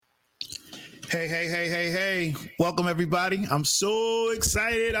Hey. Welcome, everybody. I'm so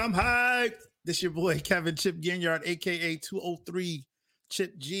excited. I'm hyped. This your boy, Kevin Chip Ginyard, a.k.a. 203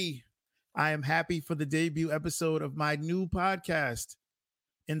 Chip G. I am happy for the debut episode of my new podcast,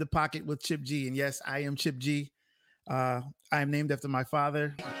 In the Pocket with Chip G. And yes, I am Chip G. I am named after my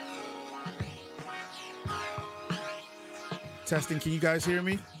father. Testing, can you guys hear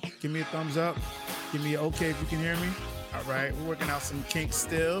me? Give me a thumbs up. Give me an okay if you can hear me. All right, we're working out some kinks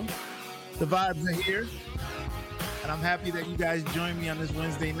still. The vibes are here, and I'm happy that you guys joined me on this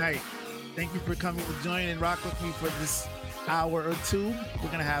Wednesday night. Thank you for coming to join and rock with me for this hour or two. We're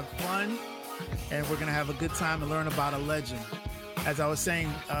going to have fun, and we're going to have a good time and learn about a legend. As I was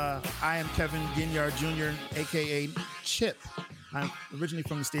saying, I am Kevin Ginyard Jr., a.k.a. Chip. I'm originally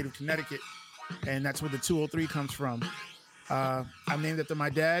from the state of Connecticut, and that's where the 203 comes from. I'm named after my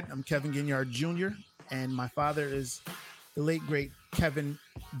dad. I'm Kevin Ginyard Jr., and my father is the late, great Kevin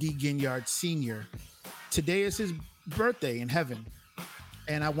D. Ginyard Sr. Today is his birthday in heaven,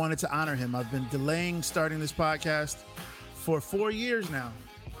 and I wanted to honor him. I've been delaying starting this podcast for 4 years now,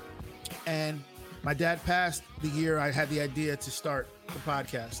 and my dad passed the year I had the idea to start the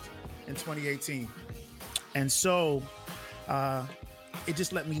podcast in 2018. And so it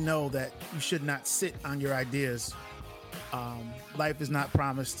just let me know that you should not sit on your ideas. Life is not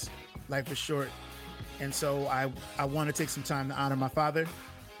promised. Life is short. And so I want to take some time to honor my father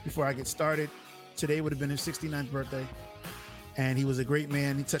before I get started. Today would have been his 69th birthday. And he was a great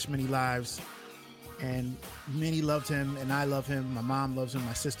man. He touched many lives. And many loved him, and I love him. My mom loves him,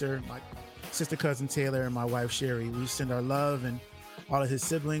 my sister cousin Taylor, and my wife Sherry. We send our love and all of his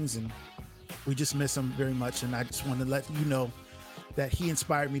siblings, and we just miss him very much. And I just want to let you know that he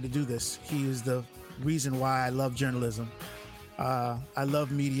inspired me to do this. He is the reason why I love journalism. I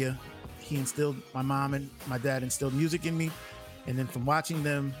love media. My mom and my dad instilled music in me. And then from watching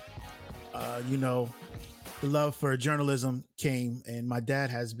them, the love for journalism came. And my dad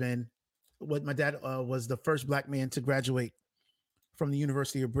was the first Black man to graduate from the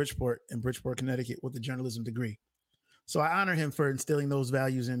University of Bridgeport in Bridgeport, Connecticut with a journalism degree. So I honor him for instilling those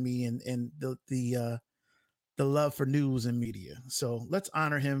values in me and the love for news and media. So let's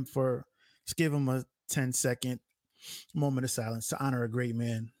honor him let's give him a 10-second moment of silence to honor a great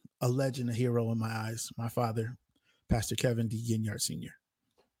man, a legend, a hero in my eyes, my father, Pastor Kevin D. Ginyard Sr.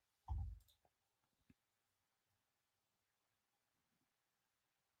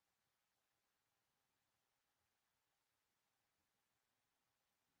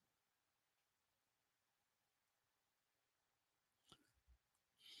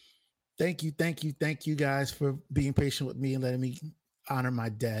 Thank you guys for being patient with me and letting me honor my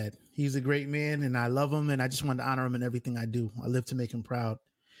dad. He's a great man and I love him, and I just want to honor him in everything I do. I live to make him proud,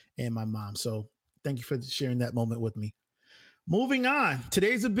 and my mom. So thank you for sharing that moment with me. Moving on.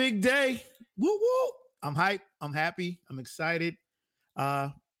 Today's a big day. Woo woo. I'm hyped. I'm happy. I'm excited.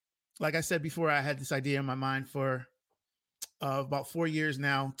 Like I said before, I had this idea in my mind for about 4 years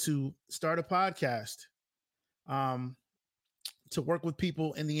now to start a podcast, to work with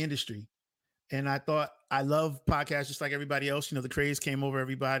people in the industry. And I thought, I love podcasts just like everybody else. The craze came over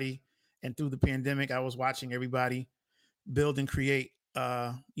everybody. And through the pandemic, I was watching everybody build and create,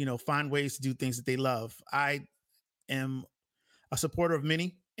 find ways to do things that they love. I am a supporter of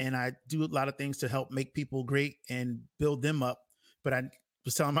many, and I do a lot of things to help make people great and build them up. But I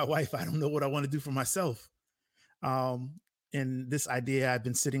was telling my wife, I don't know what I want to do for myself. And this idea, I've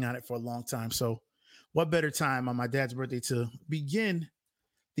been sitting on it for a long time. So what better time on my dad's birthday to begin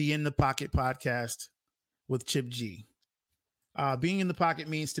the In the Pocket podcast with Chip G. Being in the pocket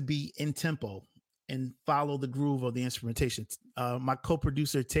means to be in tempo and follow the groove of the instrumentation. My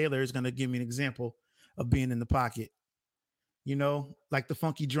co-producer Taylor is going to give me an example of being in the pocket. Like the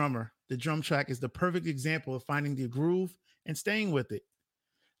funky drummer, the drum track is the perfect example of finding the groove and staying with it,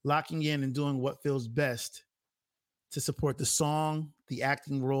 locking in and doing what feels best to support the song, the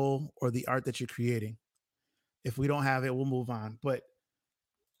acting role, or the art that you're creating. If we don't have it, we'll move on. But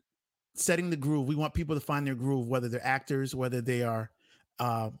setting the groove, we want people to find their groove, whether they're actors, whether they are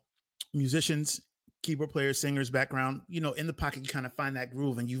musicians, keyboard players, singers, background. In the pocket, you kind of find that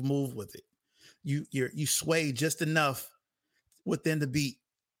groove and you move with it. You sway just enough within the beat,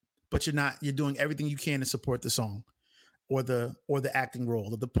 but you're doing everything you can to support the song or the acting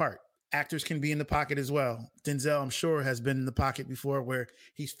role or the part. Actors can be in the pocket as well. Denzel, I'm sure, has been in the pocket before where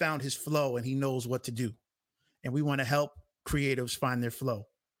he's found his flow and he knows what to do. And we want to help creatives find their flow.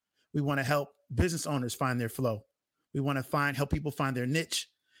 We want to help business owners find their flow. We want to help people find their niche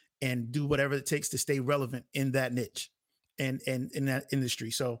and do whatever it takes to stay relevant in that niche and in that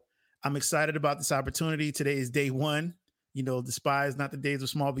industry. So I'm excited about this opportunity. Today is day one despise not the days of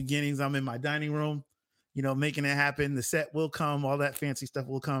small beginnings. I'm in my dining room, making it happen. The set will come, all that fancy stuff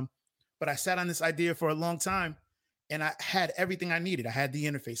will come. But I sat on this idea for a long time and I had everything I needed. I had the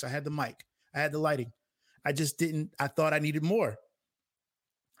interface, I had the mic, I had the lighting. I thought I needed more.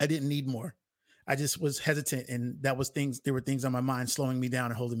 I didn't need more. I just was hesitant, and there were things on my mind slowing me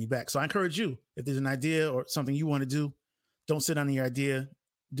down and holding me back. So I encourage you, if there's an idea or something you want to do, don't sit on the idea.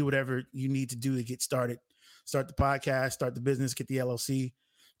 Do whatever you need to do to get started. Start the podcast, start the business, get the LLC,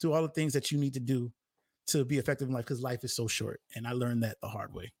 do all the things that you need to do to be effective in life, because life is so short. And I learned that the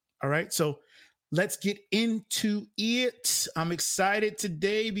hard way. All right. So let's get into it. I'm excited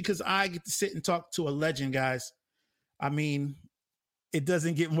today because I get to sit and talk to a legend, guys. I mean, it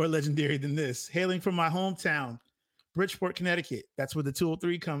doesn't get more legendary than this. Hailing from my hometown, Bridgeport, Connecticut. That's where the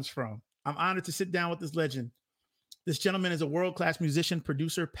 203 comes from. I'm honored to sit down with this legend. This gentleman is a world-class musician,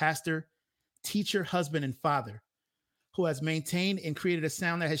 producer, pastor, teacher, husband, and father who has maintained and created a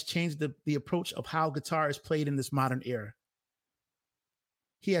sound that has changed the approach of how guitar is played in this modern era.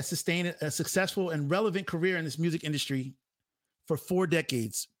 He has sustained a successful and relevant career in this music industry for 4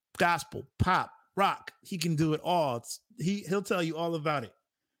 decades. Gospel, pop, rock. He can do it all. He'll tell you all about it.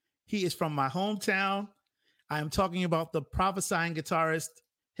 He is from my hometown. I am talking about the prophesying guitarist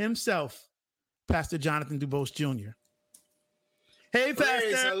himself, Pastor Jonathan Dubose Jr. Hey, Pastor.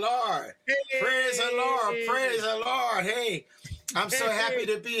 Praise the Lord. Hey. Praise the Lord. Praise the Lord. Hey, I'm so happy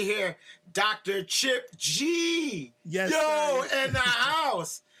to be here. Dr. Chip G. Yes, Yo, sir. in the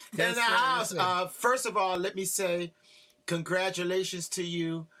house. Yes, in the sir. house. Yes, first of all, let me say congratulations to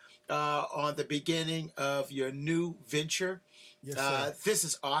you on the beginning of your new venture. Yes, sir. This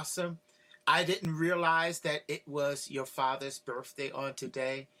is awesome. I didn't realize that it was your father's birthday on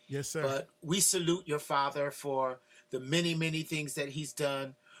today. Yes, sir. But we salute your father for the many, many things that he's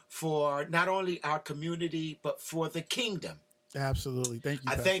done for not only our community, but for the kingdom. Absolutely. Thank you,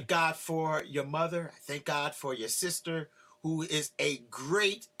 I Pastor. thank God for your mother. I thank God for your sister, who is a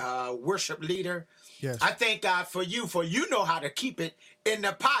great worship leader. Yes. I thank God for you know how to keep it in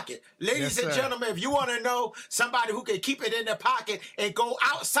the pocket. Ladies Yes, and sir. gentlemen, if you want to know somebody who can keep it in the pocket and go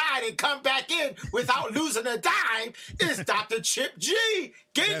outside and come back in without losing a dime, it's Dr. Chip G.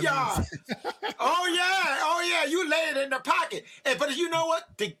 Ginyard. Oh yeah, you lay it in the pocket. But you know what?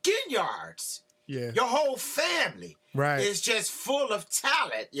 The Ginyards, Yeah. your whole family, Right. is just full of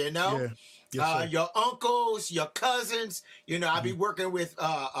talent, you know? Yeah. Yes, sir. Your uncles, your cousins, I'll be working with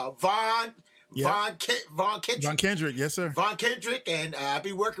Von Kendrick. John Kendrick. Yes, sir. Von Kendrick, and I'll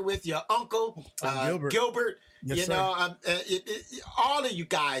be working with your uncle, Gilbert. Yes, sir. All of you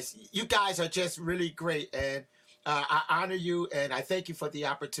guys are just really great. And I honor you, and I thank you for the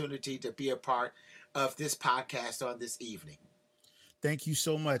opportunity to be a part of this podcast on this evening. Thank you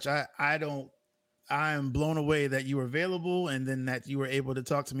so much. I am blown away that you were available and then that you were able to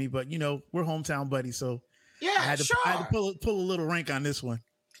talk to me. But we're hometown buddies, so Yeah, I had to pull a little rank on this one.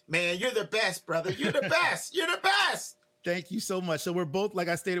 Man, you're the best, brother. You're the best. You're the best. Thank you so much. So we're both, like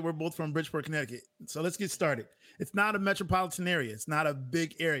I stated, we're both from Bridgeport, Connecticut. So let's get started. It's not a metropolitan area. It's not a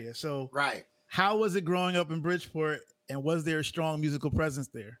big area. So Right. How was it growing up in Bridgeport, and was there a strong musical presence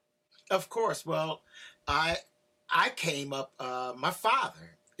there? Of course. Well, I came up. My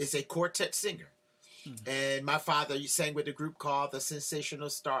father is a quartet singer, and my father sang with a group called the Sensational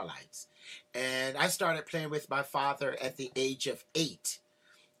Starlights, and I started playing with my father at the age of 8,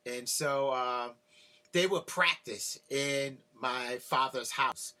 and so they would practice in my father's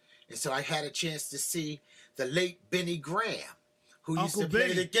house, and so I had a chance to see the late Benny Graham, who used to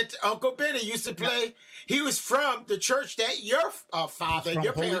play the guitar. Uncle Benny used to play. He was from the church that your father,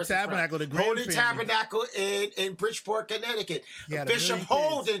 your Holy parents, Tabernacle, the Graham Holy family. Tabernacle in Bridgeport, Connecticut, Yeah, Bishop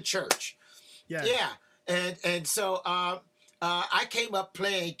Holden Church. Yeah. And so I came up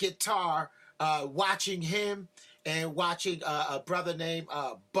playing guitar, watching him and watching a brother named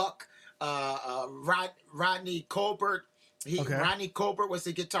Buck Rodney Colbert. Rodney Colbert was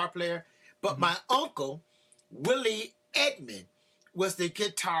the guitar player, but my uncle Willie Edmond was the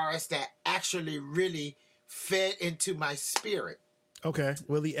guitarist that actually really fed into my spirit. Okay,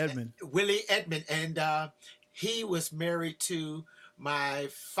 Willie Edmond. And he was married to my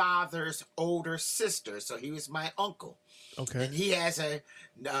father's older sister, so he was my uncle. Okay. And he has a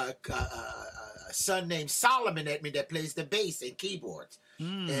son named Solomon Edmond that plays the bass and keyboards.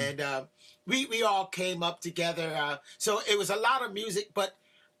 And we all came up together. So it was a lot of music, but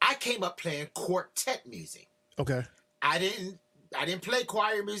I came up playing quartet music. Okay. I didn't play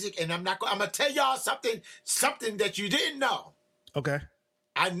choir music, and I'm gonna tell y'all something that you didn't know. Okay.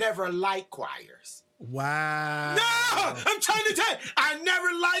 I never liked choirs. Wow. No, I'm trying to tell you, I never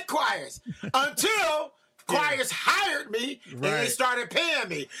liked choirs until choirs hired me, and they started paying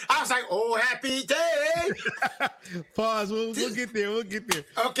me. I was like, "Oh, happy day!" Pause. We'll get there. We'll get there.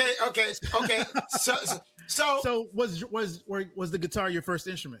 Okay. So was the guitar your first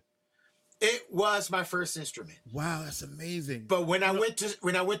instrument? it was my first instrument. Wow, that's amazing. But when I went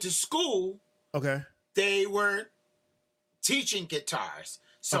to school, Okay. they weren't teaching guitars,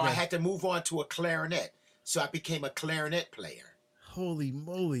 so Okay. I had to move on to a clarinet. So I became a clarinet player. Holy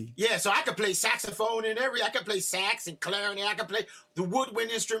moly. Yeah, so I could play saxophone and I could play sax and clarinet. I could play the woodwind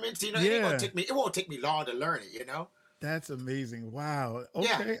instruments. You know, it won't take me long to learn it. You know. That's amazing. Wow.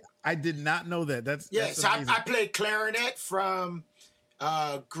 Okay. Yeah. I did not know that. That's So amazing. I played clarinet from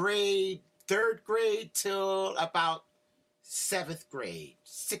third grade till about 6th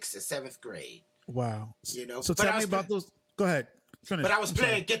or 7th grade. Wow. You know. So tell me about those. Go ahead. Finish. But I was I'm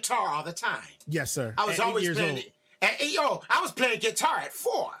playing sorry. guitar all the time. Yes, sir. I was At 8 always years playing old. at 8. I was playing guitar at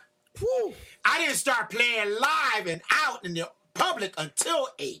 4. Woo. I didn't start playing live and out in the public until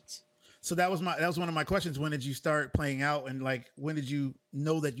 8. So that was one of my questions. When did you start playing out, and like when did you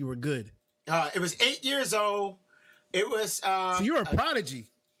know that you were good? It was 8 years old. It was. So you were a prodigy.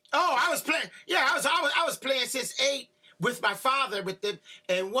 I was playing. Yeah, I was playing since 8 with my father with them.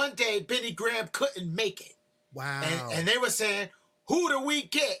 And one day Benny Graham couldn't make it. Wow. And they were saying, "Who do we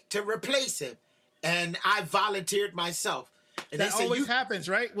get to replace him?" And I volunteered myself. And that they said, always happens,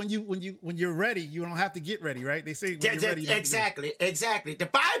 right? When you're ready, you don't have to get ready, right? They say when you're ready. Exactly. The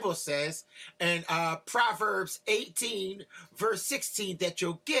Bible says in Proverbs 18, verse 16, that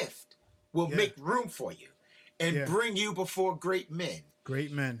your gift will make room for you and bring you before great men.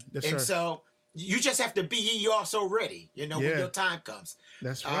 Great men. Yes, And sir. so you just have to be ye also ready, when your time comes.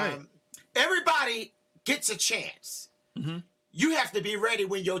 That's right. Everybody gets a chance. Mm-hmm. You have to be ready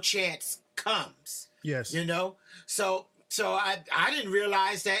when your chance comes. Yes. So I didn't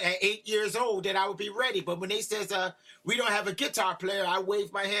realize that at 8 years old that I would be ready. But when they says we don't have a guitar player, I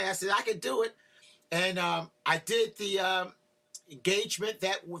waved my hand. I said I can do it, and I did the engagement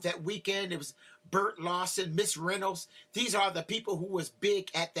that weekend. It was Bert Lawson, Miss Reynolds. These are the people who was big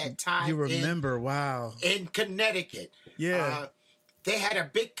at that time. You remember? Wow. In Connecticut. Yeah. They had a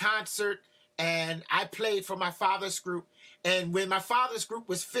big concert, and I played for my father's group. And when my father's group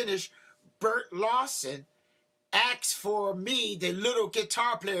was finished, Bert Lawson asked for me, the little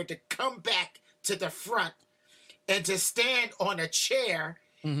guitar player, to come back to the front and to stand on a chair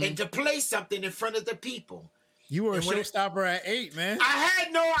and to play something in front of the people. You were a showstopper at 8, man. I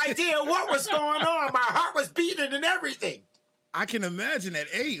had no idea what was going on. My heart was beating and everything. I can imagine at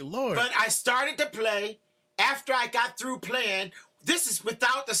 8, Lord. But I started to play. After I got through playing, this is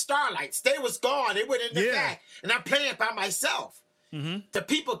without the Starlights. They was gone. They went in the back. And I'm playing by myself. Mm-hmm. The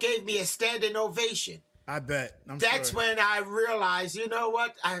people gave me a standing ovation. I bet. That's when I realized, you know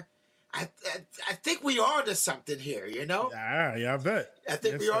what? I think we on to something here, Yeah, I bet. I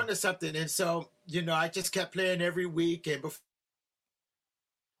think we on to something. And so, I just kept playing every week. And before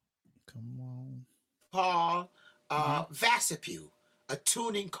Paul, Vasapew, a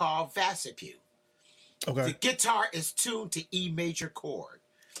tuning called Vasapew. Okay. The guitar is tuned to E major chord.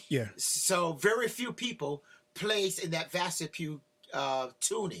 Yeah. So very few people plays in that Vasapew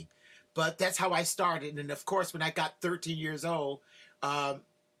tuning. But that's how I started. And of course, when I got 13 years old, I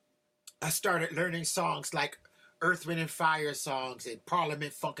started learning songs like Earth, Wind, and Fire songs and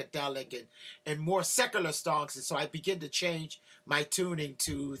Parliament Funkadelic and more secular songs. And so I began to change my tuning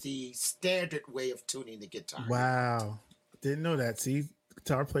to the standard way of tuning the guitar. Wow. Didn't know that. See,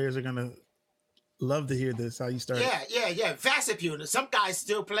 guitar players are going to love to hear this, how you started. Yeah. Vasapew. Some guys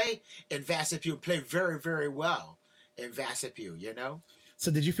still play in Vasapew, play very, very well in Vasapew,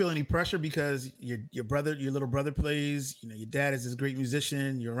 So did you feel any pressure because your little brother plays, your dad is this great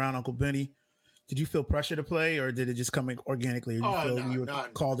musician, you're around Uncle Benny. Did you feel pressure to play, or did it just come organically, or you were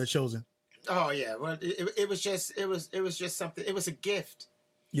called or chosen? Oh yeah. Well, it was just something. It was a gift.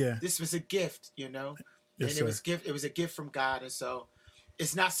 Yeah. This was a gift, Yes, and sir. it was a gift from God. And so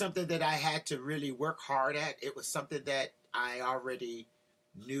it's not something that I had to really work hard at. It was something that I already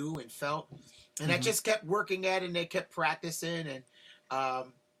knew and felt. And I just kept working at it, and I kept practicing, and I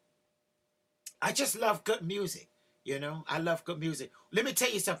just love good music, I love good music. Let me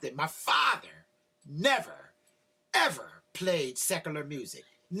tell you something. My father never, ever played secular music.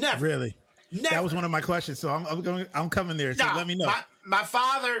 Never. Really? Never. That was one of my questions. So I'm coming there. So let me know. My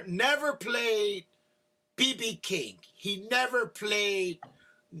father never played B.B. King. He never played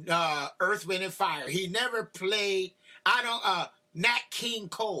Earth, Wind, and Fire. He never played, Nat King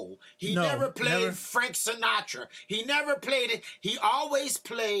Cole. He never played Frank Sinatra. He never played it. He always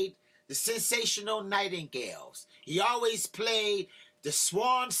played the Sensational Nightingales. He always played the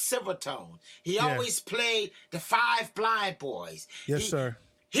Swan Silvertone. He Yeah. always played the Five Blind Boys. Yes, sir.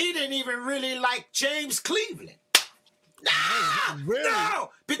 He didn't even really like James Cleveland. No, Really?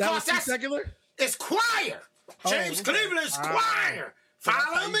 no, because that was too secular. it's choir. James Cleveland's choir.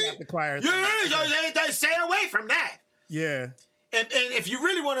 Follow me? The choir They stay away from that. Yeah. And if you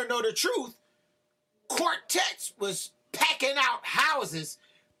really want to know the truth, quartets was packing out houses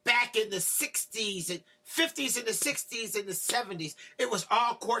back in the 60s and 50s and the 60s and the 70s. It was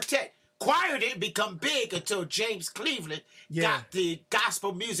all quartet. Choir didn't become big until James Cleveland got the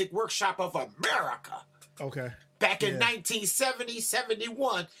Gospel Music Workshop of America. Okay. Back in 1970,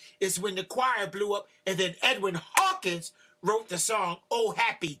 71 is when the choir blew up, and then Edwin Hawkins wrote the song "Oh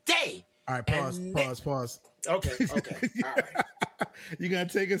Happy Day." All right, pause. Okay. All right. You're gonna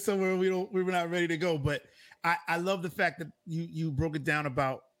take us somewhere we're not ready to go, but I love the fact that you broke it down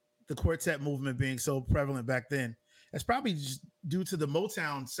about the quartet movement being so prevalent back then. That's probably just due to the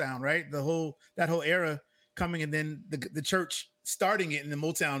Motown sound, right? That whole era coming, and then the church starting it and the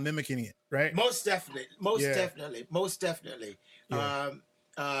Motown mimicking it, right? Most definitely. Yeah.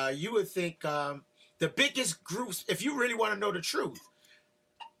 You would think the biggest groups, if you really want to know the truth,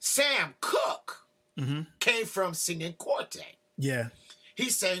 Sam Cooke came from singing quartet. Yeah. He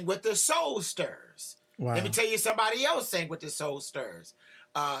sang with the Soul Stirrers. Wow. Let me tell you, somebody else sang with the Soul Stirrers.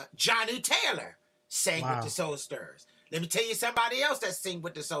 Johnny Taylor sang with the Soul Stirrers. Let me tell you somebody else that sang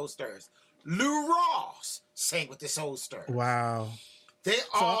with the Soul Stirrers. Lou Ross sang with the Soul Stirrers. Wow. They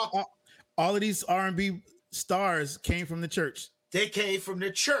all of these R&B stars came from the church. They came from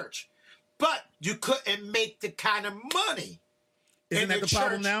the church. But you couldn't make the kind of money. Isn't that the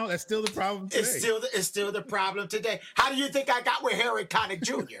problem now? That's still the problem today. It's still the problem today. How do you think I got with Harry Connick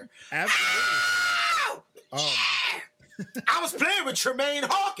Jr.? Absolutely. Oh, I was playing with Tremaine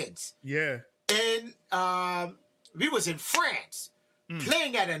Hawkins. Yeah. And we was in France,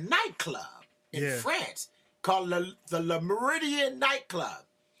 playing at a nightclub in France called the Le Meridien nightclub.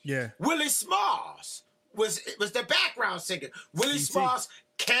 Yeah. Willie Smalls was the background singer. Willie Smalls,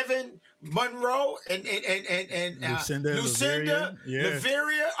 Kevin Monroe, and Lucinda,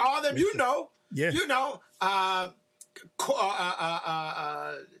 Laveria, all them, you know. Yeah. You know,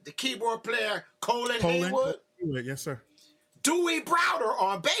 the keyboard player, Colin Haywood. Yes, sir. Dewey Browder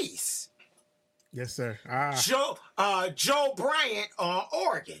on bass. Yes, sir. Joe Bryant on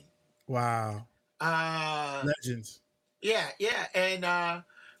organ. Wow. Legends. Yeah. And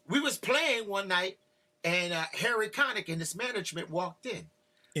we was playing one night, and Harry Connick and his management walked in.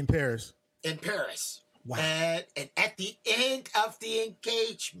 In Paris. Wow. And at the end of the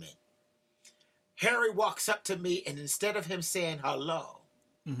engagement, Harry walks up to me, and instead of him saying hello,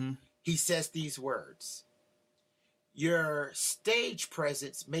 he says these words: "Your stage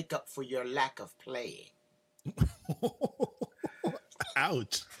presence make up for your lack of playing."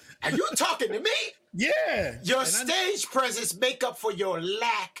 Ouch. Are you talking to me? Yeah. Your stage presence make up for your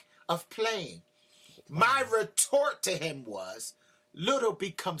lack of playing. My retort to him was, little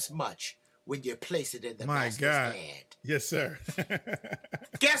becomes much when you place it in the master's hand. Yes, sir.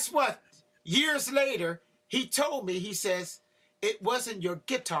 Guess what? Years later, he told me, he says, it wasn't your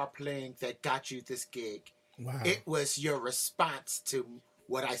guitar playing that got you this gig. Wow. It was your response to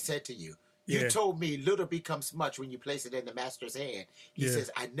what I said to you. You told me little becomes much when you place it in the master's hand. He says,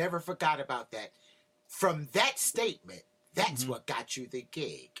 I never forgot about that. From that statement, that's what got you the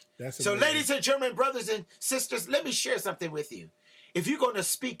gig. So, ladies and gentlemen, brothers and sisters, let me share something with you. If you're going to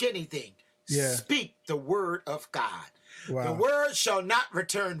speak anything, speak the word of God. Wow. The word shall not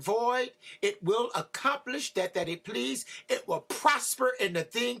return void. It will accomplish that it please. It will prosper in the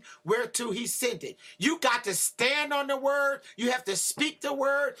thing whereto he sent it. You got to stand on the word. You have to speak the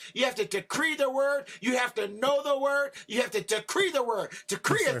word. You have to decree the word. You have to know the word. You have to decree the word.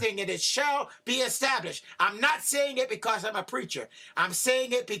 Decree a thing and it shall be established. I'm not saying it because I'm a preacher. I'm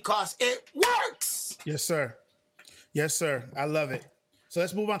saying it because it works. Yes, sir. Yes, sir. I love it. So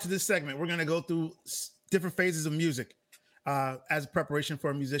let's move on to this segment. We're going to go through different phases of music as a preparation for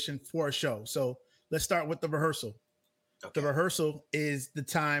a musician for a show. So let's start with the rehearsal. Okay. The rehearsal is the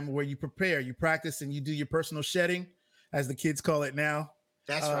time where you prepare, you practice, and you do your personal shedding, as the kids call it now.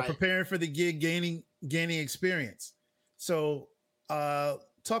 That's right. Preparing for the gig, gaining experience. So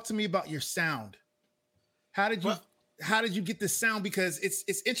talk to me about your sound. How did you get this sound? Because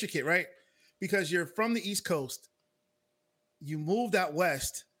it's intricate, right? Because you're from the East Coast. You moved out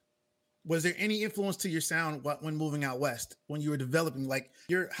west. Was there any influence to your sound when moving out west, when you were developing?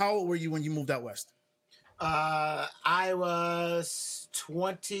 How old were you when you moved out west? I was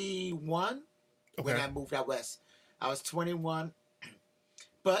 21 when I moved out west. I was 21.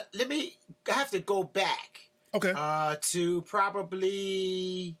 But I have to go back. Okay. To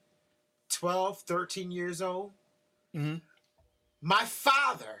probably 12, 13 years old. Mm-hmm. My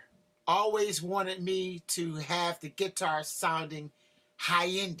father always wanted me to have the guitar sounding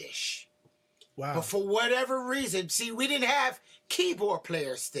high-endish. Wow. But for whatever reason, see, we didn't have keyboard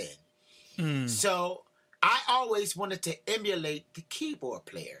players then. So I always wanted to emulate the keyboard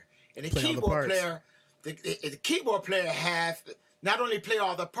player. And the keyboard player, the keyboard player have not only play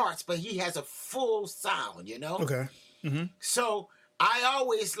all the parts, but he has a full sound, you know? Okay. Mm-hmm. So I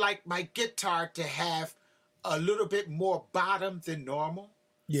always like my guitar to have a little bit more bottom than normal.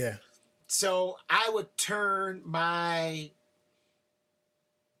 Yeah. So I would turn my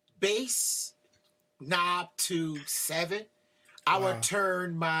bass knob to 7. I would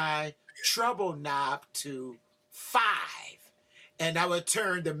turn my treble knob to 5. And I would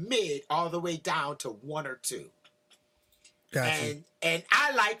turn the mid all the way down to 1 or 2. Gotcha. And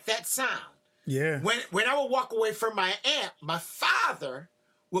I like that sound. Yeah. When I would walk away from my amp, my father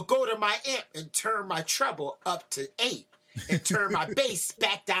would go to my amp and turn my treble up to 8 and turn my bass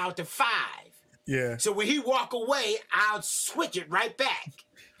back down to 5. Yeah. So when he walk away, I'll switch it right back.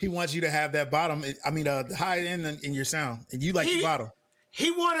 He wants you to have that bottom. The high end in your sound, and you like the bottom.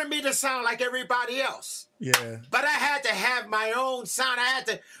 He wanted me to sound like everybody else. Yeah. But I had to have my own sound. I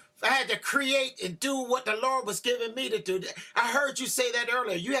had to create and do what the Lord was giving me to do. I heard you say that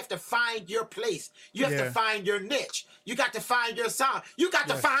earlier. You have to find your place. You have to find your niche. You got to find your sound. You got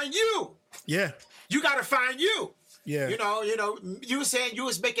to find you. Yeah. You got to find you. Yeah. You know, you were saying you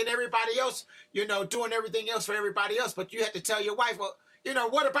was making everybody else, doing everything else for everybody else, but you had to tell your wife, well,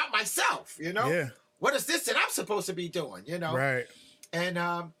 what about myself? Yeah. What is this that I'm supposed to be doing? Right. And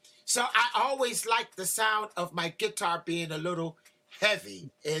so I always liked the sound of my guitar being a little heavy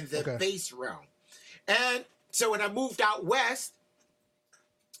in the bass realm. And so when I moved out west,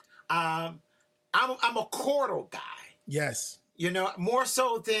 I'm a chordal guy. Yes. More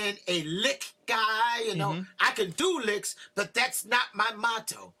so than a lick guy. I can do licks, but that's not my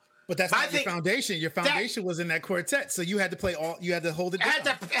motto. But that's not your foundation. Your foundation was in that quartet, so you had to play all. You had to hold it down.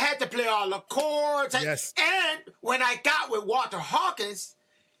 I had to play all the chords. Yes. And when I got with Walter Hawkins,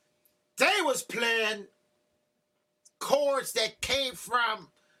 they was playing chords that came from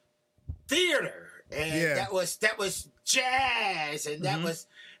theater, and that was jazz, and that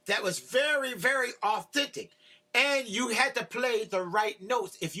was very, very authentic. And you had to play the right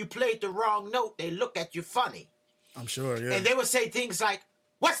notes. If you played the wrong note, they look at you funny. I'm sure. Yeah. And they would say things like,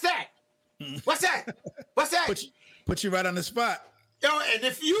 "What's that? What's that? What's that?" Put you right on the spot. And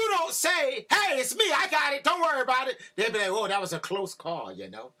if you don't say, "Hey, it's me, I got it, don't worry about it," they'll be like, "Oh, that was a close call,"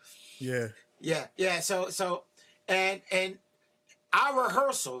 Yeah. Yeah. So, and our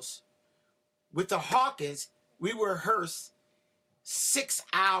rehearsals with the Hawkins, we rehearse 6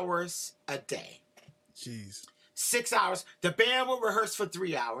 hours a day. Jeez. 6 hours. The band will rehearse for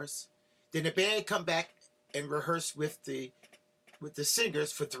 3 hours. Then the band come back and rehearse with the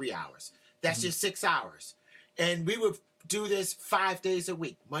singers for 3 hours. That's just 6 hours. And we would do this 5 days a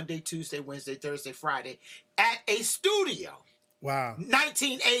week, Monday, Tuesday, Wednesday, Thursday, Friday, at a studio. Wow.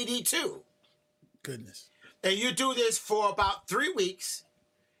 1982. Goodness. And you do this for about 3 weeks,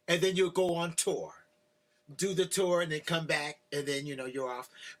 and then you go on tour. Do the tour and then come back, and then, you're off.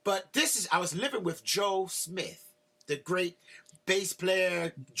 But I was living with Joe Smith, the great bass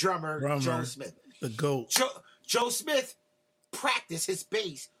player, drummer Joe Smith. The GOAT. Joe Smith practiced his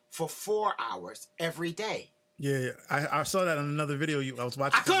bass for 4 hours every day. Yeah. I saw that on another video I was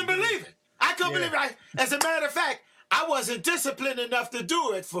watching. I couldn't believe it. As a matter of fact, I wasn't disciplined enough to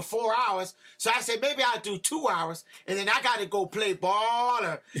do it for 4 hours. So I said, maybe I'll do 2 hours, and then I got to go play ball,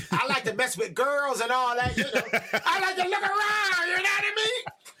 or I like to mess with girls and all that, I like to look around, you know what I mean?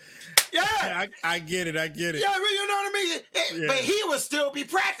 Yeah. I get it. Yeah, you know what I mean? But he would still be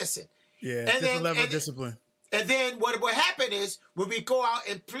practicing. Yeah, different level of discipline. And then what will happen is, when we go out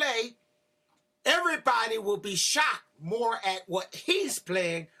and play, everybody will be shocked more at what he's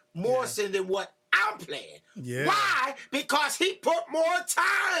playing, more so than what I'm playing. Yeah. Why? Because he put more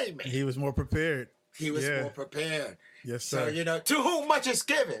time in. He was more prepared. He was more prepared. Yes, sir. So, to whom much is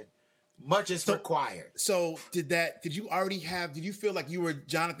given, much is required. So did you feel like you were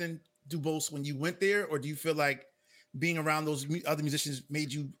Jonathan Dubose when you went there, or do you feel like being around those other musicians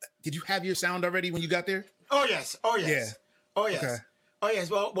did you have your sound already when you got there? Oh, yes. Yeah. Oh, yes. Okay. Oh, yes.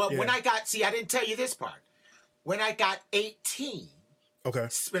 Well, when I didn't tell you this part. When I got 18,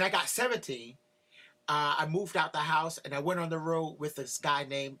 when I got 17, I moved out the house and I went on the road with this guy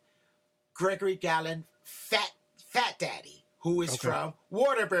named Gregory Gallen, Fat Daddy, who is Okay. from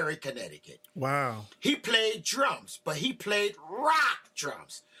Waterbury, Connecticut. Wow. He played drums, but he played rock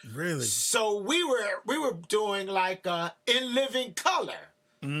drums. Really? So we were doing like In Living Color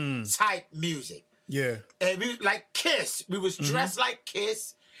type music. Yeah. And we like Kiss. We was dressed like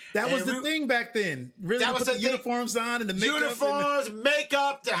Kiss. That was And the thing back then. Really, that put was the the thing. uniforms on and the makeup. Uniforms,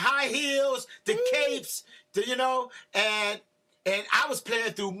 makeup, the high heels, the capes, and I was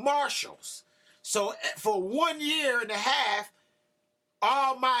playing through Marshalls. So for 1 year and a half,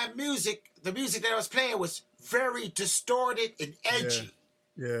 all my music, the music that I was playing was very distorted and edgy.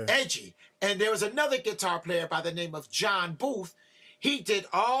 Yeah. Edgy. And there was another guitar player by the name of John Booth. He did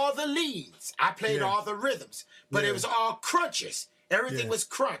all the leads. I played all the rhythms, but it was all crunches. Everything was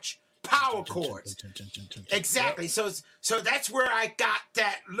crunch, power chords. Exactly. So that's where I got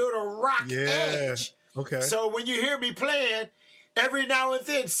that little rock edge. Okay. So when you hear me playing, every now and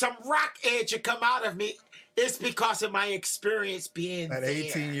then some rock edge will come out of me. It's because of my experience being at there.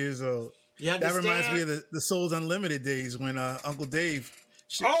 18 years old. You That understand? reminds me of the Souls Unlimited days when Uncle Dave,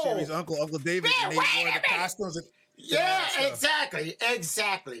 Sherry's uncle David, man, and they wait wore a the minute. costumes. Yeah, exactly.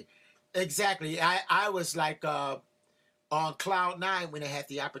 I was like on cloud nine when I had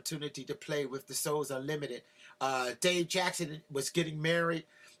the opportunity to play with the Souls Unlimited. Dave Jackson was getting married,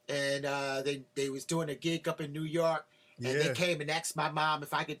 and they was doing a gig up in New York, and they came and asked my mom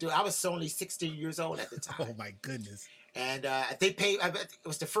if I could do it. I was only 16 years old at the time. Oh my goodness! And they paid. It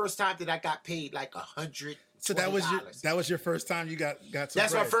was the first time that I got paid like $100. So that was your first time you got some That's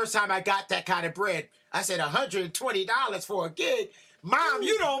bread. my first time I got that kind of bread. I said $120 for a gig. Mom,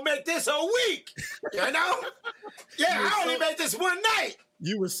 you don't make this a week. You know? Yeah, I only made this one night.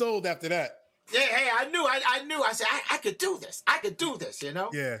 You were sold after that. Yeah, hey, I knew. I said, I could do this. I could do this, you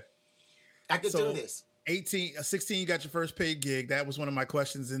know? Yeah. I could do this. 16, you got your first paid gig. That was one of my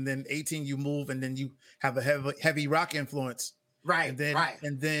questions. And then 18, you move, and then you have a heavy rock influence. Right, And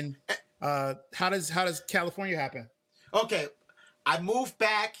then how does California happen? Okay, I moved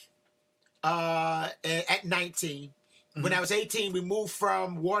back at 19. When I was 18, we moved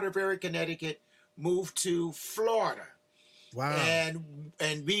from Waterbury, Connecticut, moved to Florida. Wow.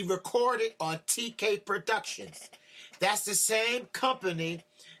 And we recorded on TK Productions. That's the same company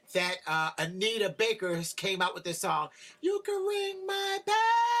that Anita Baker came out with this song. You can ring my bell.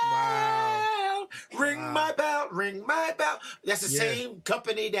 Wow. Ring my bell, ring my bell. That's the same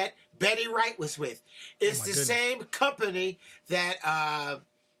company that Betty Wright was with. It's the same company that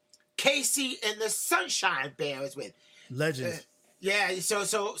Casey and the Sunshine Band was with. Legends. Yeah,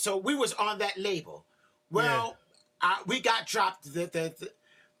 so we was on that label. Well, we got dropped. The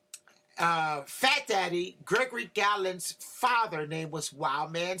Fat Daddy, Gregory Gallen's father name was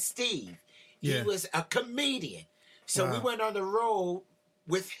Wildman Steve. He was a comedian. So we went on the road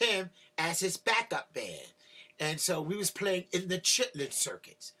with him as his backup band. And so we was playing in the Chitlin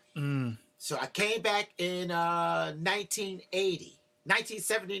circuits. So I came back in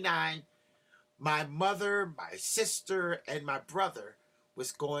 1979. My mother, my sister, and my brother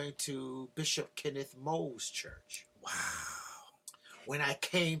was going to Bishop Kenneth Moe's church. Wow. When I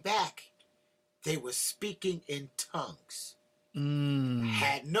came back, they were speaking in tongues.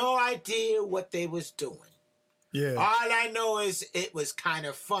 Had no idea what they was doing. Yeah. All I know is it was kind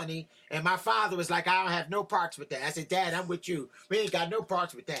of funny. And my father was like, I don't have no parts with that. I said, Dad, I'm with you. We ain't got no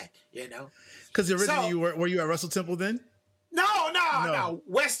parts with that, you know. Because originally were you at Russell Temple then? No.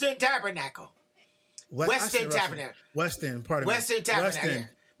 Western Tabernacle. Western Tabernacle. Western, pardon me. Western Tabernacle. Western.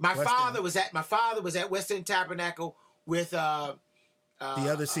 My father was at Western Tabernacle with the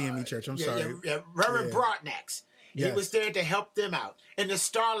other CME church. I'm sorry. Reverend Broadnax. He Yes. was there to help them out. And the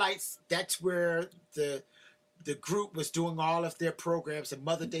Starlights, that's where the group was doing all of their programs and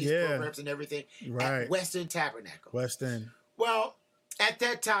Mother Day's programs and everything at Western Tabernacle. Western. Well, at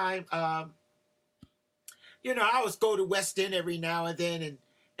that time, I always go to West End every now and then,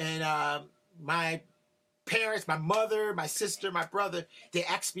 and my parents, my mother, my sister, my brother, they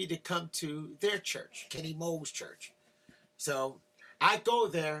asked me to come to their church, Kenny Moe's church. So I go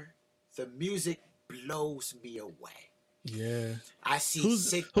there. The music blows me away. Yeah. I see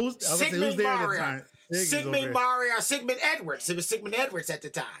Sigmund Mario. Sigmund Edwards. It was Sigmund Edwards at the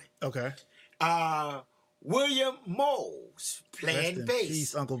time. Okay. William Mose playing bass.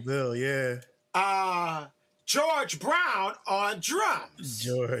 Peace, Uncle Bill, yeah. George Brown on drums.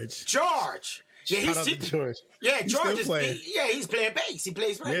 George. Yeah, George. Yeah, He's George still playing. he's playing bass. He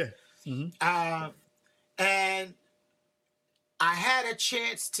plays bass. Yeah. And I had a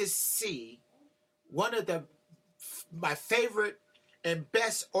chance to see one of my favorite and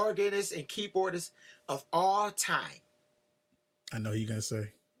best organists and keyboardists of all time. I know you're gonna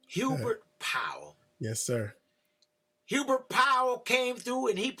say Hubert Powell. Yes, sir. Hubert Powell came through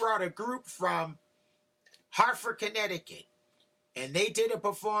and he brought a group from Hartford, Connecticut. And they did a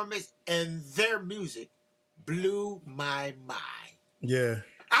performance and their music blew my mind. Yeah.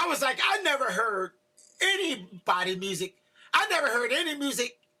 I was like, I never heard anybody music. I never heard any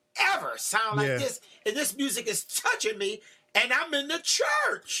music ever sound like this. And this music is touching me and I'm in the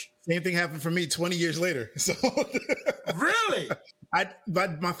church. Same thing happened for me 20 years later. So really?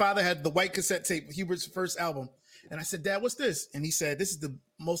 My father had the white cassette tape, Hubert's first album. And I said, Dad, what's this? And he said, this is the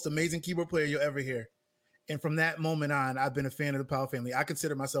most amazing keyboard player you'll ever hear. And from that moment on, I've been a fan of the Powell family. I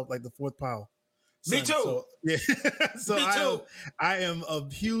consider myself like the fourth Powell. Me too. So, yeah. So Me too. I am a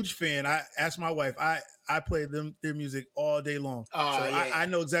huge fan. I asked my wife, I play their music all day long. I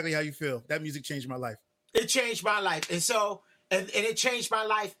know exactly how you feel. That music changed my life. It changed my life. And so, and it changed my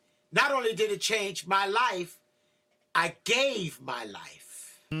life. Not only did it change my life, I gave my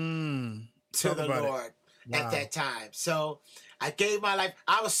life to the Lord at that time. So I gave my life.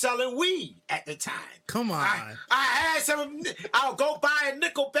 I was selling weed at the time. Come on. I had some, I'll go buy a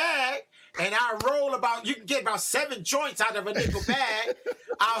nickel bag and I'll roll you can get about 7 joints out of a nickel bag.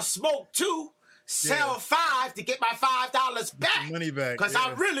 I'll smoke 2, sell 5 to get my $5 back. Money back. Because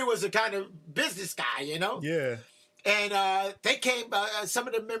I really was a kind of business guy, you know? Yeah. And they came, some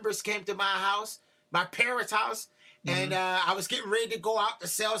of the members came to my house, my parents' house, and I was getting ready to go out to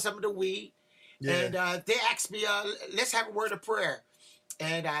sell some of the weed. Yeah. And they asked me, let's have a word of prayer.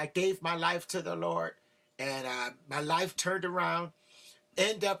 And I gave my life to the Lord. And my life turned around.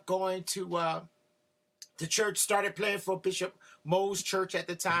 Ended up going to the church, started playing for Bishop Mo's church at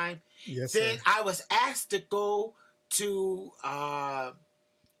the time. Yes, then sir. I was asked to go to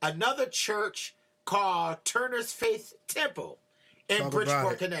another church called Turner's Faith Temple in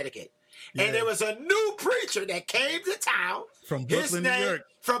Bridgeport, Connecticut. Yeah. And there was a new preacher that came to town. From Brooklyn, New York.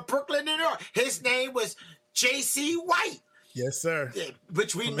 From Brooklyn, New York. His name was J.C. White. Yes, sir.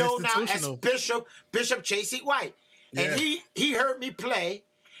 Which we know now as Bishop J.C. White. And he heard me play,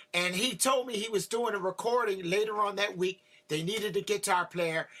 and he told me he was doing a recording later on that week. They needed a guitar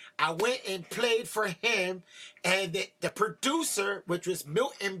player. I went and played for him, and the producer, which was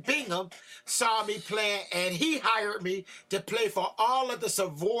Milton Bingham, saw me playing, and he hired me to play for all of the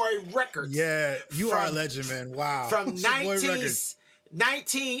Savoy records. Yeah, you are a legend, man. Wow. From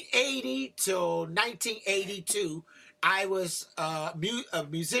 1980 till 1982, I was a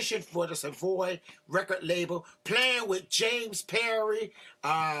musician for the Savoy record label, playing with James Perry,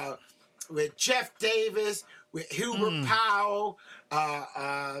 with Jeff Davis, with Hubert Powell,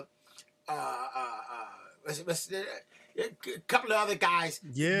 a couple of other guys.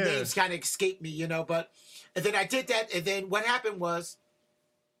 Yeah. Names kind of escaped me, you know. And then I did that, and then what happened was,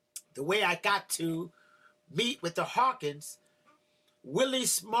 the way I got to meet with the Hawkins, Willie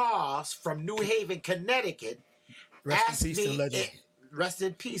Smalls from New Haven, Connecticut, Rest in peace to legend. Rest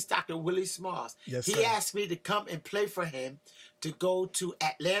in peace, Dr. Willie Smalls. Yes, he asked me to come and play for him, to go to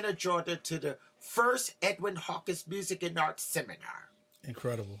Atlanta, Georgia, to the first Edwin Hawkins Music and Arts Seminar.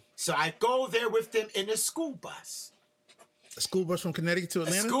 Incredible. So I go there with them in a school bus. A school bus from Connecticut to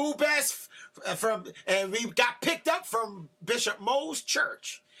Atlanta? A school bus and we got picked up from Bishop Mo's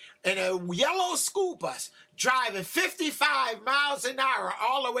church in a yellow school bus, driving 55 miles an hour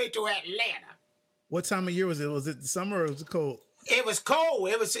all the way to Atlanta. What time of year was it? Was it summer or was it cold? It was cold.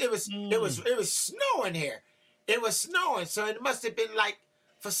 It was snowing here. It was snowing, so it must have been like,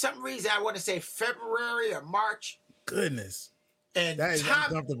 for some reason, I want to say February or March. Goodness. And that is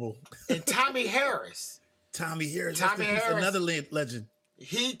uncomfortable. And Tommy Harris. Tommy Harris, another legend.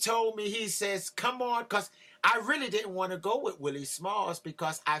 He told me, he says, come on, because I really didn't want to go with Willie Smalls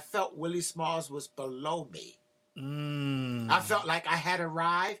because I felt Willie Smalls was below me. I felt like I had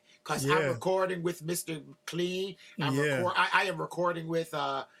arrived because I'm recording with Mr. Clean. I am recording with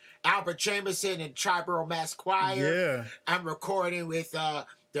Albert Jameson and Triborough Mass Choir. I'm recording with the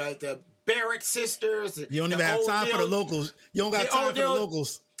Barrett sisters. You don't even have time for the locals. You don't got time for the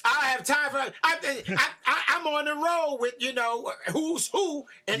locals. I have time for. I'm on the road with, you know, who's who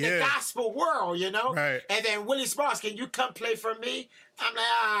in the gospel world, you know. Right. And then Willie Sparks, can you come play for me? I'm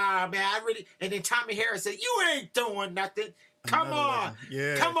like, man, I really. And then Tommy Harris said, you ain't doing nothing. Come on,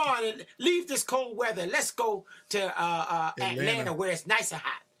 come on, and leave this cold weather. Let's go to Atlanta where it's nice and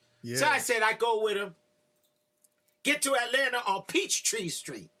hot. Yeah. So I said, I go with him. Get to Atlanta on Peachtree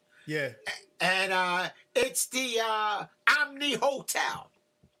Street. Yeah. And it's the Omni Hotel.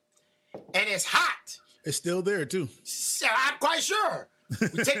 And it's hot. It's still there too. So I'm quite sure. We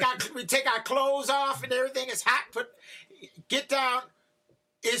take our clothes off and everything. It's hot. Get down.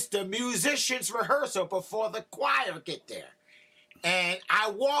 It's the musicians' rehearsal before the choir get there. And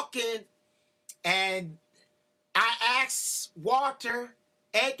I walk in, and I asked Walter,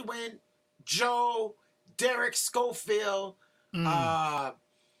 Edwin, Joe, Derek Schofield, uh,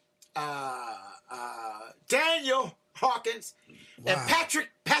 uh, Daniel Hawkins, and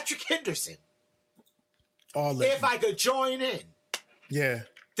Patrick Henderson. All if I could join in. Yeah.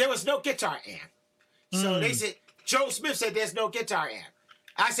 There was no guitar amp. So they said, Joe Smith said there's no guitar amp.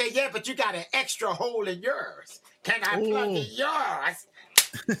 I said, yeah, but you got an extra hole in yours. Can I plug in yours?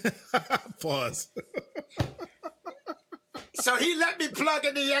 Pause. So he let me plug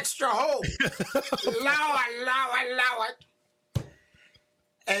in the extra hole. Lord.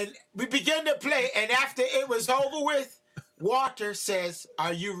 And we began to play. And after it was over with, Walter says,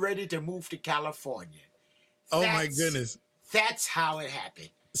 are you ready to move to California? Oh, my goodness. That's how it happened.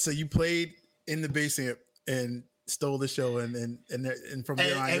 So you played in the bass amp and stole the show, and from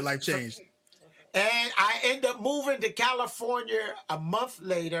there on, your life changed. And I ended up moving to California a month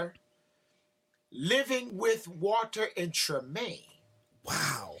later, living with Walter and Tremaine.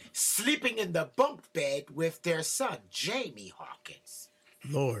 Wow. Sleeping in the bunk bed with their son, Jamie Hawkins.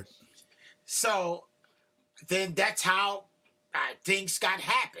 Lord. So then that's how things got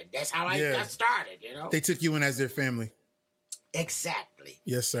happened. That's how I got started, you know. They took you in as their family. Exactly.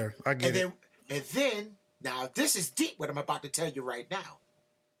 Yes, sir. I get it. And then, now this is deep what I'm about to tell you right now.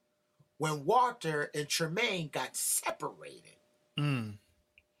 When Walter and Tremaine got separated,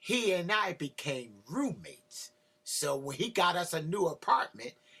 he and I became roommates. So when he got us a new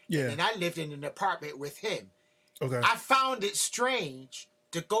apartment, and I lived in an apartment with him, I found it strange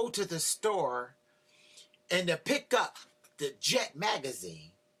to go to the store and to pick up the Jet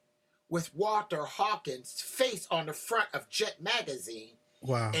magazine with Walter Hawkins' face on the front of Jet magazine.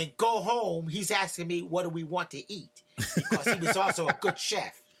 Wow. And go home, he's asking me, what do we want to eat? Because he was also a good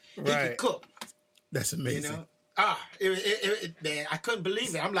chef. He could cook. That's amazing. You know? Man, I couldn't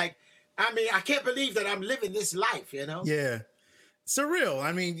believe it. I'm like, I can't believe that I'm living this life, you know? Yeah. Surreal.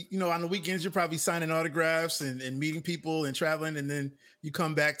 I mean, you know, on the weekends, you're probably signing autographs and meeting people and traveling. And then you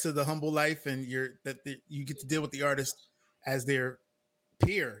come back to the humble life and you get to deal with the artist as their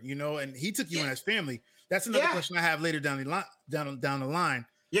peer, you know, and he took you in as family. That's another question I have later down the line.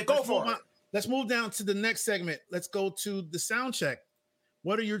 Yeah, go for it. Let's move down to the next segment. Let's go to the sound check.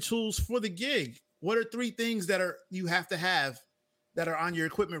 What are your tools for the gig? What are 3 things that you have to have that are on your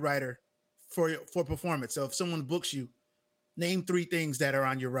equipment rider for performance? So if someone books you, name 3 things that are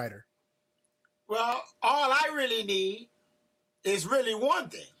on your rider. Well, all I really need is really one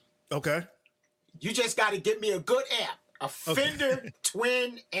thing. Okay. You just got to give me a good amp, a Fender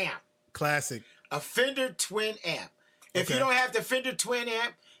Twin amp. Classic. A Fender Twin amp. If you don't have the Fender Twin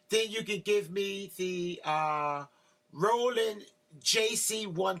amp, then you can give me the Roland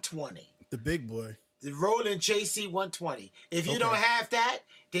JC120. The big boy. The Roland JC120. If you don't have that,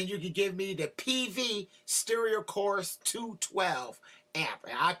 then you can give me the PV Stereo Chorus 212 amp.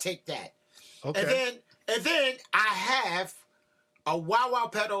 And I'll take that. Okay. And then I have a wah-wah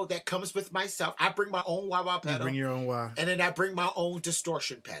pedal that comes with myself. I bring my own wah-wah pedal. You bring your own wah. And then I bring my own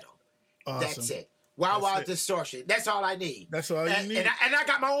distortion pedal. Awesome. That's it. Wah-wah distortion. That's all I need. That's all you need. And I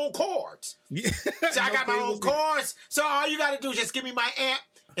got my own chords. So I got my own chords. So all you got to do is just give me my amp,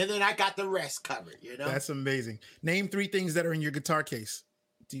 and then I got the rest covered, you know? That's amazing. Name 3 things that are in your guitar case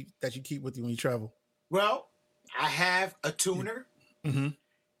that you keep with you when you travel. Well, I have a tuner. Mm-hmm.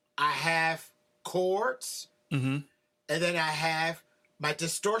 I have chords. Mm-hmm. And then I have my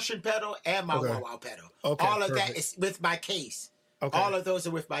distortion pedal and my wah-wah pedal. Okay, all of that is with my case. Okay. All of those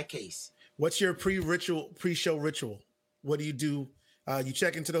are with my case. What's your pre-show ritual? What do you do? You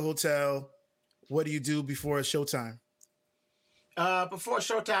check into the hotel. What do you do before showtime? Before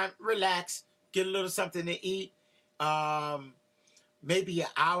showtime, relax, get a little something to eat. Maybe an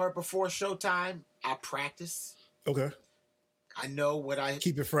hour before showtime, I practice. Okay. I know what I...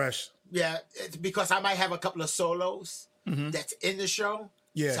 Keep it fresh. Yeah, because I might have a couple of solos that's in the show.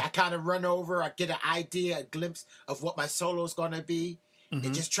 Yeah. So I kind of run over, I get an idea, a glimpse of what my solo is going to be,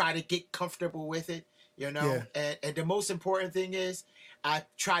 and just try to get comfortable with it, you know? Yeah. And the most important thing is I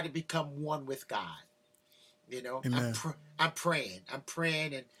try to become one with God. You know, I'm praying and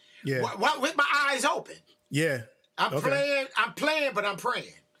with my eyes open. Yeah. I'm playing, but I'm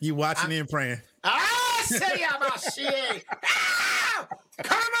praying. You watching and praying. Say about shit.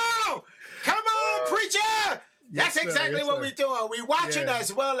 Come on, preacher. That's exactly what we're doing. We're watching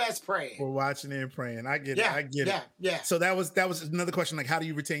as well as praying. We're watching and praying. I get it. Yeah. So that was another question. Like, how do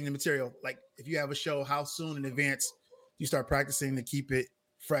you retain the material? Like, if you have a show, how soon in advance do you start practicing to keep it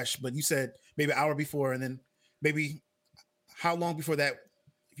fresh? But you said maybe an hour before, and then maybe how long before that?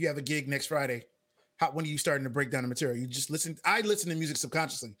 If you have a gig next Friday, when are you starting to break down the material? You just listen. I listen to music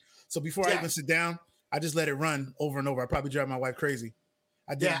subconsciously. So before I even sit down, I just let it run over and over. I probably drive my wife crazy.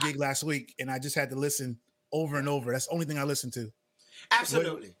 I did a gig last week, and I just had to listen over and over. That's the only thing I listen to.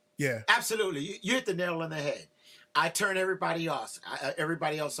 Absolutely. Yeah. Absolutely. You hit the nail on the head. I turn everybody else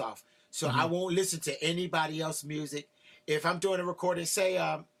off. So I won't listen to anybody else's music. If I'm doing a recording, say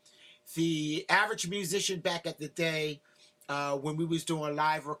the average musician back at the day, when we was doing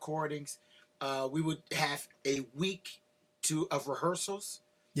live recordings, we would have a week of rehearsals.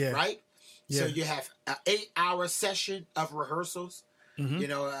 Yeah. Right? Yeah. So you have an 8-hour session of rehearsals, you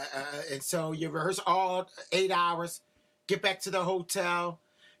know, and so you rehearse all 8 hours, get back to the hotel.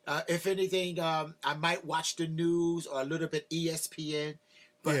 If anything, I might watch the news or a little bit ESPN,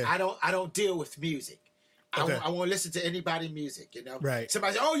 but I don't deal with music. Okay. I won't listen to anybody's music, you know. Right.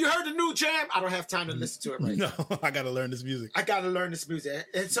 Somebody say, "Oh, you heard the new jam?" I don't have time to listen to it right now. No, I got to learn this music.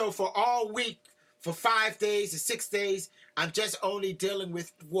 And so for all week, for 5 days or 6 days, I'm just only dealing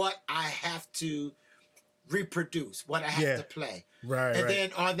with what I have to reproduce, what I have to play. Right. And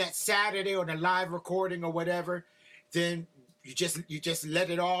then on that Saturday or the live recording or whatever, then you just let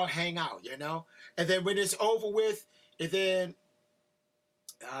it all hang out, you know. And then when it's over with, and then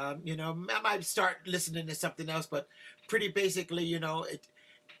you know, I might start listening to something else, but pretty basically, you know,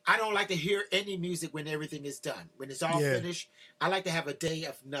 I don't like to hear any music when everything is done. When it's all finished, I like to have a day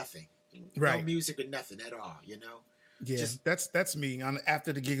of nothing. Right. No music or nothing at all, you know. Yeah, that's me.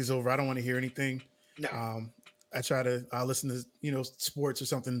 After the gig is over, I don't want to hear anything. No. I try to listen to, you know, sports or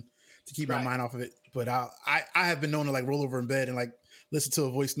something to keep my mind off of it. But I have been known to like roll over in bed and like listen to a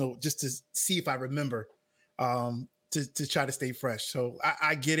voice note just to see if I remember, to try to stay fresh. So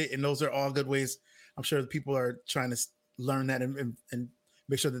I get it, and those are all good ways. I'm sure the people are trying to learn that and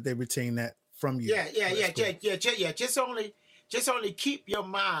make sure that they retain that from you. Yeah. Just only keep your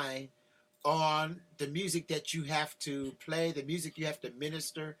mind on the music that you have to play, the music you have to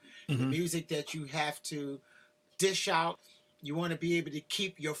minister, the music that you have to dish out. You want to be able to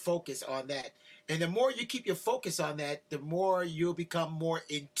keep your focus on that. And the more you keep your focus on that, the more you'll become more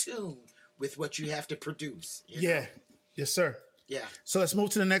in tune with what you have to produce. You know? Yes, sir. Yeah. So let's move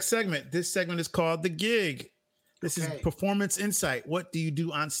to the next segment. This segment is called The Gig. This is performance insight. What do you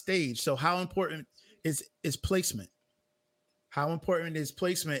do on stage? So how important is placement? How important is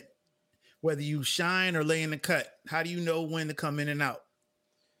placement? Whether you shine or lay in the cut, how do you know when to come in and out?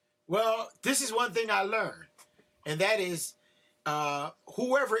 Well, this is one thing I learned, and that is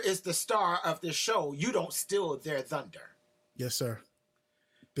whoever is the star of the show, you don't steal their thunder. Yes, sir.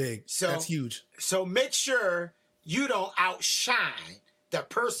 Big. So that's huge. So make sure you don't outshine the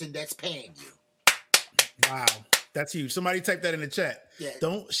person that's paying you. Wow. That's huge. Somebody type that in the chat. Yeah.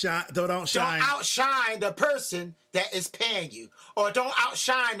 Don't outshine. Don't outshine the person that is paying you, or don't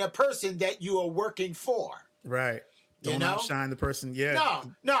outshine the person that you are working for. Right. Don't outshine the person. Yeah.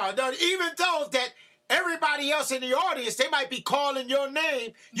 No. Even though that everybody else in the audience, they might be calling your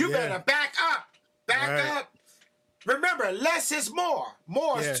name. You better back up. Back up. Remember, less is more.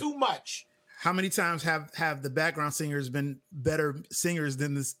 More is too much. How many times have the background singers been better singers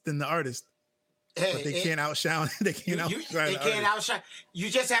than the artist? Hey, but they can't outshine. They can't outshine. You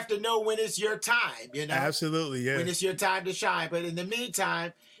just have to know when it's your time. You know, absolutely, yeah. When it's your time to shine. But in the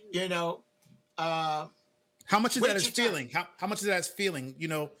meantime, you know, how much of that is feeling? How much of that is feeling? You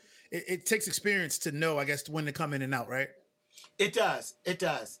know, it takes experience to know, I guess, when to come in and out, right? It does.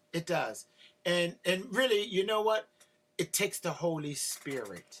 And really, you know what? It takes the Holy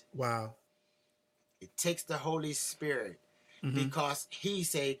Spirit. Wow. It takes the Holy Spirit because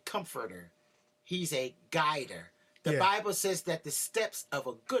He's a comforter. He's a guider. The Bible says that the steps of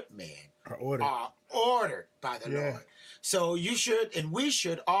a good man are ordered by the Lord. So you should, and we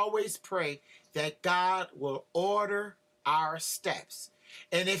should always pray that God will order our steps.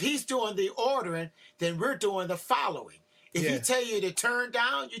 And if He's doing the ordering, then we're doing the following. If He tell you to turn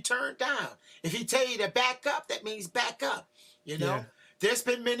down, you turn down. If He tell you to back up, that means back up. You know, there's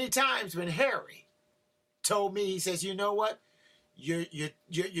been many times when Harry told me, he says, you know what? You're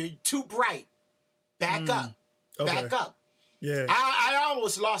too bright. Back up. Okay. Back up. Yeah. I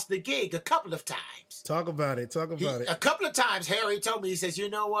almost lost the gig a couple of times. Talk about it. A couple of times Harry told me, he says, you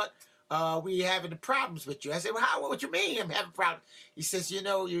know what? We having problems with you. I said, well, what you mean I'm having problems? He says, you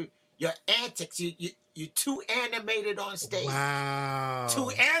know, your antics, you're too animated on stage. Wow. Too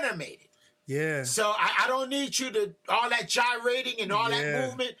animated. Yeah. So I don't need you to, all that gyrating and all that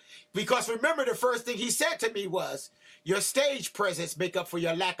movement. Because remember, the first thing he said to me was, your stage presence make up for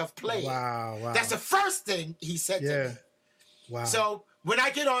your lack of play. Wow. That's the first thing he said to me. Wow. So when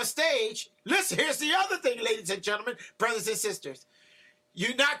I get on stage, listen, here's the other thing, ladies and gentlemen, brothers and sisters.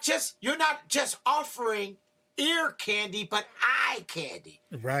 You're not just offering ear candy, but eye candy.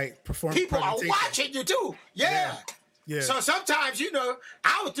 Right. People are watching you too. Yeah. Yeah. So sometimes, you know,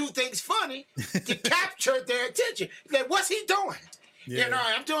 I would do things funny to capture their attention. Like, what's he doing? Yeah. You know,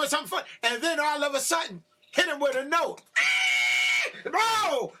 I'm doing something fun. And then all of a sudden, hit him with a note.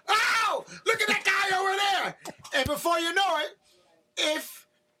 Oh, look at that guy over there. And before you know it, if...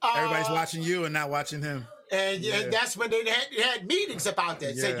 everybody's watching you and not watching him. And that's when they had meetings about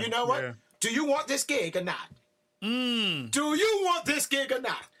that. Yeah. Said, you know what? Do you want this gig or not? Do you want this gig or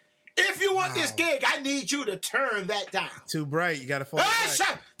not? If you want this gig, I need you to turn that down. Too bright. You got to fall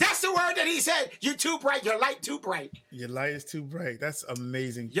back. That's the word that he said. You're too bright. Your light too bright. Your light is too bright. That's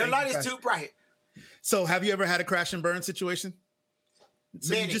amazing. Your light is too bright. So have you ever had a crash and burn situation?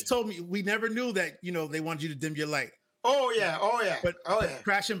 So Many. you just told me, we never knew that, you know, they wanted you to dim your light. Oh, yeah. But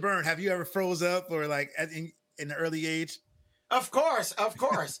crash and burn, have you ever froze up or like in the early age? Of course.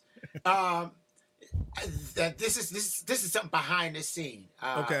 This is something behind the scene.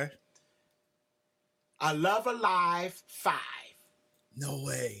 Okay. A Love Alive 5. No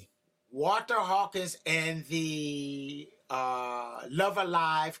way. Walter Hawkins and the Love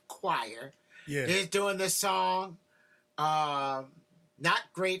Alive choir is doing the song Not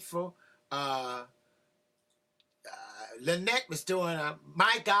Grateful. Lynette was doing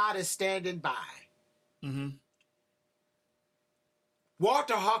My God is Standing By. Mm-hmm.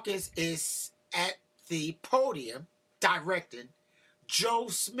 Walter Hawkins is at the podium directing. Joe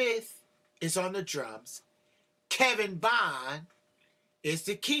Smith is on the drums. Kevin Bond is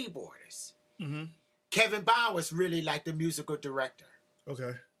the keyboardist. Mm-hmm. Kevin Bond was really like the musical director.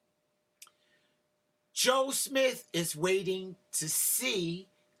 Okay. Joe Smith is waiting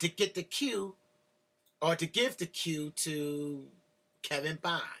to get the cue or to give the cue to Kevin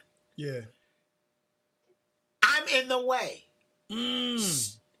Bond. Yeah. I'm in the way.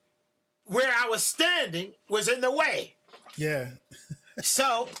 Where I was standing was in the way. Yeah.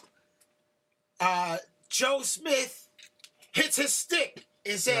 So, Joe Smith hits his stick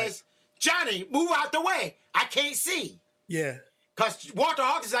and says, Johnny, move out the way. I can't see. Yeah. Because Walter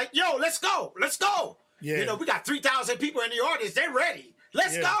Hawkins is like, yo, let's go. Yeah. You know, we got 3,000 people in the audience. They're ready.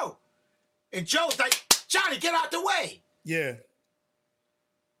 Let's go. And Joe's like, Johnny, get out the way. Yeah.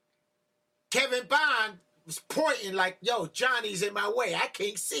 Kevin Bond was pointing like, yo, Johnny's in my way. I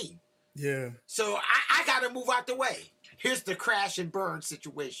can't see. Yeah. So I got to move out the way. Here's the crash and burn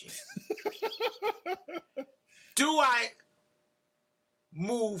situation. Do I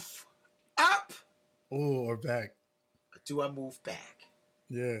move up? Or back? Or do I move back?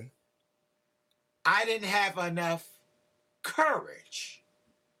 Yeah. I didn't have enough courage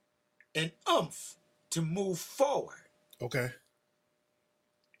and oomph to move forward. Okay.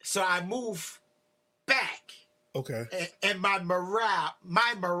 So I move back. Okay. And my morale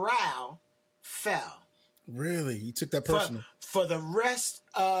fell. Really? You took that personal? For the rest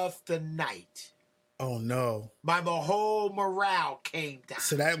of the night. Oh, no. My whole morale came down.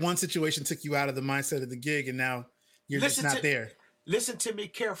 So that one situation took you out of the mindset of the gig, and now you're just not there. Listen to me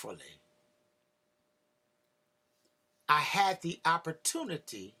carefully. I had the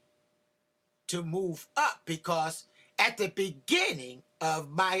opportunity to move up because at the beginning of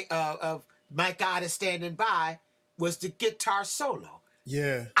my God is Standing By was the guitar solo.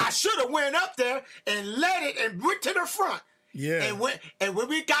 Yeah. I should have went up there and led it and went to the front. Yeah. And when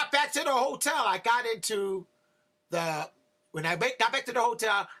we got back to the hotel, I got into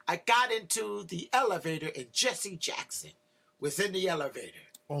the elevator and Jesse Jackson was in the elevator.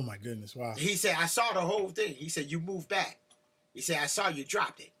 Oh my goodness! Wow. He said, "I saw the whole thing." He said, "You moved back." He said, "I saw you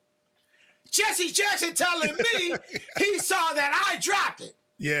dropped it." Jesse Jackson telling me he saw that I dropped it.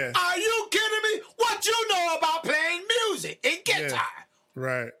 Yeah. Are you kidding me? What you know about playing music and guitar? Yeah.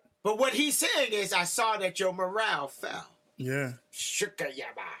 Right. But what he's saying is, I saw that your morale fell. Yeah.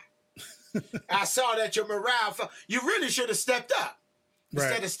 Shukayama. I saw that your morale fell. You really should have stepped up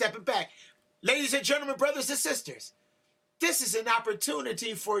instead of stepping back. Ladies and gentlemen, brothers and sisters, this is an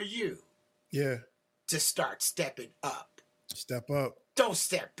opportunity for you to start stepping up. Step up. Don't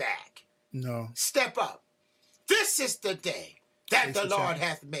step back. No. Step up. This is the day that the Lord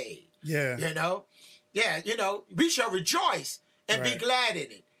hath made. Yeah. You know? Yeah, you know, we shall rejoice and be glad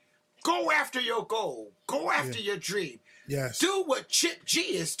in it. Go after your goal. Go after your dream. Yes. Do what Chip G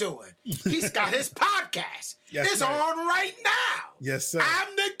is doing. He's got his podcast. Yes, it's on right now. Yes, sir.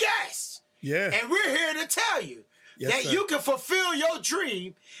 I'm the guest. Yeah. And we're here to tell you that you can fulfill your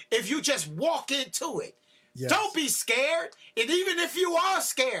dream if you just walk into it. Yes. Don't be scared. And even if you are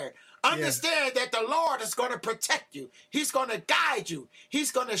scared, understand that the Lord is going to protect you. He's going to guide you.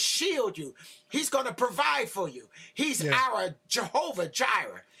 He's going to shield you. He's going to provide for you. He's our Jehovah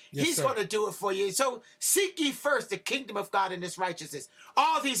Jireh. Yes, He's sir. going to do it for you. So seek ye first the kingdom of God and his righteousness.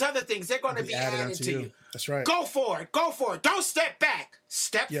 All these other things, they're going to be added unto to you. That's right. Go for it. Go for it. Don't step back.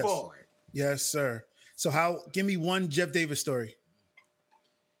 Step Yes. forward. Yes, sir. So give me one Jeff Davis story.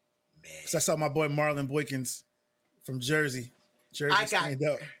 Man. Because I saw my boy Marlon Boykins from Jersey. Stand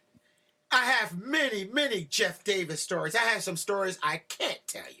up. I have many, many Jeff Davis stories. I have some stories I can't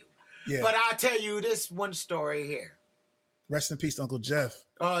tell you. Yeah. But I'll tell you this one story here. Rest in peace, Uncle Jeff.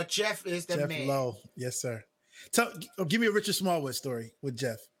 Oh, Jeff is the Jeff man. Lowe. Yes, sir. Give me a Richard Smallwood story with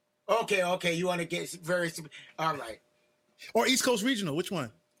Jeff. Okay. You want to get very... All right. Or East Coast Regional. Which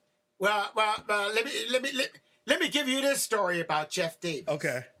one? Well, let me give you this story about Jeff Davis.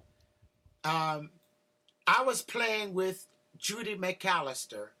 Okay. I was playing with Judy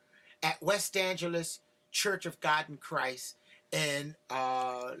McAllister at West Angeles Church of God in Christ in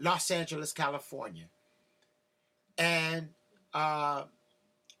Los Angeles, California. And I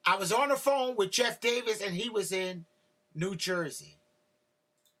was on the phone with Jeff Davis, and he was in New Jersey.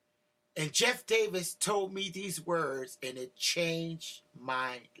 And Jeff Davis told me these words, and it changed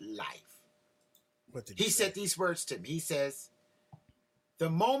my life. What did he said these words to me. He says, the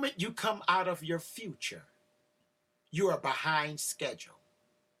moment you come out of your future, you are behind schedule.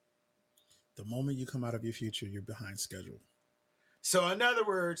 The moment you come out of your future, you're behind schedule. So in other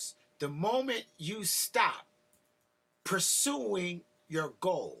words, the moment you stop pursuing your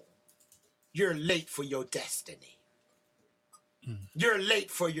goal, you're late for your destiny. You're late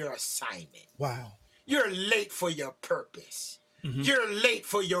for your assignment. Wow. You're late for your purpose. Mm-hmm. You're late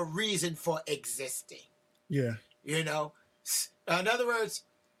for your reason for existing. Yeah. You know, in other words,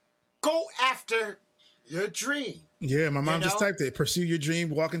 go after your dream. Yeah, my mom just typed it. Pursue your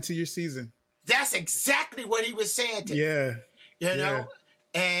dream, walk into your season. That's exactly what he was saying to me. Yeah. You know,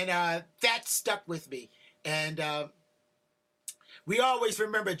 and that stuck with me. And we always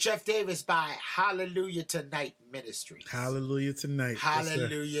remember Jeff Davis by Hallelujah Tonight Ministries. Hallelujah Tonight.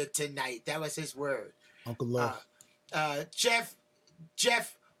 Hallelujah Tonight. That was his word. Uncle Love. Jeff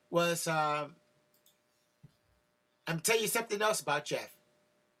was, I'm telling you something else about Jeff.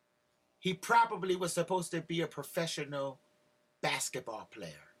 He probably was supposed to be a professional basketball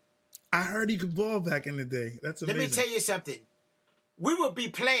player. I heard he could ball back in the day. That's amazing. Let me tell you something. We would be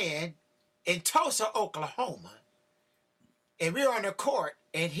playing in Tulsa, Oklahoma, and we were on the court,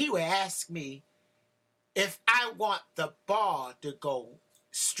 and he would ask me if I want the ball to go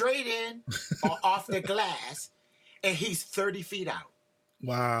straight in or off the glass, and he's 30 feet out.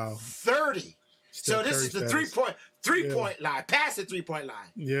 Wow. 30. So this is the three-point line, past the three-point line.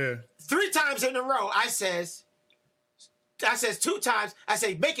 Yeah. 3 times in a row, I says 2 times, I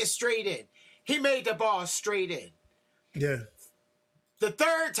say, make it straight in. He made the ball straight in. Yeah. The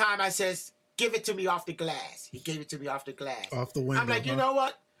 3rd time, I says, give it to me off the glass. He gave it to me off the glass. Off the window. I'm like, you know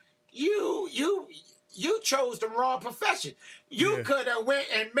what? You chose the wrong profession. You could have went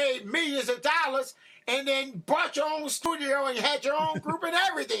and made millions of dollars and then bought your own studio and had your own group and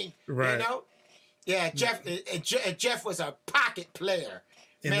everything. Right. You know? Yeah, Jeff was a pocket player.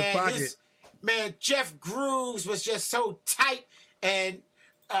 In the pocket. Jeff Grooves was just so tight, and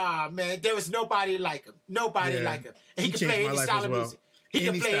there was nobody like him. Nobody like him. And he could play any style of music. He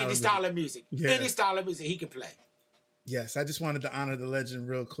can play any style of music. Any style of music he can play. Yes, I just wanted to honor the legend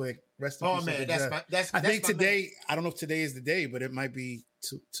real quick. Rest in peace. Oh man, that's I think today. I don't know if today is the day, but it might be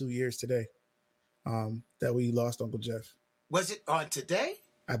 2 years today that we lost Uncle Jeff. Was it on today?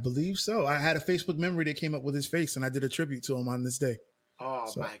 I believe so. I had a Facebook memory that came up with his face, and I did a tribute to him on this day.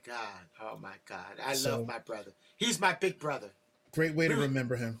 My God! I love my brother. He's my big brother. Great way to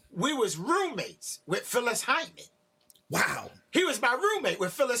remember him. We was roommates with Phyllis Hyman. Wow. He was my roommate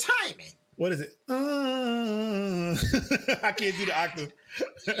with Phyllis Hyman. What is it? I can't do the octave.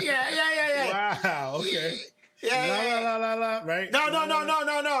 Yeah. Wow. Okay. Yeah. La, right? No.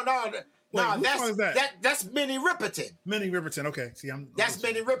 Wait, No, that's Minnie Riperton. Minnie Riperton. Okay. See, that's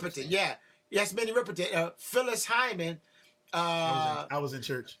Minnie Riperton. Yeah. Yes, Minnie Riperton. Phyllis Hyman. I was in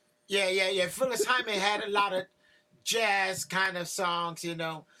church. Yeah. Phyllis Hyman had a lot of jazz kind of songs, you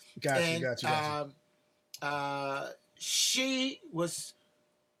know. Gotcha. She was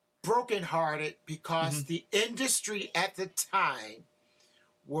brokenhearted because the industry at the time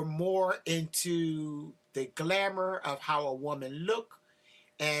were more into the glamour of how a woman looked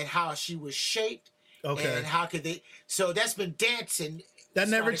and how she was shaped. Okay. And how could they? So that's been dancing. That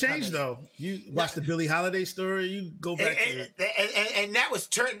never changed, though. You watch the Billie Holiday story. You go back to it, and that was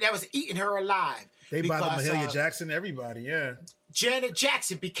eating her alive. They bothered Mahalia Jackson, everybody. Yeah. Janet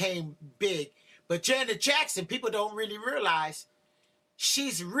Jackson became big, but Janet Jackson, people don't really realize,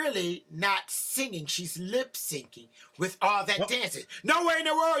 she's really not singing. She's lip syncing with all that dancing. Nowhere in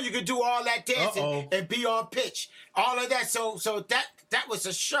the world you could do all that dancing and be on pitch. All of that. So that was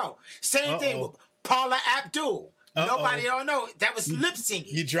a show. Same thing with Paula Abdul. Nobody don't know. That was lip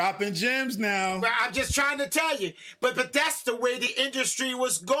syncing. You dropping gems now. Well, I'm just trying to tell you. But that's the way the industry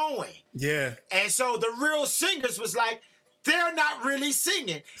was going. Yeah. And so the real singers was like, they're not really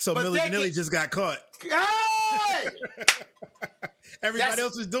singing. So Milli Vanilli just got caught. Hey! Everybody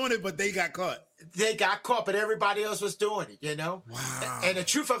else was doing it, but they got caught. They got caught, but everybody else was doing it, you know? Wow. And the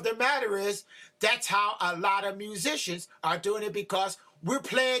truth of the matter is, that's how a lot of musicians are doing it, because we're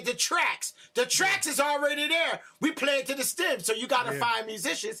playing the tracks. The tracks is already there. We play it to the stem. So you got to find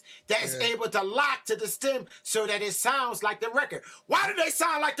musicians that is able to lock to the stem so that it sounds like the record. Why do they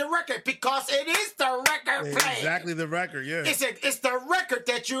sound like the record? Because it is the record playing. Exactly the record, yeah. It's the record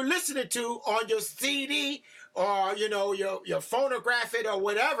that you're listening to on your CD or, you know, your phonograph it or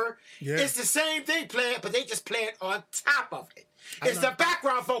whatever. Yeah. It's the same thing playing, but they just play it on top of it. It's the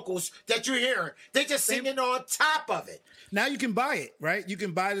background vocals that you're hearing. They just singing on top of it. Now you can buy it, right? You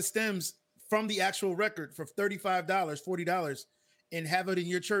can buy the stems from the actual record for $35, $40 and have it in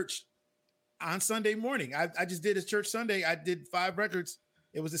your church on Sunday morning. I just did a church Sunday. I did 5 records.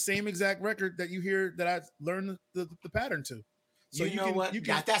 It was the same exact record that you hear that I learned the pattern to. So you know what?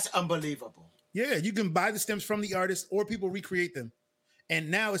 That's unbelievable. Yeah, you can buy the stems from the artist or people recreate them.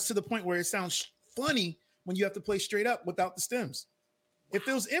 And now it's to the point where it sounds funny when you have to play straight up without the stems. Wow. It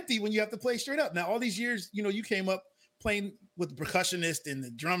feels empty when you have to play straight up. Now, all these years, you know, you came up playing with the percussionist and the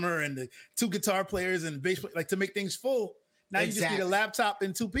drummer and the 2 guitar players and the bass player, like to make things full. Now you just need a laptop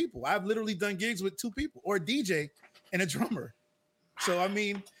and 2 people. I've literally done gigs with 2 people or a DJ and a drummer. So, I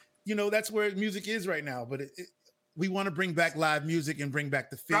mean, you know, that's where music is right now. But we want to bring back live music and bring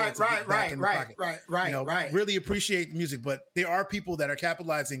back the feel. Right. Really appreciate music, but there are people that are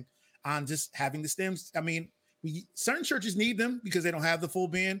capitalizing on just having the stems. I mean, certain churches need them because they don't have the full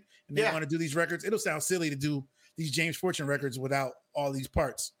band and they want to do these records. It'll sound silly to do these James Fortune records without all these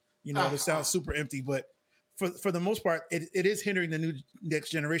parts. You know, it'll sound super empty, but for the most part, it is hindering the next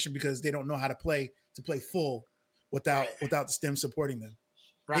generation because they don't know how to play full without the stem supporting them.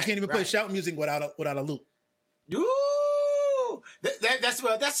 Right, they can't even play shout music without a loop. Ooh, that's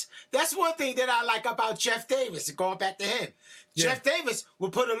one thing that I like about Jeff Davis. Going back to him, Jeff Davis will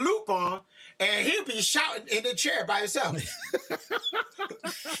put a loop on and he'll be shouting in the chair by himself.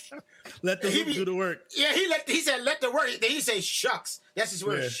 Let the loop do the work. Yeah, he said let the work. Then he say shucks. That's his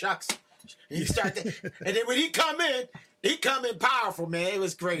word, shucks. And he and then when he come in powerful, man. It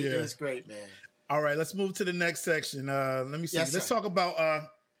was great. Yeah. It was great, man. All right, let's move to the next section. Let me see. Let's talk about.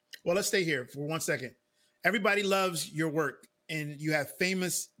 Well, let's stay here for 1 second. Everybody loves your work, and you have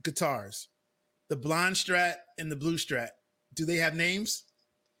famous guitars, the blonde Strat and the blue Strat. Do they have names?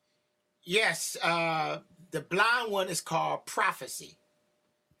 Yes. The blonde one is called Prophecy.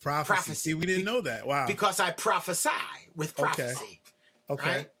 Prophecy. See, we didn't know that. Wow. Because I prophesy with prophecy. Okay.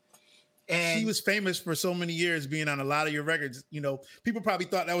 Right? And she was famous for so many years being on a lot of your records. You know, people probably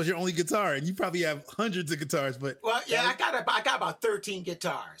thought that was your only guitar, and you probably have hundreds of guitars. But I got about 13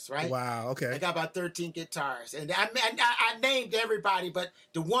 guitars, right? Wow. Okay. I got about 13 guitars, and I named everybody, but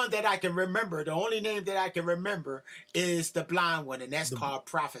the one that I can remember, the only name that I can remember, is the blonde one, and that's called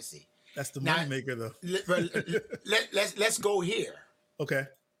Prophecy. That's the moneymaker, though. Let's go here. Okay.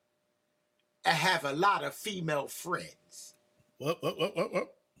 I have a lot of female friends. What?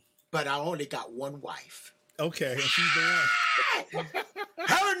 But I only got one wife. Okay, and she's the one.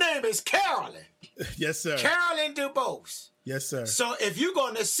 Her name is Carolyn. Yes, sir. Carolyn Dubose. Yes, sir. So if you're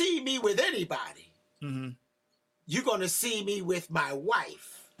going to see me with anybody, you're going to see me with my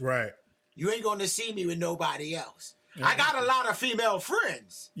wife. Right. You ain't going to see me with nobody else. I got a lot of female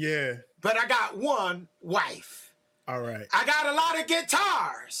friends. Yeah. But I got one wife. All right. I got a lot of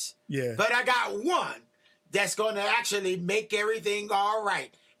guitars. Yeah. But I got one that's going to actually make everything all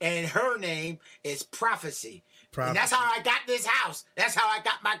right. And her name is Prophecy. And that's how I got this house. That's how I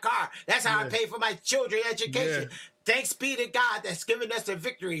got my car. That's how I pay for my children's education. Yeah. Thanks be to God that's given us the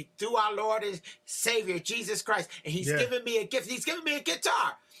victory through our Lord and Savior, Jesus Christ. And he's given me a gift. He's given me a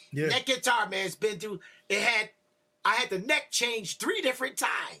guitar. Yeah. And that guitar, man, has been through, I had the neck changed 3 different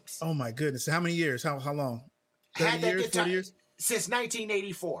times. Oh, my goodness. How many years? How long? 30 years, 40 years? Since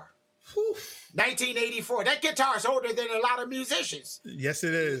 1984. Whew. 1984. That guitar is older than a lot of musicians. Yes,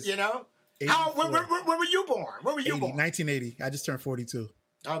 it is. You know? When were you born? When were you born? 1980. I just turned 42.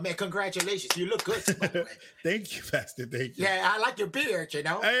 Oh, man, congratulations. You look good, by the way. Thank you, Pastor. Thank you. Yeah, I like your beard, you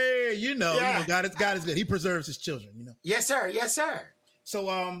know? Hey, God is good. He preserves his children, you know? Yes, sir. Yes, sir.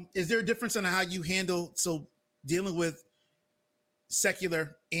 So is there a difference in how you handle dealing with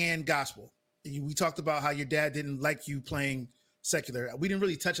secular and gospel. We talked about how your dad didn't like you playing secular. We didn't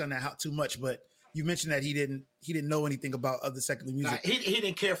really touch on that too much, but you mentioned that he didn't know anything about other secular music. He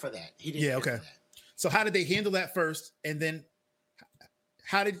didn't care for that. He didn't. Yeah, okay. For that. So how did they handle that first, and then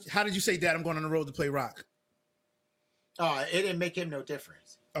how did you say, Dad, I'm going on the road to play rock? It didn't make him no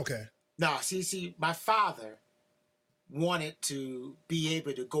difference. Okay. No, see, my father wanted to be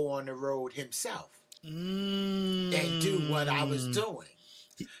able to go on the road himself and do what I was doing.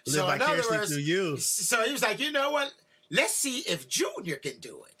 So in other words, so he was like, you know what? Let's see if Junior can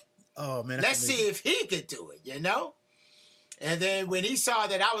do it. Oh man, let's see if he can do it. And then when he saw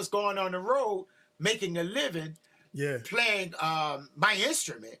that I was going on the road, making a living, playing my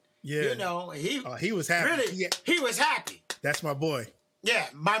instrument, he was happy. Really, he was happy. That's my boy. Yeah,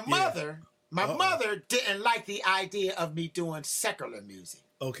 my mother didn't like the idea of me doing secular music.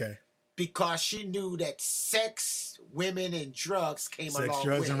 Okay. Because she knew that sex, women, and drugs came along with it. Sex,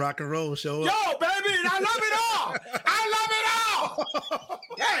 drugs, and rock and roll show up. Yo, baby, I love it all. I love it all.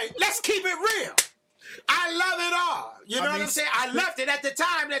 Hey, let's keep it real. I love it all. You know what I'm saying? I left it at the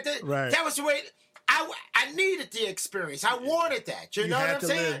time that was the way I needed the experience. I wanted that. You know what I'm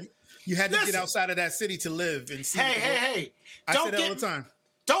saying? You had to get outside of that city to live and see. Hey. I say that all the time.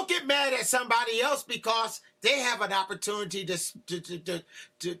 Don't get mad at somebody else because they have an opportunity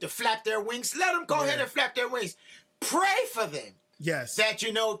to flap their wings. Let them go ahead and flap their wings. Pray for them. Yes. That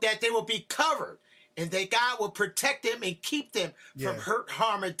that they will be covered and that God will protect them and keep them from hurt,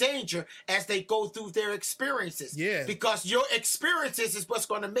 harm, or danger as they go through their experiences. Yeah. Because your experiences is what's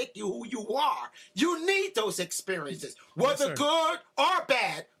going to make you who you are. You need those experiences. Whether good or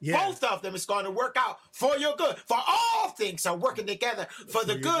bad, both of them is going to work out for your good. For all things are working together for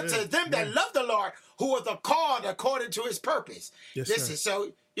the good to them that love the Lord, who are the called according to his purpose. Yes, Listen,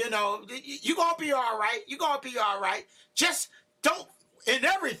 so, you're going to be all right. You're going to be all right. Just don't, in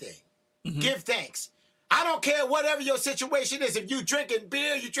everything, give thanks. I don't care whatever your situation is. If you drinking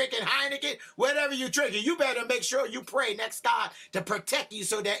beer, you drinking Heineken, whatever you drinking, you better make sure you pray next God to protect you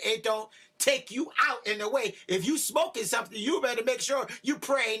so that it don't take you out in the way. If you smoking something, you better make sure you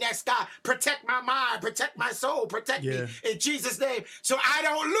pray next God, protect my mind, protect my soul, protect me in Jesus' name so I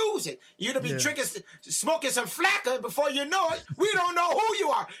don't lose it. You'd be drinking, smoking some flacker, and before you know it, we don't know who you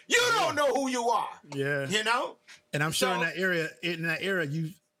are. You don't know who you are. Yeah. And I'm sure in that era,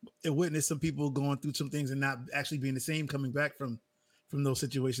 you witnessed some people going through some things and not actually being the same coming back from those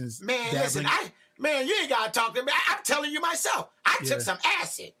situations. Man, listen, you ain't got to talk to me. I'm telling you myself. I took some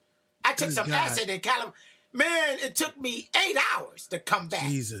acid. I took some acid in California. Man, it took me 8 hours to come back.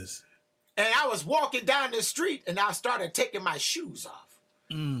 Jesus. And I was walking down the street and I started taking my shoes off.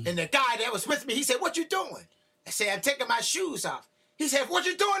 And the guy that was with me, he said, "What you doing?" I said, "I'm taking my shoes off." He said, "What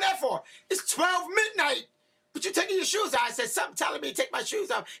you doing that for? It's 12 midnight. But you taking your shoes off?" I said, "Something telling me to take my shoes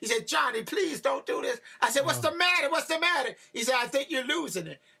off." He said, "Johnny, please don't do this." I said, "What's the matter? What's the matter?" He said, "I think you're losing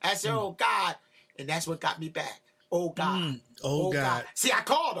it." I said, "Oh, God." And that's what got me back. Oh, God. Oh, God. See, I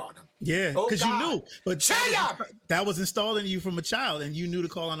called on him. Yeah, because you knew. But shut up. That was installed in you from a child, and you knew to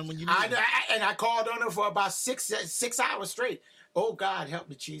call on him when you knew. And I called on him for about six hours straight. Oh, God, help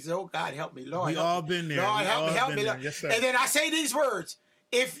me, Jesus. Oh, God, help me, Lord. We all been there. Lord, help me, Lord. Yes, sir. And then I say these words.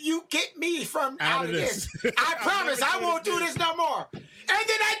 If you get me from out of this, I promise I won't do this no more. And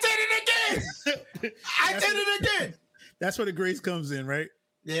then I did it again. I did it again. That's where the grace comes in, right?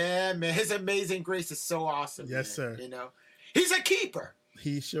 Yeah, man. His amazing grace is so awesome. Yes, man. sir. He's a keeper.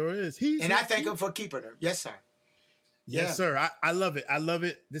 He sure is. And I thank him for keeping him. Yes, sir. Yes, sir. I love it. I love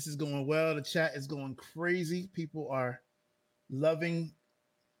it. This is going well. The chat is going crazy. People are loving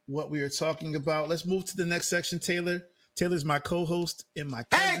what we are talking about. Let's move to the next section, Taylor. Taylor's my co-host and my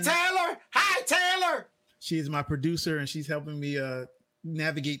cousin. Hey, Taylor. Hi, Taylor. She is my producer, and she's helping me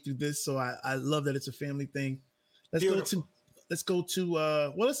navigate through this. So I love that it's a family thing. Let's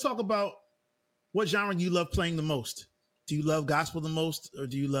talk about what genre you love playing the most. Do you love gospel the most, or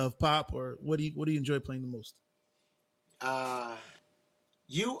do you love pop, or what do you enjoy playing the most?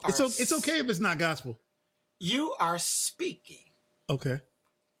 It's okay if it's not gospel. You are speaking. Okay.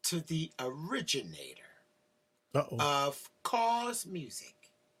 To the originator of Cause Music.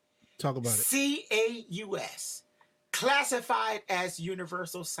 Talk about it. CAUS, classified as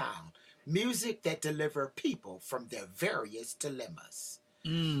universal sound, music that deliver people from their various dilemmas.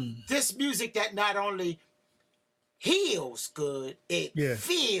 This music that not only heals good, it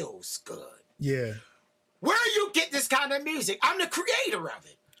feels good. Yeah. Where you get this kind of music? I'm the creator of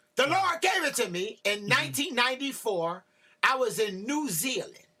it. The Lord gave it to me in 1994. I was in New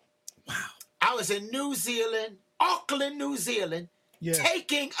Zealand. Wow. I was in New Zealand, Auckland, New Zealand,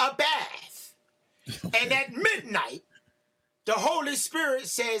 taking a bath. And at midnight, the Holy Spirit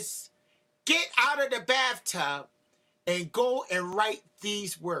says, get out of the bathtub and go and write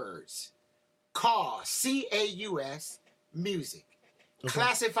these words. Cause, C-A-U-S, music. Okay.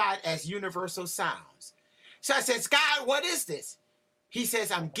 Classified as universal sounds. So I says, God, what is this? He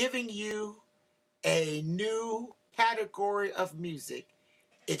says, I'm giving you a new category of music.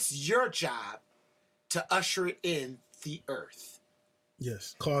 It's your job to usher it in the earth.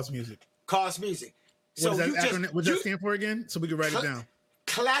 Yes, cause music. Cause music. What does that stand for again? So we can write it down.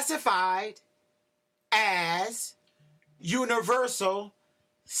 Classified as universal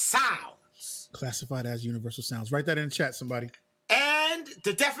sounds. Classified as universal sounds. Write that in the chat, somebody. And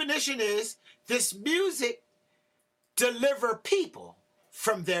the definition is this music deliver people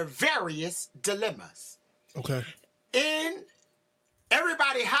from their various dilemmas. Okay. In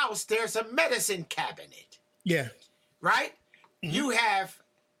everybody's house, there's a medicine cabinet. Yeah. Right? Mm-hmm. You have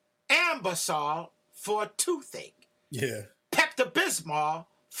Ambisol for a toothache. Yeah. Pepto-Bismol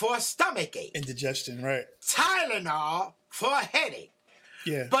for a stomachache. Indigestion, right. Tylenol for a headache.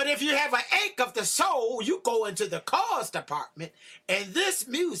 Yeah. But if you have an ache of the soul, you go into the cause department, and this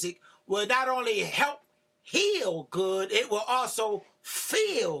music will not only help heal good, it will also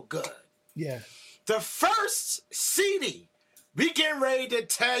feel good. Yeah. The first CD, we getting ready to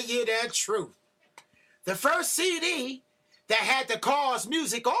tell you the truth. The first CD that had the cause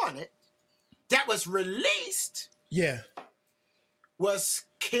music on it, that was released, was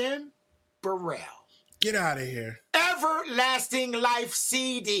Kim Burrell. Get out of here. Everlasting Life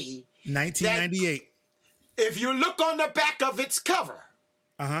CD. 1998. If you look on the back of its cover,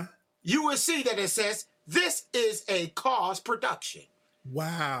 you will see that it says, this is a cause production.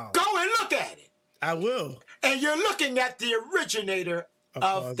 Wow. Go and look at it. I will. And you're looking at the originator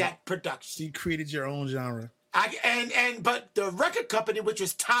of that production. You created your own genre. But the record company, which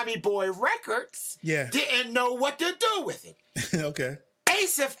was Tommy Boy Records, didn't know what to do with it. Okay.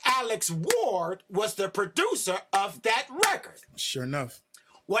 Asaph Alex Ward was the producer of that record. Sure enough.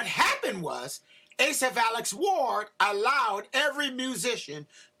 What happened was Asaph Alex Ward allowed every musician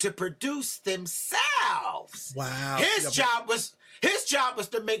to produce themselves. Wow. His job was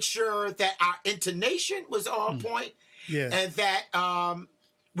to make sure that our intonation was on point, and that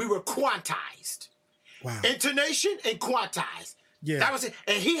we were quantized. Wow. Intonation and quantized. Yeah. That was it.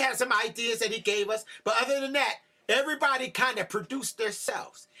 And he had some ideas that he gave us, but other than that, everybody kind of produced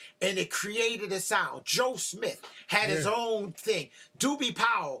themselves, and it created a sound. Joe Smith had his own thing. Doobie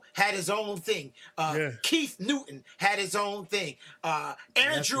Powell had his own thing. Keith Newton had his own thing.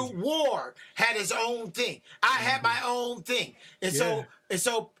 Andrew Ward had his own thing. I had my own thing. And so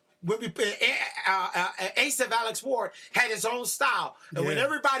when we Asaph Alex Ward had his own style. And when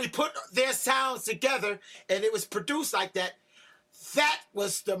everybody put their sounds together and it was produced like that, that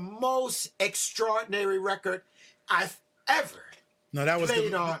was the most extraordinary record I've ever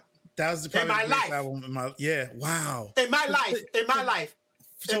played on. That was in my life. Album in my, wow. In my life.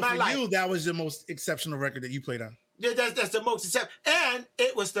 So for you, that was the most exceptional record that you played on. Yeah, that's the most exceptional. And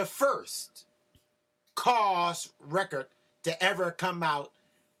it was the first cause record to ever come out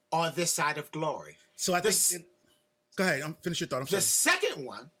on this side of glory. So I think... go ahead. Finish your thought. The second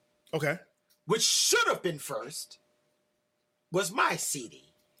one, which should have been first, was my CD.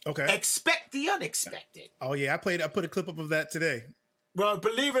 Okay. Expect the Unexpected. Oh, yeah. I put a clip up of that today. Well,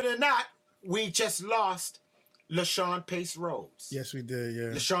 believe it or not, we just lost LaShawn Pace Rhodes. Yes, we did,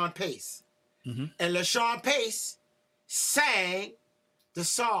 yeah. LaShawn Pace. Mm-hmm. And LaShawn Pace sang the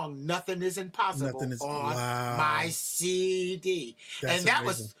song Nothing Is Impossible on my CD. That's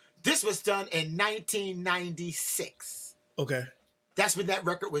amazing. This was done in 1996. Okay. That's when that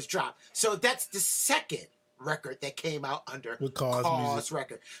record was dropped. So that's the second record that came out under Cause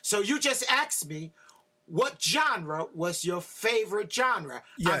record. So you just asked me, what genre was your favorite genre?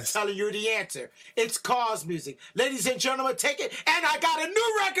 Yes. I'm telling you the answer. It's Cause music. Ladies and gentlemen, take it. And I got a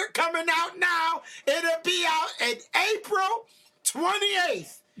new record coming out now. It'll be out in April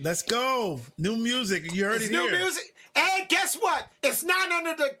 28th. Let's go. New music. You heard it here. New music. And guess what? It's not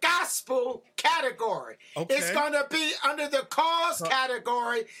under the gospel category. Okay. It's going to be under the Cause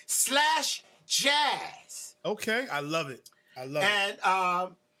category / jazz. Okay. I love it. And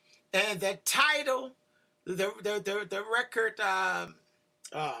the title, the record, the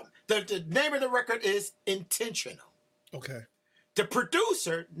name of the record is Intentional. Okay. The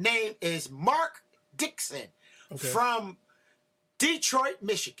producer name is Mark Dixon from Detroit,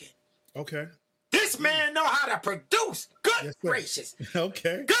 Michigan. Okay. This man know how to produce. Good gracious.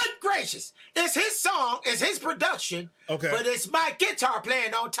 Okay. Good gracious. It's his song, it's his production. Okay. But it's my guitar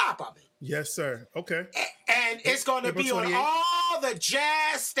playing on top of it. Yes, sir. Okay. And it's going to be on all the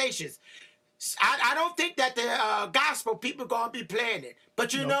jazz stations. I don't think that the gospel people going to be playing it.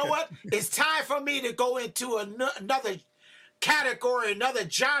 But you know what? It's time for me to go into another category, another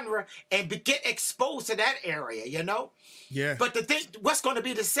genre, and get exposed to that area, you know? Yeah. But the thing, what's going to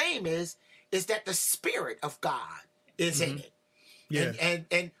be the same is that the Spirit of God is in it. Yeah.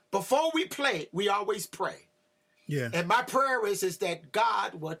 And before we play, we always pray. Yeah. And my prayer is that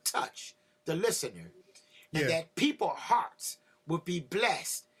God will touch the listener and that people's hearts will be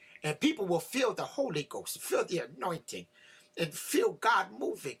blessed and people will feel the Holy Ghost, feel the anointing, and feel God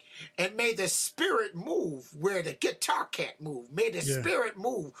moving. And may the Spirit move where the guitar can't move. May the Spirit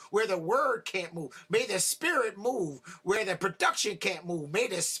move where the word can't move. May the Spirit move where the production can't move. May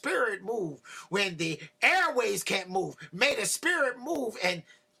the Spirit move when the airways can't move. May the Spirit move and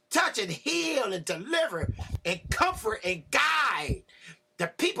touch and heal and deliver and comfort and guide the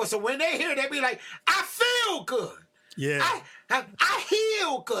people. So when they hear it, they be like, I feel good. Yeah. I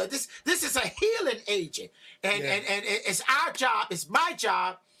heal good. This is a healing agent. And it's our job, it's my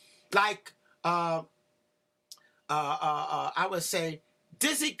job, like I would say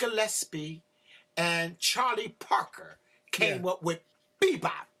Dizzy Gillespie and Charlie Parker came up with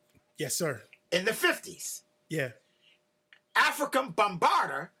bebop. Yes, sir. In the 50s. Yeah. African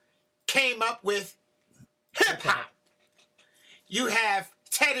Bombarder came up with hip hop. You have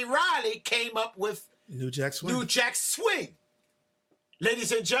Teddy Riley came up with New Jack Swing. New Jack Swing.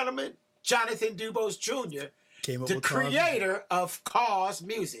 Ladies and gentlemen, Jonathan Dubose Jr., the creator of Cause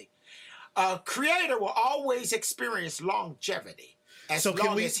Music. A creator will always experience longevity as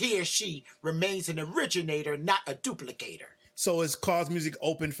long as he or she remains an originator, not a duplicator. So is Cause Music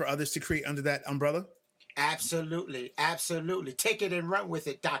open for others to create under that umbrella? Absolutely, absolutely. Take it and run with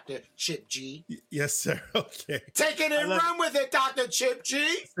it, Dr. Chip G. Yes, sir. Okay. Take it and run with it, Dr. Chip G.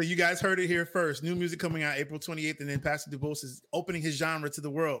 So you guys heard it here first. New music coming out April 28th, and then Pastor Dubose is opening his genre to the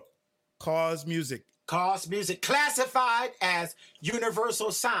world. Cause Music. Cause Music, classified as universal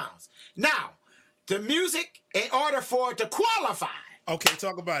sounds. Now, the music, in order for it to qualify. Okay,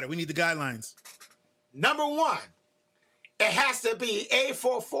 talk about it. We need the guidelines. Number one, it has to be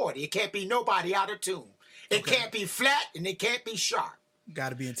A440. It can't be nobody out of tune. It can't be flat and it can't be sharp. Got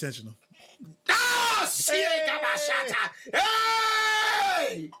to be intentional. Oh, shit!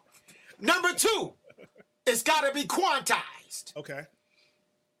 Hey! Number two, it's got to be quantized. Okay.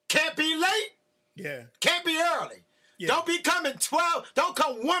 Can't be late. Yeah. Can't be early. Yeah. Don't be coming 12. Don't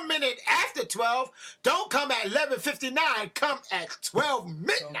come 1 minute after 12. Don't come at 11:59. Come at 12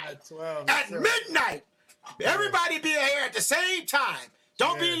 midnight. At midnight. Everybody be here at the same time.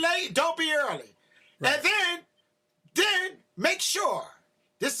 Don't be late. Don't be early. Right. And then make sure,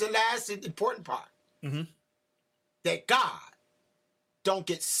 this is the last important part, that God don't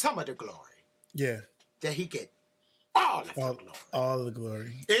get some of the glory. Yeah. That he get all of the glory. All of the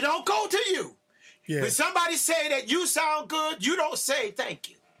glory. It don't go to you. Yeah. When somebody say that you sound good, you don't say thank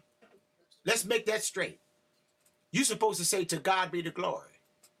you. Let's make that straight. You're supposed to say to God be the glory.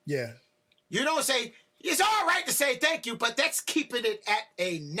 Yeah. You don't say, it's all right to say thank you, but that's keeping it at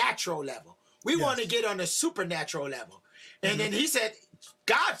a natural level. We want to get on a supernatural level. And then he said,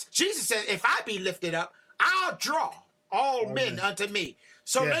 Jesus said, if I be lifted up, I'll draw all men unto me.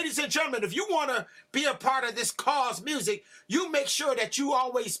 So, ladies and gentlemen, if you want to be a part of this Cause Music, you make sure that you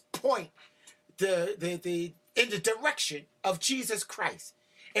always point in the direction of Jesus Christ.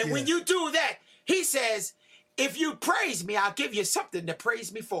 And when you do that, he says, if you praise me, I'll give you something to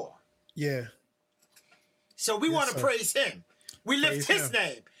praise me for. Yeah. So we want to praise him. We lift his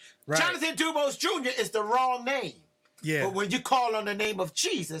name. Right. Jonathan Dubose Jr. is the wrong name. Yeah. But when you call on the name of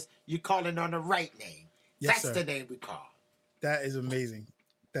Jesus, you're calling on the right name. Yes, That's the name we call. That is amazing.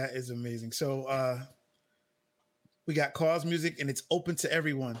 That is amazing. So we got Cause Music, and it's open to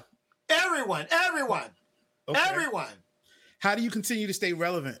everyone. Everyone. Okay. Everyone. How do you continue to stay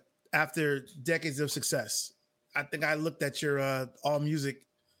relevant after decades of success? I think I looked at your All Music,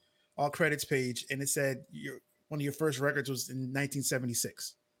 All Credits page, and it said one of your first records was in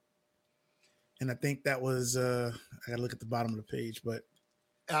 1976. And I think that was I gotta look at the bottom of the page, but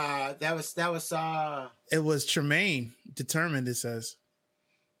that was it was Tremaine Determined, it says.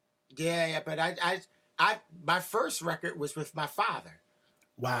 Yeah, but I my first record was with my father.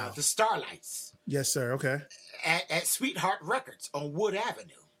 Wow. The Starlights. Yes, sir. Okay. At Sweetheart Records on Wood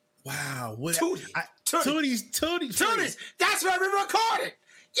Avenue. Wow. Tootie's. That's where we recorded.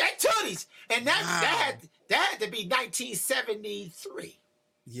 Yeah, Tootie's. And that had to be 1973.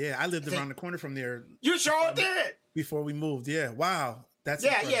 Yeah, I lived around the corner from there. You sure did. Before we moved. Yeah. Wow. That's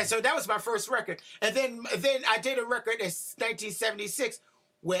incredible. Yeah. So that was my first record. And then I did a record in 1976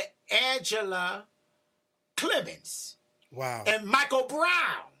 with Angela Clemens. Wow. And Michael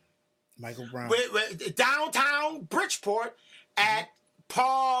Brown. Michael Brown. With downtown Bridgeport at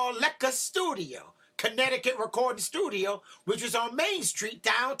Paul Lecca Studio, Connecticut recording studio, which was on Main Street,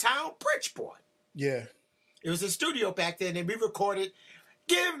 downtown Bridgeport. Yeah. It was a studio back then, and we recorded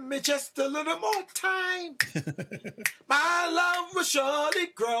Give Me Just a Little More Time. My love will surely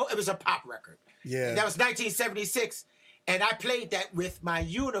grow. It was a pop record. Yeah. And that was 1976. And I played that with my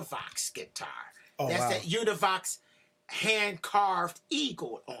Univox guitar. Oh, That's wow. that Univox hand-carved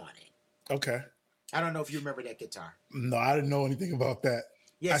eagle on it. Okay. I don't know if you remember that guitar. No, I didn't know anything about that.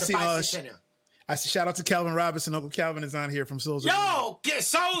 Yeah, it's a bicentennial. I see. Shout out to Calvin Robinson. Uncle Calvin is on here from Souls Unlimited. Yo, get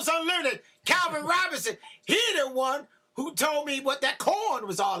Souls Unlimited. Calvin Robinson. He the one who told me what that corn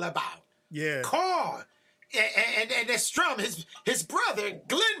was all about. Yeah. Corn. And the strum, his brother,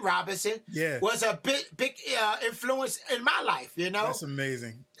 Glenn Robinson, was a big influence in my life, you know? That's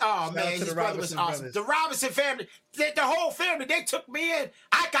amazing. Oh, Shout man, his brother was awesome. Brothers. The Robinson family, the whole family, they took me in.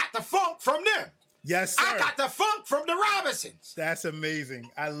 I got the funk from them. Yes, sir. I got the funk from the Robinsons. That's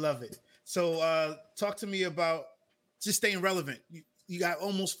amazing. I love it. So talk to me about just staying relevant. You got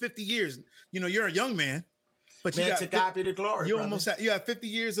almost 50 years. You know, you're a young man, but Man, to God be the glory, you brother. you have 50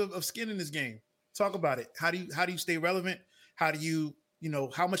 years of skin in this game. Talk about it. How do you stay relevant? How do you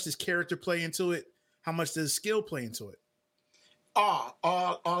how much does character play into it? How much does skill play into it? All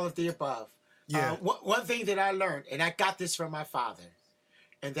of the above. Yeah. One thing that I learned, and I got this from my father,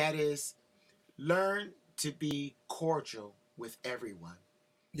 and that is learn to be cordial with everyone.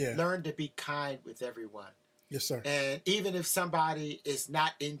 Yeah. Learn to be kind with everyone. Yes, sir. And even if somebody is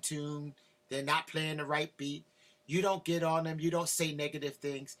not in tune, they're not playing the right beat, you don't get on them. You don't say negative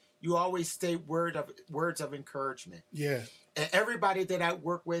things. You always say words of encouragement. Yeah. And everybody that I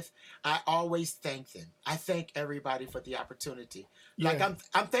work with, I always thank them. I thank everybody for the opportunity. Like Yeah.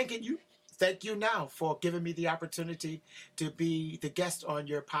 I'm thanking you. Thank you now for giving me the opportunity to be the guest on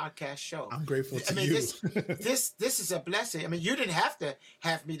your podcast show. I'm grateful to I mean, you. this is a blessing. I mean, you didn't have to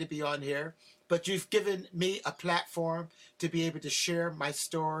have me to be on here, but you've given me a platform to be able to share my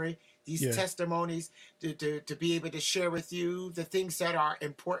story, these testimonies, to be able to share with you the things that are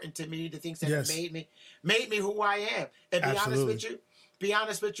important to me, the things that have made me who I am. And be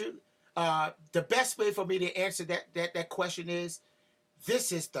honest with you, the best way for me to answer that question is,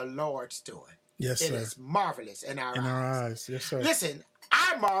 this is the Lord's doing. Yes, sir. It is marvelous in our eyes. Yes, sir. Listen,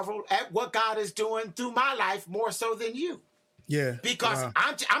 I marvel at what God is doing through my life more so than you. Yeah. Because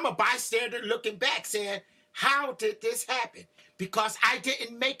I'm a bystander looking back saying, how did this happen? Because I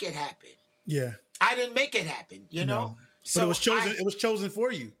didn't make it happen. Yeah. I didn't make it happen, you know? No. So it was chosen. It was chosen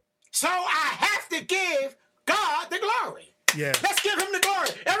for you. So I have to give God the glory. Yeah. Let's give him the glory.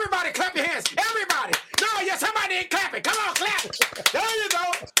 Everybody clap your hands. Everybody. No, yeah, somebody ain't clapping. Come on, clap. There you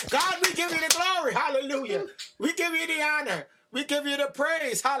go. God, we give you the glory. Hallelujah. We give you the honor. We give you the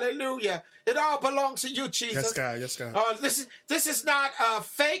praise. Hallelujah. It all belongs to you, Jesus. Yes, God. Yes, God. This is not a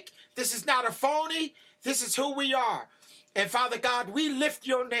fake. This is not a phony. This is who we are. And Father God, we lift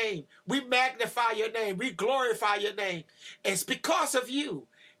your name. We magnify your name. We glorify your name. It's because of you.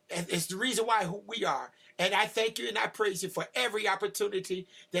 And it's the reason why who we are. And I thank you and I praise you for every opportunity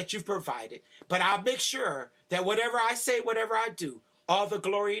that you've provided. But I'll make sure that whatever I say, whatever I do, all the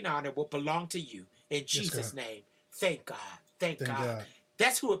glory and honor will belong to you. In Jesus' name. Thank God. Thank God.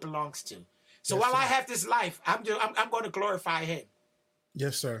 That's who it belongs to. So while I have this life, I'm going to glorify him.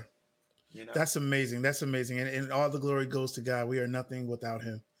 Yes, sir. You know? That's amazing. That's amazing. And all the glory goes to God. We are nothing without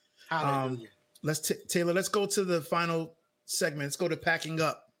him. Hallelujah. Taylor, let's go to the final segment. Let's go to packing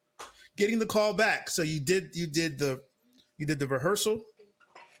up. Getting the call back. So you did the rehearsal.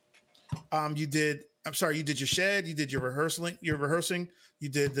 You did your shed, you did your rehearsing, you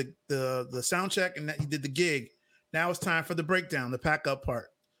did the sound check, and you did the gig. Now it's time for the breakdown, the pack up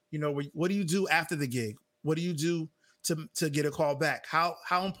part. You know, what do you do after the gig? What do you do to get a call back? How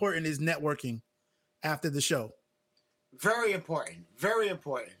important is networking after the show? Very important. Very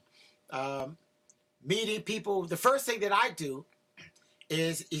important. Meeting people. The first thing that I do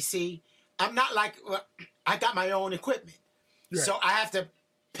is, you see, I'm not like, I got my own equipment. Right. So I have to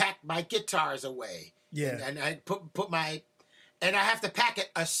pack my guitars away. Yeah. And I and I have to pack it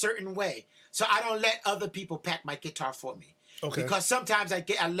a certain way. So I don't let other people pack my guitar for me. Okay. Because sometimes I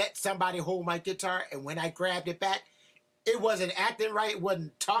let somebody hold my guitar, and when I grabbed it back, it wasn't acting right, it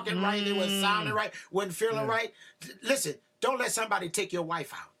wasn't talking right, it wasn't sounding right, wasn't feeling right. Listen, don't let somebody take your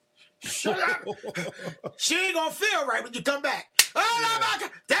wife out. Shut up. She ain't gonna feel right when you come back. Oh my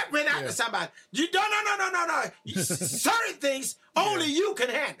God, that went out to somebody. You no. Certain things only you can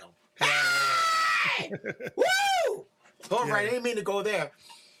handle. Hey! Woo! All right, I didn't mean to go there.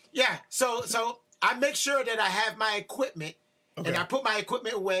 Yeah, so I make sure that I have my equipment, and I put my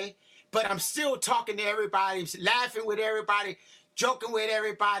equipment away, but I'm still talking to everybody, laughing with everybody, joking with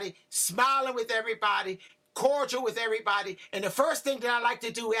everybody, smiling with everybody, cordial with everybody. And the first thing that I like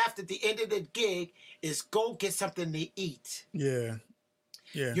to do after the end of the gig is go get something to eat. Yeah.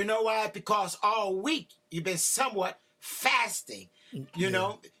 Yeah. You know why? Because all week you've been somewhat fasting. You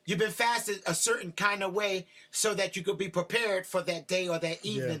know, you've been fasting a certain kind of way so that you could be prepared for that day or that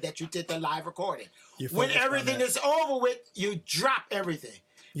evening that you did the live recording. When everything is over with, you drop everything.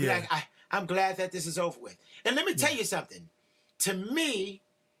 Yeah. Like, I'm glad that this is over with. And let me tell you something. To me,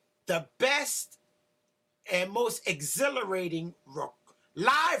 the best and most exhilarating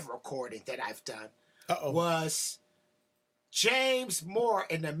live recording that I've done was James Moore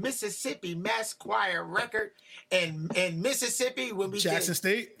in the Mississippi Mass Choir record in Mississippi when we Jackson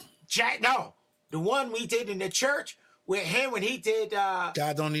State? No, the one we did in the church with him when he did God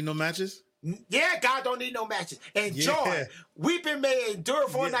Don't Need No Matches? Yeah, God Don't Need No Matches. And Joy, weeping may endure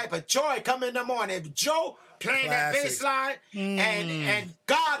for a night, but joy come in the morning. Joe playing that bass line, and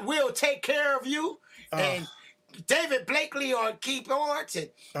God will take care of you. And David Blakely on keyboards and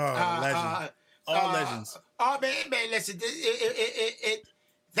legend. All legends. Oh man, listen,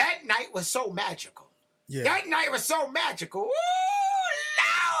 that night was so magical. Yeah. That night was so magical. Ooh,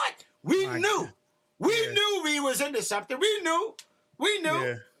 Lord! We knew we was into something. We knew.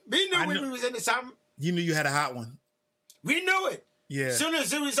 Yeah. We knew we was into something. You knew you had a hot one. We knew it. Yeah. As soon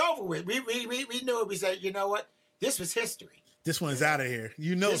as it was over with, we knew it. We said, you know what? This was history. This one's out of here.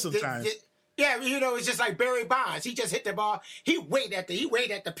 You know, sometimes. Yeah, you know, it's just like Barry Bonds. He just hit the ball. He wait at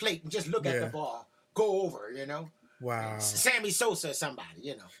the plate and just look at the ball go over. You know. Wow. Sammy Sosa or somebody.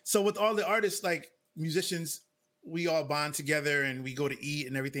 You know. So with all the artists, like musicians, we all bond together and we go to eat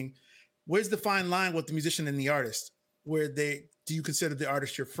and everything. Where's the fine line with the musician and the artist? Where do you consider the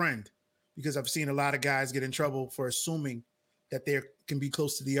artist your friend? Because I've seen a lot of guys get in trouble for assuming that they can be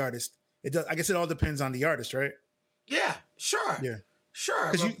close to the artist. It does. I guess it all depends on the artist, right? Yeah, sure. Yeah,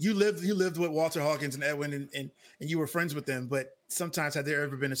 sure. Because you lived with Walter Hawkins and Edwin, and you were friends with them. But sometimes, had there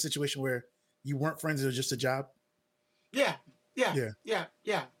ever been a situation where you weren't friends? It was just a job. Yeah.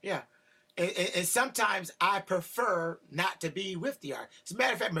 And sometimes I prefer not to be with the artist. As a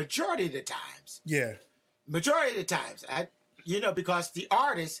matter of fact, majority of the times. Yeah. Majority of the times, because the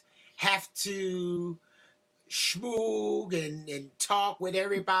artists have to schmoog and talk with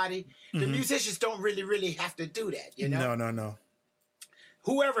everybody. The musicians don't really have to do that, you know? No.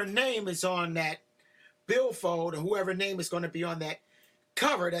 Whoever name is on that billfold or whoever name is going to be on that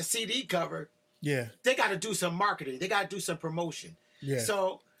cover, that CD cover, they got to do some marketing. They got to do some promotion. Yeah.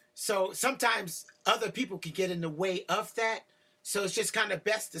 So sometimes other people can get in the way of that. So it's just kind of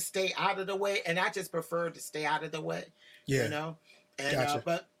best to stay out of the way, and I just prefer to stay out of the way. Yeah. You know? And gotcha.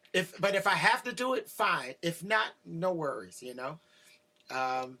 But if I have to do it, fine. If not, no worries, you know.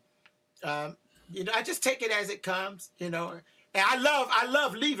 I just take it as it comes, you know. And I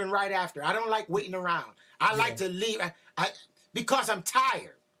love leaving right after. I don't like waiting around. I like to leave because I'm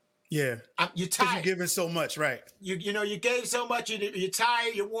tired. Yeah. You're tired. You're giving so much, right? You gave so much, you're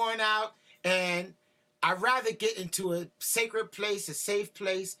tired, you're worn out, and I'd rather get into a sacred place, a safe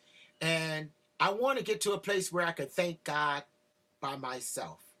place, and I want to get to a place where I could thank God by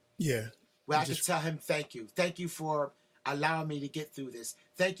myself. Yeah. Where I could tell him, thank you. Thank you for allowing me to get through this.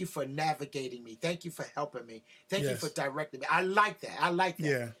 Thank you for navigating me. Thank you for helping me. Thank you for directing me. I like that.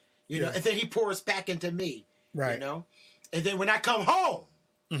 Yeah. You know, and then he pours back into me. Right. You know? And then when I come home,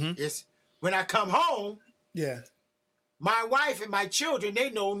 my wife and my children,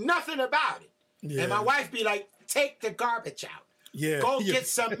 they know nothing about it. Yeah. And my wife be like, take the garbage out. Yeah. Go get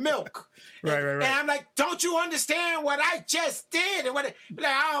some milk. Right. And I'm like, don't you understand what I just did? And like,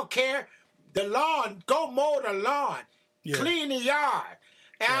 I don't care. The lawn, go mow the lawn. Yeah. Clean the yard.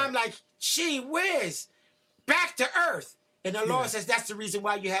 And I'm like, gee whiz, back to earth. And the Lord says that's the reason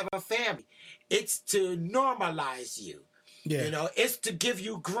why you have a family. It's to normalize you. Yeah. You know, it's to give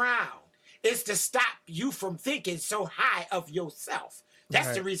you ground. It's to stop you from thinking so high of yourself.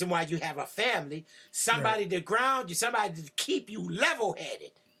 That's the reason why you have a family. Somebody to ground you, somebody to keep you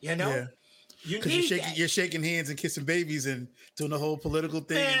level-headed, you know? Yeah. You need that. You're shaking hands and kissing babies and doing the whole political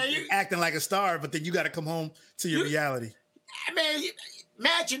thing and acting like a star, but then you got to come home to your reality. I mean,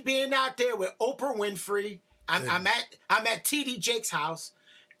 imagine being out there with Oprah Winfrey. I'm at TD Jake's house,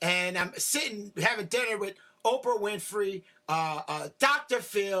 and I'm sitting having dinner with Oprah Winfrey, Dr.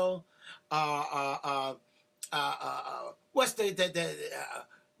 Phil, what's the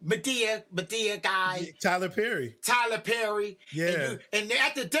Medea guy? Tyler Perry. Yeah. And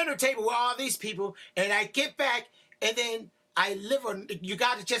at the dinner table with all these people, and I get back, and then I live on. You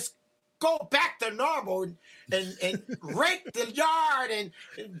got to just go back to normal and rake the yard and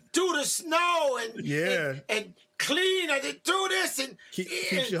do the snow and clean and do this and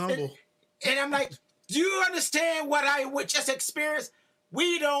keeps you humble. And I'm like, do you understand what I would just experience?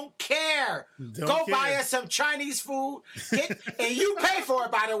 We don't care. Go buy us some Chinese food, and you pay for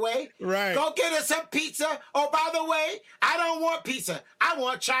it, by the way. Right. Go get us some pizza. Oh, by the way, I don't want pizza. I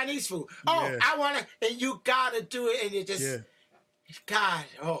want Chinese food. Oh, I want it, and you gotta do it, and it just, God.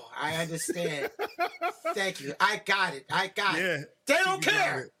 Oh, I understand. Thank you. I got it. They don't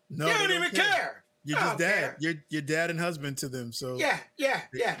care. No, they don't even care. You're just dad. You're dad and husband to them. So yeah.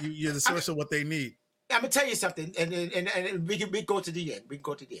 You're the source of what they need. I'm gonna tell you something, and we go to the end. We can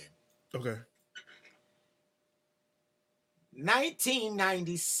go to the end. Okay.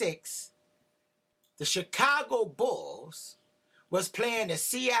 1996, the Chicago Bulls was playing the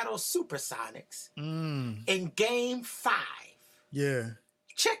Seattle Supersonics in Game 5. Yeah.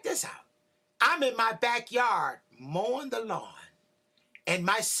 Check this out. I'm in my backyard mowing the lawn, and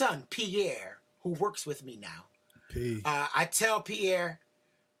my son Pierre, who works with me now, I tell Pierre,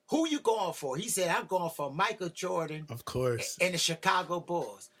 who you going for? He said, I'm going for Michael Jordan. Of course. And the Chicago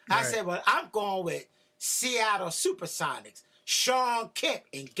Bulls. I said, well, I'm going with Seattle Supersonics, Sean Kemp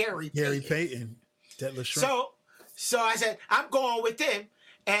and Gary Payton. So I said, I'm going with them.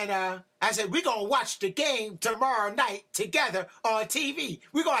 And I said, we're going to watch the game tomorrow night together on TV.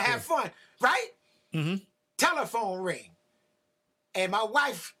 We're going to have fun, right? Mm-hmm. Telephone ring. And my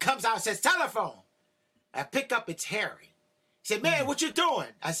wife comes out and says, telephone. I pick up, it's Harry. He said, man, what you doing?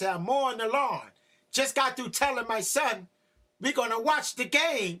 I said, I'm mowing the lawn. Just got through telling my son we're going to watch the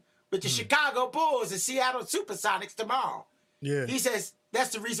game with the Chicago Bulls and Seattle Supersonics tomorrow. Yeah. He says,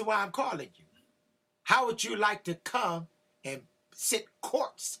 that's the reason why I'm calling you. How would you like to come and sit at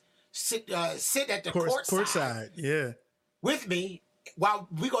the courtside yeah, with me while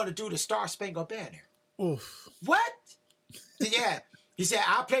we're going to do the Star Spangled Banner? Oof. What? Yeah. He said,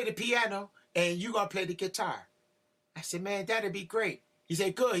 I'll play the piano and you're going to play the guitar. I said, man, that'd be great. He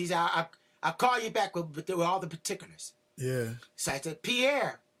said, good. He said, I'll call you back with all the particulars. Yeah. So I said,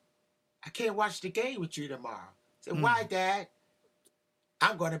 Pierre, I can't watch the game with you tomorrow. I said, why, Dad?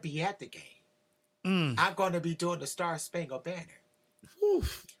 I'm going to be at the game. I'm going to be doing the Star Spangled Banner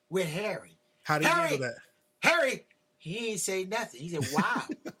with Harry. How did you handle that? Harry, he ain't say nothing. He said, wow.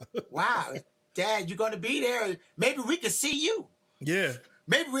 Wow. Dad, you're going to be there. Maybe we can see you. Yeah.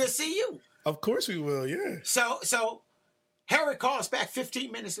 Maybe we'll see you. Of course we will, yeah. So Harry calls back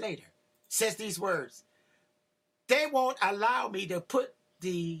 15 minutes later, says these words. They won't allow me to put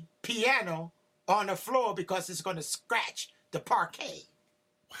the piano on the floor because it's going to scratch the parquet.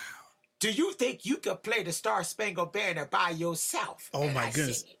 Wow. Do you think you could play the Star Spangled Banner by yourself? Oh, my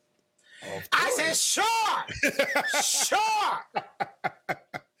goodness. I said, sure. Sure.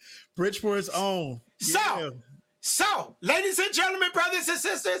 Bridgeport's own. So, ladies and gentlemen, brothers and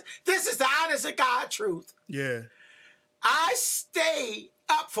sisters, this is the honest to God truth. Yeah. I stayed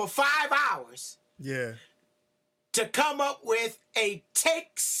up for 5 hours. Yeah. To come up with a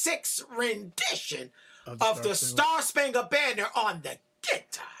Take 6 rendition of the Star Spangled Banner on the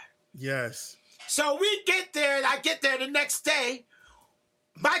guitar. Yes. So we get there, I get there the next day.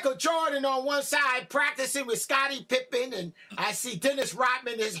 Michael Jordan on one side practicing with Scottie Pippen, and I see Dennis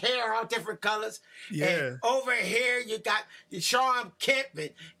Rodman, his hair all different colors. Yeah. And over here you got Sean Kemp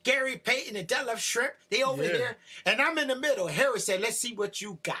and Gary Payton and Delaf Shrimp. They over here. And I'm in the middle. Harry said, let's see what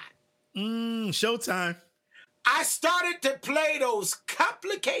you got. Showtime. I started to play those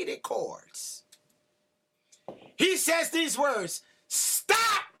complicated chords. He says these words,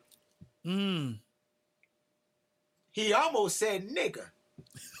 stop. He almost said nigger.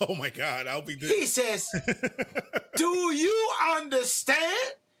 Oh my God, I'll be there. He says, do you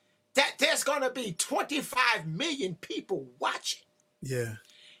understand that there's going to be 25 million people watching? Yeah.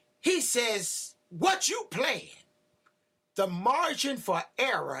 He says, what you playing? The margin for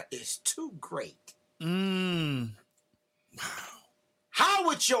error is too great. Wow. How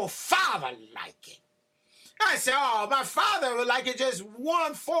would your father like it? I said, oh, my father would like it just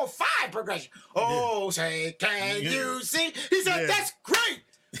 1, 4, 5 progression. Oh, say, can you see? He said, that's great.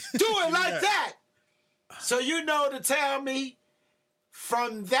 Do it like that. So you know to tell me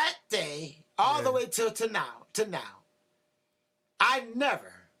from that day all the way to now, I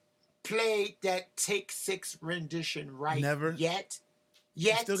never played that Take 6 rendition right. Never? Yet.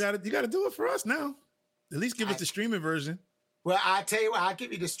 You got to do it for us now. At least give us the streaming version. Well, I tell you what, I'll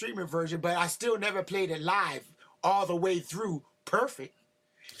give you the streaming version, but I still never played it live all the way through perfect.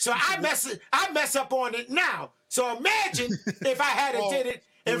 So I mess up on it now. So imagine if I had did it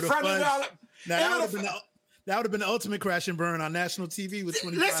in front of all. Now That would have been the ultimate crash and burn on national TV with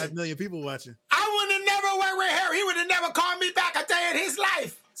 25 million people watching. I would have never worked with Harry. He would have never called me back a day in his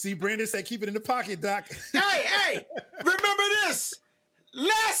life. See, Brandon said, keep it in the pocket, Doc. Hey, remember this.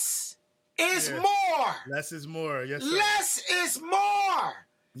 Less is more. Less is more. Yes, sir. Less is more.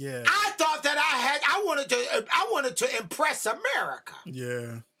 Yeah. I thought that I wanted to impress America.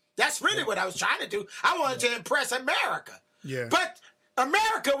 Yeah. That's really what I was trying to do. I wanted to impress America. Yeah. But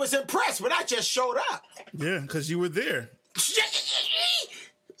America was impressed when I just showed up. Yeah, because you were there.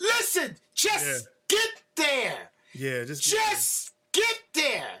 Listen, just get there. Yeah, just get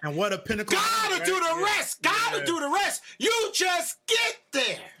there. And what a pinnacle. Gotta do the rest. Gotta do the rest. You just get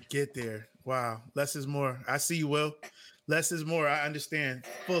there. Get there. Wow. Less is more. I see you, Will. Less is more. I understand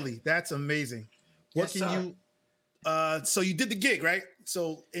fully. That's amazing. What can you so you did the gig, right?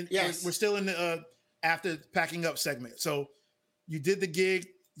 So we're still in the after packing up segment. So you did the gig,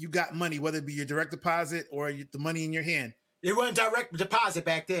 you got money, whether it be your direct deposit or the money in your hand. It wasn't direct deposit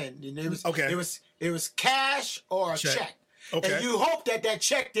back then. It was cash or a check. Okay. And you hope that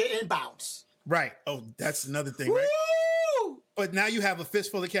check didn't bounce. Right. Oh, that's another thing, right? Woo! But now you have a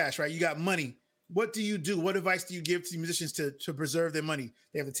fistful of cash, right? You got money. What do you do? What advice do you give to musicians to preserve their money?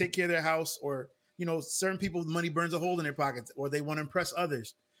 They have to take care of their house, or certain people, money burns a hole in their pockets, or they want to impress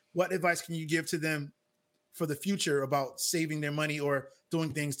others. What advice can you give to them for the future about saving their money or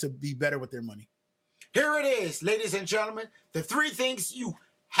doing things to be better with their money? Here it is, ladies and gentlemen. The 3 things you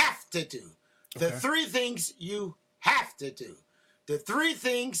have to do. The 3 things you have to do. The 3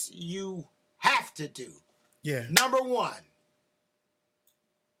 things you have to do. Yeah. Number 1,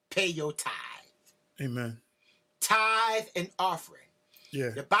 pay your tithe. Amen. Tithe and offering. Yeah.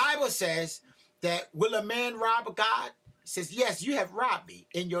 The Bible says that will a man rob a God? It says, yes, you have robbed me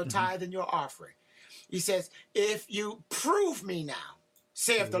in your tithe and your offering. He says, if you prove me now,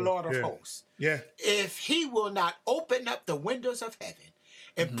 saith the Lord of hosts, if he will not open up the windows of heaven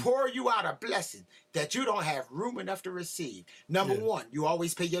and pour you out a blessing that you don't have room enough to receive. Number 1, you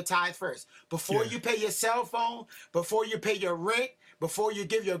always pay your tithe first. Before you pay your cell phone, before you pay your rent, before you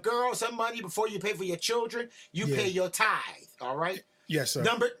give your girl some money, before you pay for your children, you pay your tithe. All right? Yes, sir.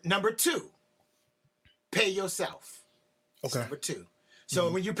 Number 2, pay yourself. Okay. Number 2. So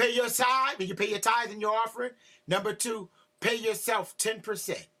when you pay your tithe, and your offering, number 2, pay yourself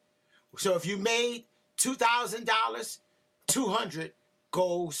 10%. So if you made $2,000, $200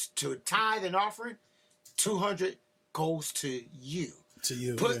 goes to tithe and offering, $200 goes to you. To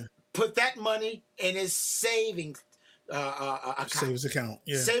you. Put that money in his savings account. Savings account.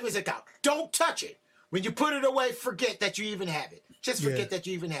 Yeah. Savings account. Don't touch it. When you put it away, forget that you even have it. Just forget that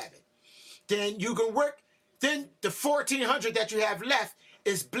you even have it. Then you can work. Then the $1,400 that you have left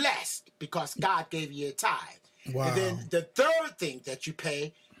is blessed because God gave you a tithe. Wow. And then the third thing that you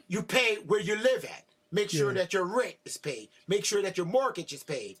pay where you live at. Make sure that your rent is paid. Make sure that your mortgage is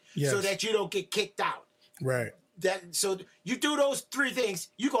paid so that you don't get kicked out. Right. So you do those 3 things,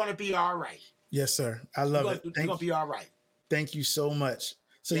 you're going to be all right. Yes, sir. I love it. You're going to be all right. Thank you so much.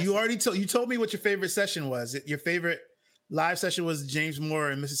 So you already told me what your favorite session was. Your favorite live session was James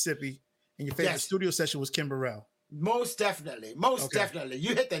Moore in Mississippi, and your favorite studio session was Kim Burrell. Most definitely. Definitely.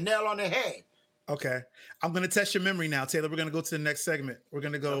 You hit the nail on the head. Okay. I'm going to test your memory now, Taylor. We're going to go to the next segment. We're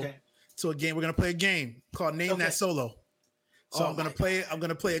going to go to a game. We're going to play a game called Name That Solo. So I'm going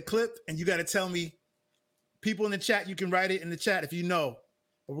to play a clip, and you got to tell me, people in the chat, you can write it in the chat if you know.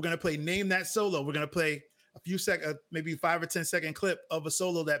 But we're going to play Name That Solo. We're going to play a few seconds, maybe 5 or 10 second clip of a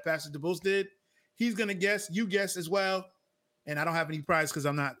solo that Pastor Dubose did. He's going to guess, you guess as well. And I don't have any prizes because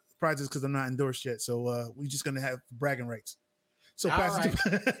I'm not endorsed yet. So we're just going to have bragging rights. So Pastor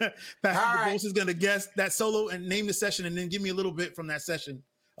Dubose is going to guess that solo and name the session, and then give me a little bit from that session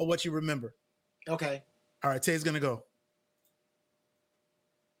of what you remember. Okay. All right, Tay's going to go.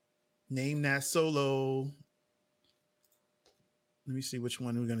 Name that solo. Let me see which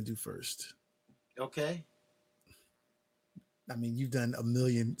one we're going to do first. Okay. I mean, you've done a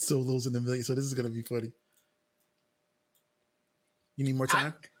million solos in a million, so this is going to be funny. You need more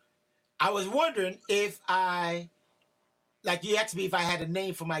time? I was wondering if you asked me if I had a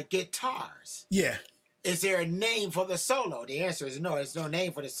name for my guitars. Yeah. Is there a name for the solo? The answer is no. There's no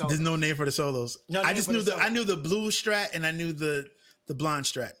name for the solo. There's no name for the solos. I just knew I knew the blue Strat and I knew the blonde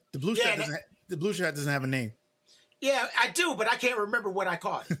Strat. The blue Strat doesn't have a name. Yeah, I do, but I can't remember what I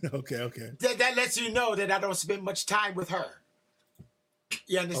called. Okay. That lets you know that I don't spend much time with her.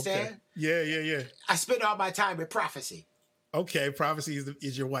 You understand? Okay. Yeah. I spend all my time with Prophecy. Okay, Prophecy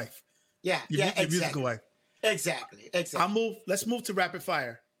is your wife. Yeah, your exactly. musical wife. Exactly. Let's move to rapid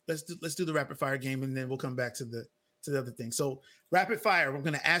fire. Let's do the rapid fire game, and then we'll come back to the to the other thing. So rapid fire, we're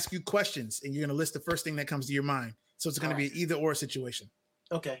going to ask you questions, and you're going to list the first thing that comes to your mind. So it's going to be an either or situation.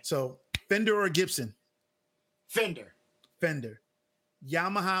 Okay. So Fender or Gibson? Fender. Fender.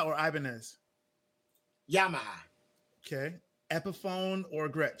 Yamaha or Ibanez? Yamaha. Okay. Epiphone or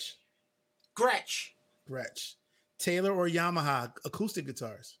Gretsch? Gretsch. Gretsch. Taylor or Yamaha acoustic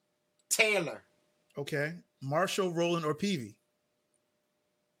guitars? Taylor. Okay. Marshall, Roland, or Peavey?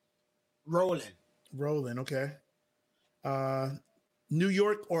 Roland. Roland, okay. New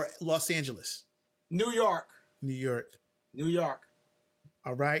York or Los Angeles? New York. New York. New York.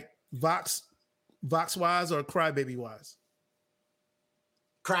 All right. Vox Wise or Crybaby Wise?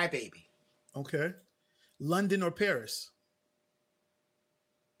 Crybaby. Okay. London or Paris?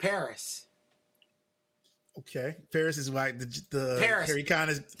 Paris. Okay. Paris is like the Paris. Harry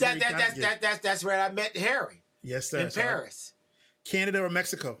Connick. That's where I met Harry. Yes, sir. In Paris. Canada or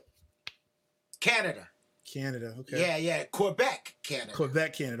Mexico? Canada. Canada. Okay. Yeah. Quebec, Canada.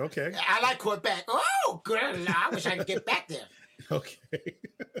 Quebec, Canada. Okay. I like Quebec. Oh, good. I wish I could get back there. Okay.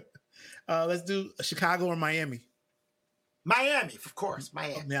 Let's do Chicago or Miami? Miami, of course.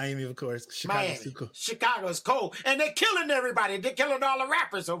 Miami, of course. Miami. Too cool. Chicago's cold. And they're killing everybody. They're killing all the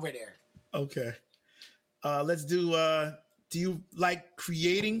rappers over there. Okay. Let's do you like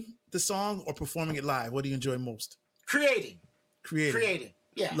creating the song or performing it live? What do you enjoy most? Creating.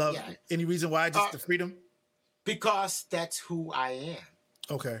 Yeah. Love. Yeah. Any reason why? Just the freedom? Because that's who I am.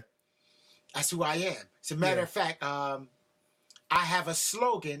 Okay. That's who I am. As a matter of fact, I have a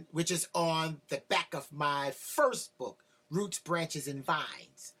slogan which is on the back of my first book, Roots, Branches, and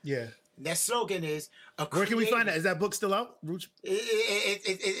Vines. Yeah. And that slogan is Where can we find that? Is that book still out? Roots?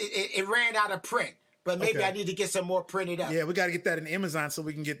 It ran out of print, but maybe I need to get some more printed up. Yeah, we got to get that in Amazon so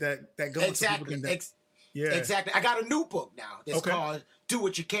we can get that going. Exactly. So Exactly. I got a new book now that's called "Do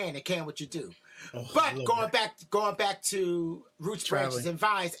What You Can and Can What You Do." Oh, but going back to Roots, Branches, and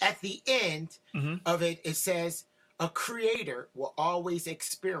Vines, at the end of it, it says a creator will always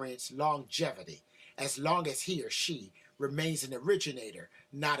experience longevity as long as he or she remains an originator,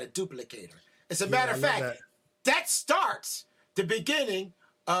 not a duplicator. As a matter of fact, that starts the beginning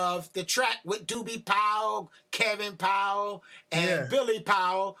of the track with Doobie Powell, Kevin Powell, and Billy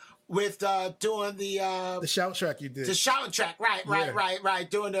Powell with doing the shout track you did. The shout track, right.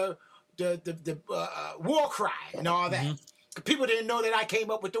 Doing the war cry and all that. People didn't know that I came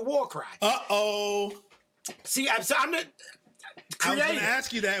up with the war cry. See, I'm the creator. I was going to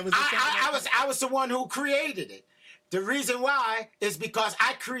ask you that. I was the one who created it. The reason why is because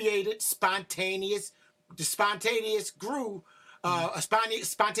I created the spontaneous groove,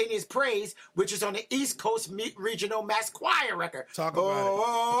 spontaneous praise, which is on the East Coast Regional Mass Choir record. Talk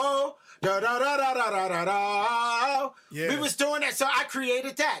about it. Yeah. We was doing that, so I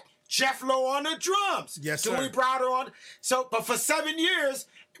created that. Jeff Lowe on the drums. Yes, sir. Dewey Browder on. So, but for 7 years,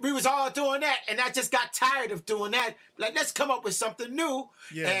 we was all doing that, and I just got tired of doing that. Like, let's come up with something new.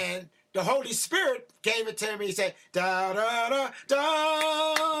 Yeah. And the Holy Spirit gave it to me. He said, da da da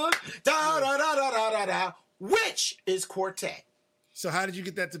da da da da da da da, which is quartet. So how did you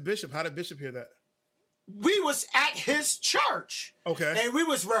get that to Bishop? How did Bishop hear that? We was at his church. Okay. And we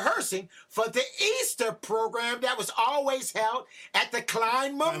was rehearsing for the Easter program that was always held at the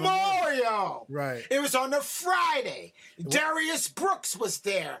Klein Memorial. Right. It was on a Friday. Darius Brooks was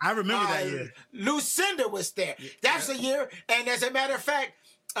there. I remember that year. Lucinda was there. That's the year. And as a matter of fact,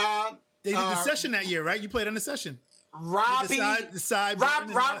 they did the session that year, right? You played on the session. Robbie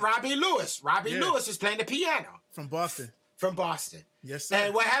Lewis. Robbie Lewis was playing the piano. From Boston. Yes, sir.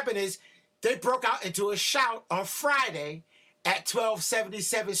 And what happened is they broke out into a shout on Friday at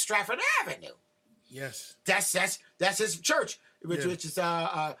 1277 Stratford Avenue. Yes. That's his church, which is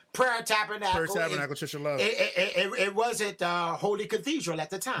Prayer Tabernacle. Prayer Tabernacle Church of Love. It wasn't Holy Cathedral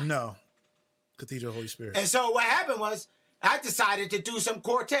at the time. No. Cathedral Holy Spirit. And so what happened was I decided to do some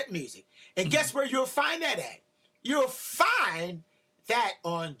quartet music. And guess where you'll find that at? You'll find that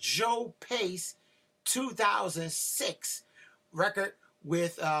on Joe Pace 2006 record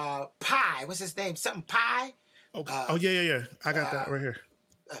with Pie. What's his name? Something Pie? Okay. Yeah. I got that right here.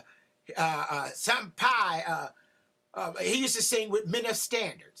 Something Pie. He used to sing with Men of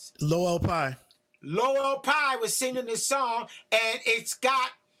Standards. Lowell Pie. Lowell Pie was singing this song, and it's got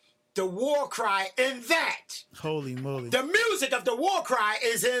the war cry in that. Holy moly. The music of the war cry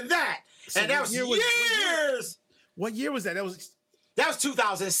is in that. So and that was years. What year was that? That was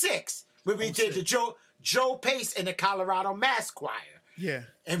 2006 when we did the Joe Pace and the Colorado Mass Choir. Yeah.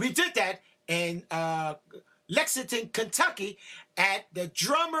 And we did that in Lexington, Kentucky at the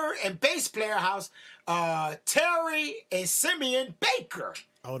drummer and bass player house, Terry and Simeon Baker.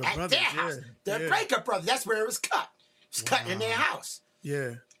 Oh, the at brothers, their house. yeah. The Breaker Brothers. That's where it was cut. It's cut in their house.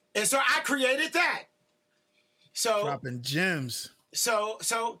 Yeah. And so I created that. So dropping gems.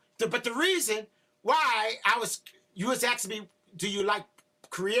 But the reason why you was asking me, do you like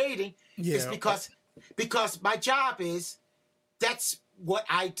creating? Yeah. Is because my job is, that's what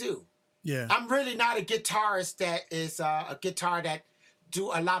I do. Yeah. I'm really not a guitarist that is a guitar that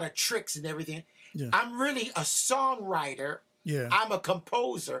do a lot of tricks and everything. Yeah. I'm really a songwriter. Yeah. I'm a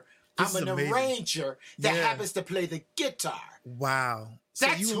composer. I'm an arranger that happens to play the guitar. Wow.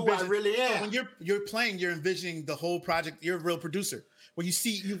 That's who I really am. So when you're playing, you're envisioning the whole project. You're a real producer. When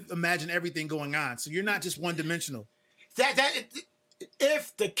you imagine everything going on. So you're not just one dimensional.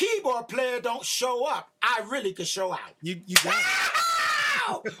 If the keyboard player don't show up, I really could show out. You got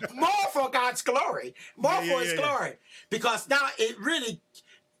it. More for God's glory. More for His glory. Because now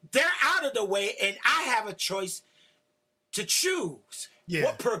they're out of the way, and I have a choice to choose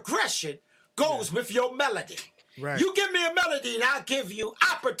what progression goes with your melody. Right. You give me a melody, and I'll give you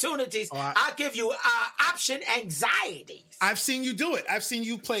opportunities. I'll give you option anxieties. I've seen you do it. I've seen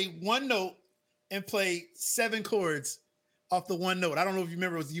you play one note and play 7 chords off the one note. I don't know if you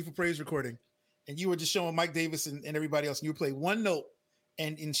remember, it was the You for Praise recording, and you were just showing Mike Davis and everybody else, and you would play one note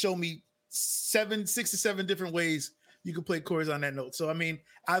and show me 6 to 7 different ways you could play chords on that note. So, I mean,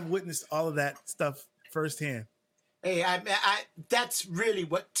 I've witnessed all of that stuff firsthand. Hey, that's really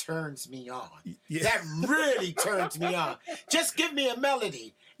what turns me on. Yeah. That really turns me on. Just give me a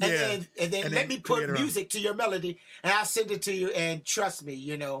melody, and then let me put music to your melody, and I'll send it to you. And trust me,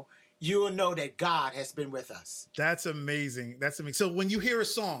 you'll know that God has been with us. That's amazing. That's amazing. So when you hear a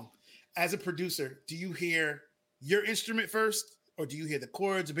song, as a producer, do you hear your instrument first, or do you hear the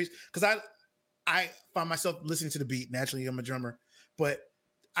chords or bass? Because I find myself listening to the beat. Naturally, I'm a drummer, but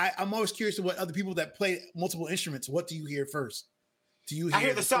I'm always curious to what other people that play multiple instruments, what do you hear first? Do you hear I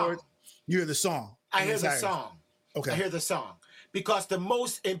hear the song. chords? You hear the song. I hear the song. Okay. I hear the song. Because the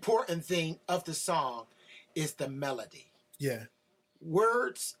most important thing of the song is the melody. Yeah.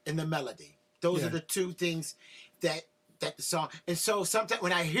 Words and the melody. Those are the two things that the song. And so sometimes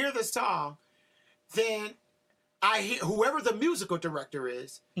when I hear the song, then I hear whoever the musical director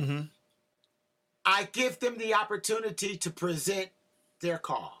is, I give them the opportunity to present their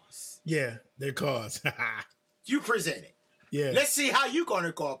cause. Yeah, their cause. You present it. Yeah. Let's see how you're going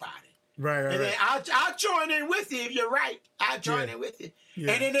to go about it. Right. And then I'll join in with you if you're right. I'll join in with you.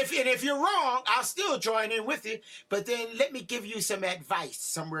 Yeah. And then if you're wrong, I'll still join in with you. But then let me give you some advice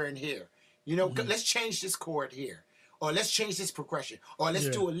somewhere in here. Let's change this chord here. Or let's change this progression. Or let's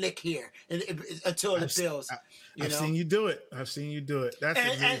do a lick here until it builds. I've seen you do it. That's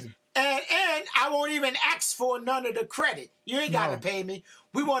amazing. And I won't even ask for none of the credit. You ain't got to pay me.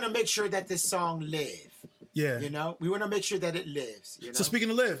 We want to make sure that this song lives. Yeah. We want to make sure that it lives. So speaking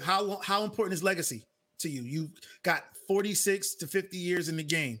of live, how important is legacy to you? You got 46 to 50 years in the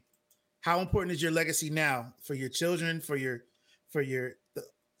game. How important is your legacy now for your children,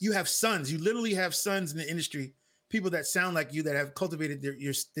 you have sons. You literally have sons in the industry, people that sound like you, that have cultivated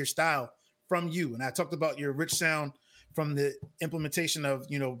their style from you. And I talked about your rich sound from the implementation of,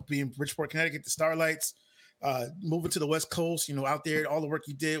 being Bridgeport, Connecticut, the Starlights, moving to the West Coast, out there, all the work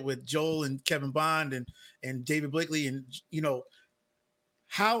you did with Joel and Kevin Bond and David Blakely. And,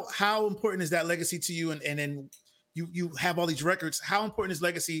 how important is that legacy to you? And then you have all these records. How important is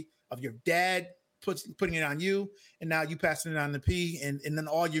legacy of your dad putting it on you, and now you passing it on to P, and then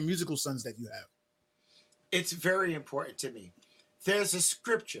all your musical sons that you have? It's very important to me. There's a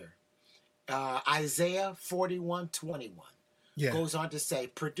scripture, Isaiah 41:21, goes on to say,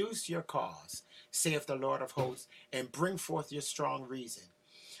 "Produce your cause, saith the Lord of hosts, and bring forth your strong reason."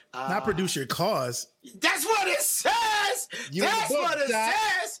 Not produce your cause. That's what it says.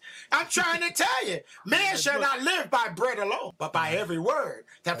 Says. I'm trying to tell you, man shall not live by bread alone, but by every word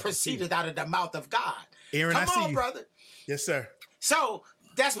that proceedeth out of the mouth of God. Aaron, Come on, brother. Yes, sir. So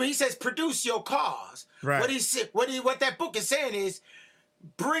that's when he says, "Produce your cause." Right. What that book is saying is,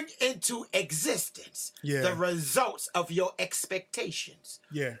 bring into existence the results of your expectations.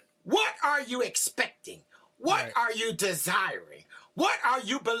 Yeah. What are you expecting? What are you desiring? What are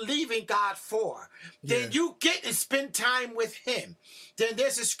you believing God for? Then you get and spend time with him. Then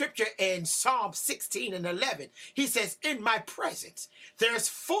there's a scripture in Psalm 16:11. He says, "In my presence, there's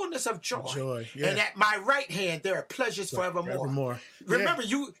fullness of joy. And at my right hand, there are pleasures forevermore." Remember,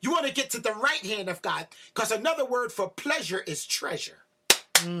 you want to get to the right hand of God, because another word for pleasure is treasure.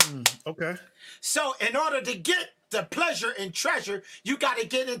 Okay. So in order to get the pleasure and treasure, you got to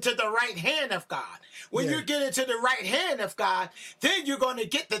get into the right hand of God. When you get into the right hand of God, then you're going to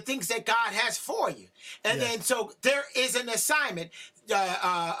get the things that God has for you. And then so there is an assignment.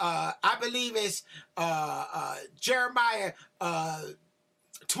 I believe it's Jeremiah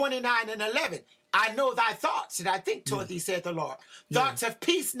 29:11. I know thy thoughts, and I think toward thee, said the Lord. Thoughts of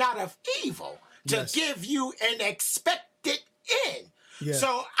peace, not of evil, to give you an expected end. Yeah.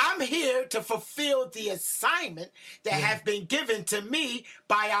 So I'm here to fulfill the assignment that has been given to me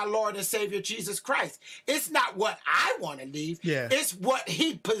by our Lord and Savior Jesus Christ. It's not what I want to leave. Yeah. It's what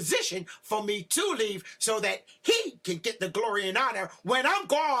he positioned for me to leave so that he can get the glory and honor. When I'm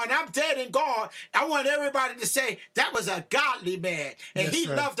gone, I'm dead and gone. I want everybody to say that was a godly man and he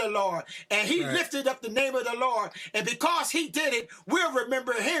loved the Lord and he lifted up the name of the Lord. And because he did it, we'll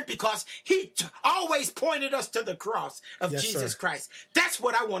remember him because he always pointed us to the cross of Jesus Christ. That's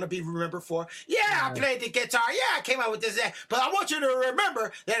what I want to be remembered for. Yeah, I played the guitar. Yeah, I came out with this. But I want you to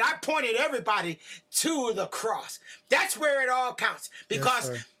remember that I pointed everybody to the cross. That's where it all counts.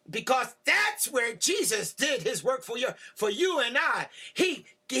 Because that's where Jesus did his work for you and I. He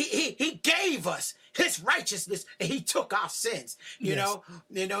gave us his righteousness and he took our sins. You know.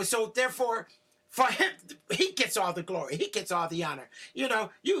 So therefore, for him, he gets all the glory. He gets all the honor. You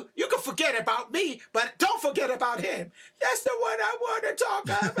know, you can forget about me, but don't forget about him. That's the one I want to talk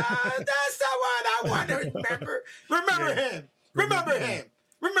about. That's the one I want to remember. Remember him. Remember him.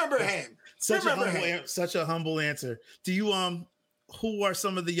 Remember him. Such a humble answer. Do you who are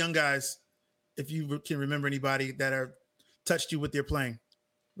some of the young guys, if you can remember anybody that are touched you with their playing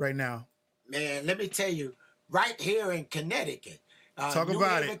right now? Man, let me tell you, right here in Connecticut, talk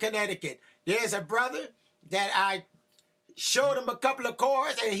about it. Connecticut. There's a brother that I showed him a couple of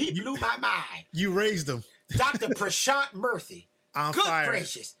chords and he blew my mind. You raised him. Dr. Prashant Murthy. On Good fire.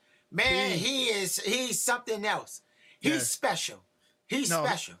 gracious. Man, he's something else. He's special. He's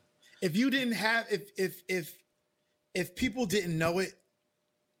special. If you didn't have if people didn't know it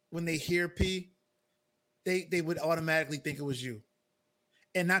when they hear P, they would automatically think it was you.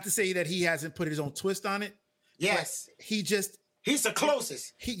 And not to say that he hasn't put his own twist on it. Yes. He's the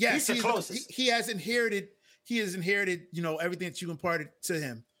closest. He's the closest. He has inherited, you know, everything that you imparted to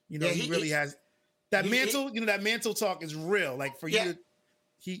him. You know, he really has that mantle, that mantle talk is real. Like for you,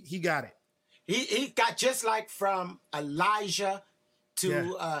 he got it. He got just like from Elijah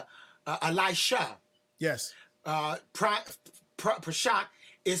to Elisha. Yes. Prashant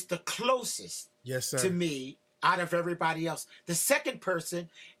is the closest to me out of everybody else. The second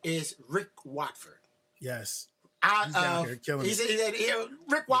person is Rick Watford. Yes. Rick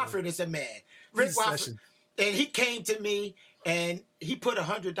Watford is a man. Rick Watford, and he came to me and he put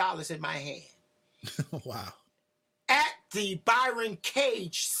 $100 in my hand. Wow. At the Byron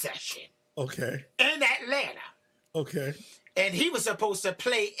Cage session. Okay. In Atlanta. Okay. And he was supposed to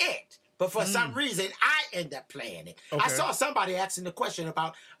play it, but for some reason I ended up playing it. Okay. I saw somebody asking the question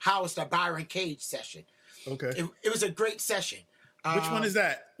about how it's the Byron Cage session. Okay. It was a great session. Which one is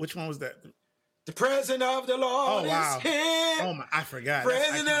that? Which one was that? The presence of the Lord is here. Oh my! I forgot.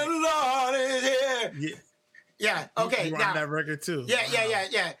 Presence of the Lord is here. Yeah. Yeah. Okay. You on that record too.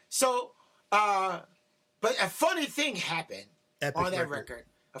 Yeah. So, but a funny thing happened on that record.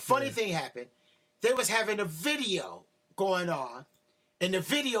 A funny thing happened. They was having a video going on, and the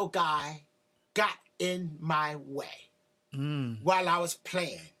video guy got in my way while I was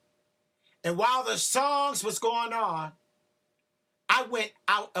playing. And while the songs was going on, I went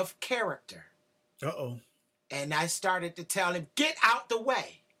out of character. Uh-oh. And I started to tell him, get out the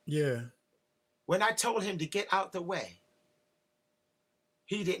way. Yeah. When I told him to get out the way,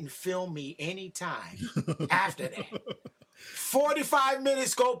 he didn't film me any time after that. 45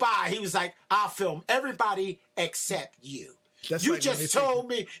 minutes go by. He was like, I'll film everybody except you. That's you like just told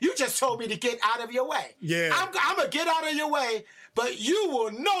me to get out of your way. Yeah. I'm going to get out of your way, but you will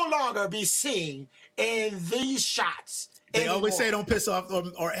no longer be seen in these shots. They always say don't piss off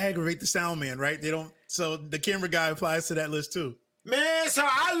or aggravate the sound man, right? They don't. So the camera guy applies to that list too. Man, so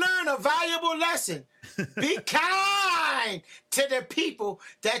I learned a valuable lesson. Be kind to the people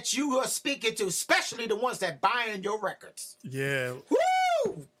that you are speaking to, especially the ones that buying your records. Yeah.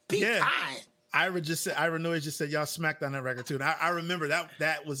 Woo! Be kind. Ira Noyes just said y'all smacked on that record too. And I remember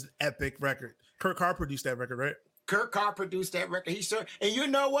that was an epic record. Kirk Carr produced that record, right? Kirk Carr produced that record. And you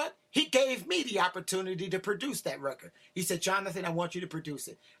know what? He gave me the opportunity to produce that record. He said, Jonathan, I want you to produce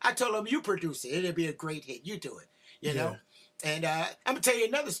it. I told him, you produce it. It'll be a great hit. You do it. You know? And I'm going to tell you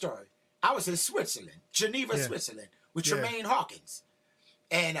another story. I was in Switzerland, Geneva, Switzerland, with Tremaine Hawkins.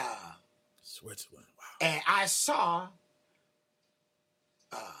 And Switzerland, wow. And I saw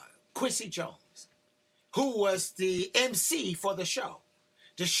Quincy Jones, who was the MC for the show.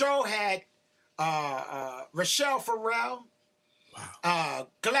 The show had Rochelle Farrell,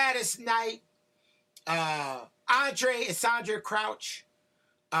 Gladys Knight. I Andre and Sandra Crouch,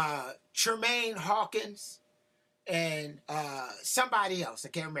 Tremaine Hawkins, and somebody else. I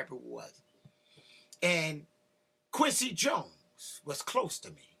can't remember who it was. And Quincy Jones was close to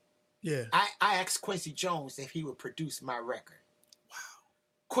me. Yeah. I asked Quincy Jones if he would produce my record. Wow.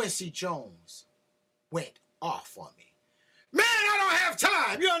 Quincy Jones went off on me. Man, I don't have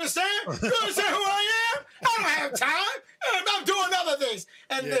time. You understand? You understand who I am? I don't have time. I'm doing other things.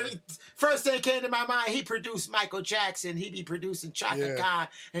 And the first thing came to my mind, he produced Michael Jackson. He be producing Chaka Khan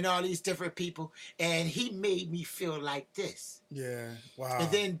and all these different people. And he made me feel like this. Yeah. Wow. And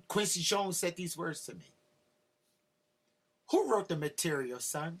then Quincy Jones said these words to me. Who wrote the material,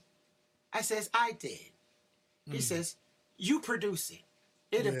 son? I says, I did. He says, you produce it.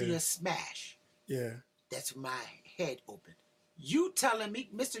 It'll be a smash. Yeah. That's my head open. You telling me,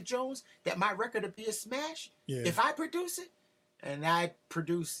 Mr. Jones, that my record will be a smash? Yeah. If I produce it? And I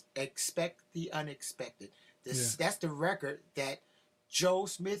produce Expect the Unexpected. That's the record that Joe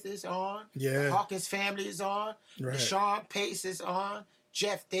Smith is on. Yeah. The Hawkins family is on. Right. Deshaun Pace is on.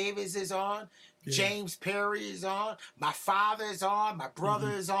 Jeff Davis is on. Yeah. James Perry is on. My father is on. My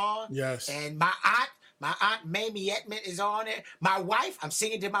brother is on. Yes. And my aunt Mamie Edmond is on there. My wife, I'm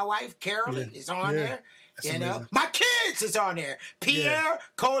singing to my wife, Carolyn, is on there. That's amazing. My kids is on there. Pierre,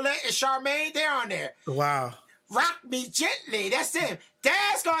 Colette, and Charmaine, they're on there. Wow. Rock Me Gently. That's them.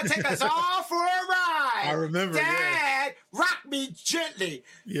 Dad's going to take us all for a ride. I remember, Dad, Rock Me Gently.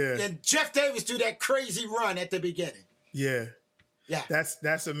 Yeah. And Jeff Davis do that crazy run at the beginning. Yeah. Yeah.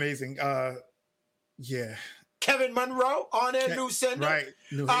 That's amazing. Yeah. Kevin Monroe on there, New Sender. Right.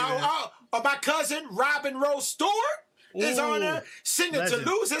 My cousin, Robin Rose Stewart, is on there singing Legend. To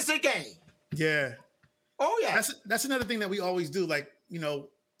Lose Is the Game. Yeah. Oh, yeah. That's another thing that we always do. Like,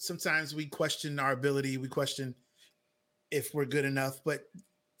 sometimes we question our ability. We question if we're good enough. But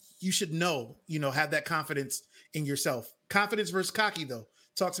you should have that confidence in yourself. Confidence versus cocky, though.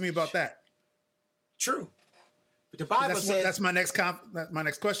 Talk to me about that. True. But the Bible says... That's my next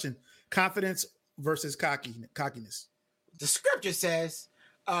question. Confidence versus cockiness. The scripture says,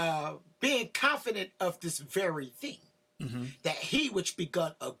 being confident of this very thing, that he which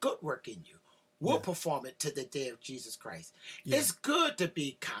begun a good work in you will perform it to the day of Jesus Christ. Yeah. It's good to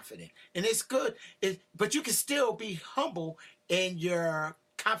be confident, and it's good, but you can still be humble in your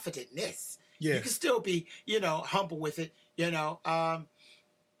confidentness. Yeah. You can still be, humble with it.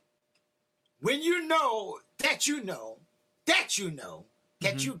 When you know that you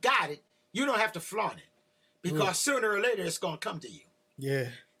got it, you don't have to flaunt it, because sooner or later it's going to come to you. Yeah.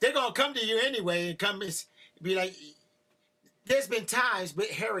 They're going to come to you anyway and be like, there's been times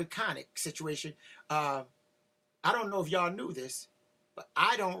with Harry Connick situation. I don't know if y'all knew this, but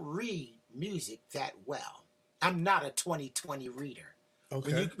I don't read music that well. I'm not a 20/20 reader.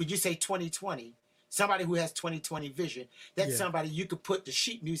 Okay. When you say 20/20, somebody who has 20/20 vision, that's somebody you could put the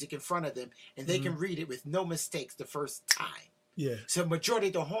sheet music in front of them and they can read it with no mistakes the first time. Yeah. So majority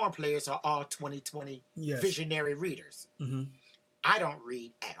of the horn players are all 20/20 visionary readers. I don't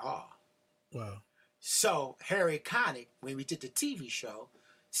read at all. Wow. So Harry Connick, when we did the TV show,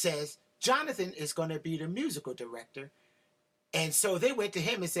 says Jonathan is going to be the musical director. And so they went to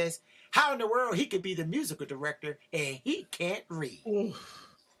him and says, how in the world he could be the musical director and he can't read?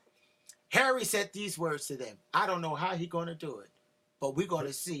 Oof. Harry said these words to them. I don't know how he's going to do it, but we're going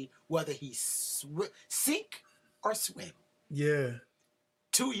to see whether he sink or swim. Yeah.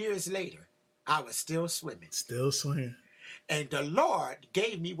 2 years later, I was still swimming. Still swimming. And the Lord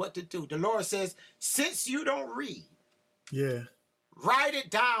gave me what to do. The Lord says, since you don't read, write it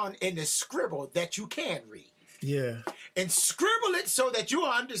down in the scribble that you can read. Yeah. And scribble it so that you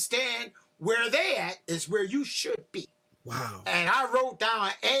understand where they at is where you should be. Wow. And I wrote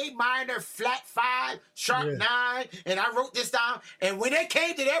down A minor, flat 5, sharp 9, and I wrote this down. And when they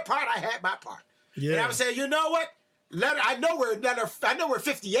came to their part, I had my part. Yeah. And I would say, you know what? I know where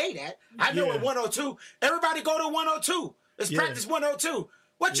 58 at. I know where 102. Everybody go to 102. Let's practice 102.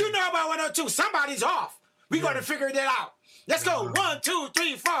 What you know about 102? Somebody's off. We're going to figure that out. Let's go. 1, 2,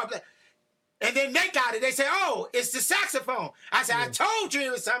 3, 4. And then they got it. They say, oh, it's the saxophone. I said, I told you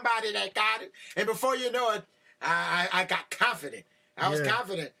it was somebody that got it. And before you know it, I got confident. I was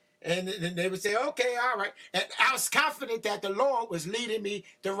confident. And then they would say, okay, all right. And I was confident that the Lord was leading me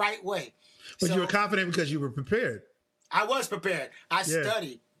the right way. But you were confident because you were prepared. I was prepared. I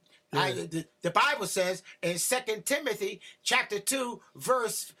studied. Yeah. The Bible says in 2 Timothy chapter 2,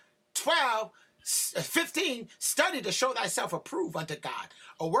 verse 15, study to show thyself approved unto God,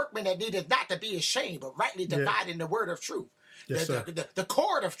 a workman that needeth not to be ashamed, but rightly dividing the word of truth. Yes, the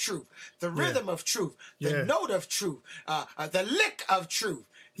chord of truth, the rhythm of truth, the note of truth, the lick of truth,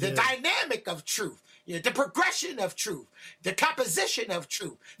 the dynamic of truth. You know, the progression of truth, the composition of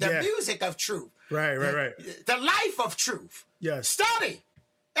truth, the music of truth. Right. The life of truth. Yes. Study.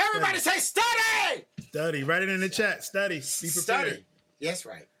 Everybody say study. Study. Write it in the chat. Study. Be prepared. Study. Yes,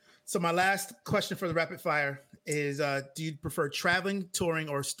 right. So my last question for the rapid fire is, do you prefer traveling, touring,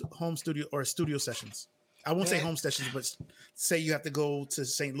 or home studio or studio sessions? I won't say home sessions, but say you have to go to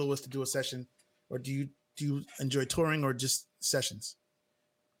St. Louis to do a session, or do you enjoy touring or just sessions?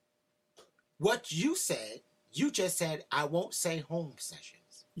 What you just said, I won't say home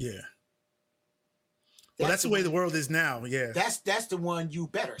sessions. Yeah. Well, that's the way the world is now. Yeah. That's the one you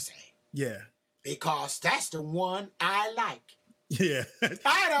better say. Yeah. Because that's the one I like. Yeah.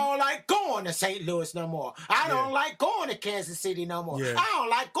 I don't like going to St. Louis no more. I don't like going to Kansas City no more. Yeah. I don't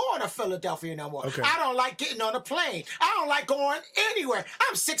like going to Philadelphia no more. Okay. I don't like getting on a plane. I don't like going anywhere.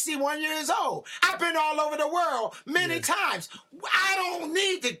 I'm 61 years old. I've been all over the world many times. I don't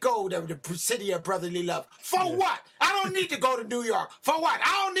need to go to the city of brotherly love. For what? I don't need to go to New York. For what?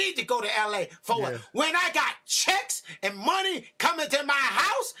 I don't need to go to LA. For what? When I got checks and money coming to my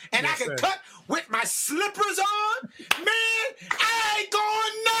house and I can cut with my slippers on, man, I ain't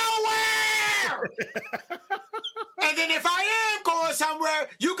going nowhere. And then if I am going somewhere,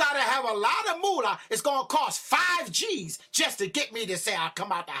 you got to have a lot of moolah. It's going to cost 5 G's just to get me to say I'll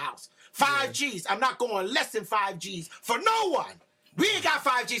come out the house. 5 G's. I'm not going less than 5 G's for no one. We ain't got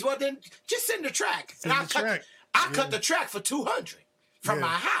 5 G's. Well, then just send the track. I cut the track for 200 from my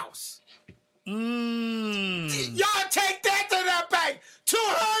house. Y'all take that to the bank.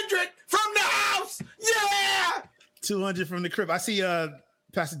 200 from the house. Yeah. 200 from the crib. I see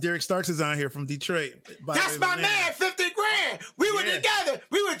Pastor Derek Starks is on here from Detroit. That's my man, 50 grand. We were together.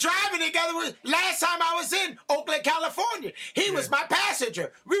 We were driving together. Last time I was in Oakland, California. He was my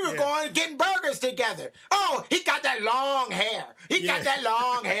passenger. We were going and getting burgers together. Oh, he got that long hair. He got that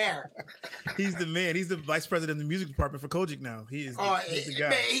long hair. He's the man. He's the vice president of the music department for Kojic now. He's the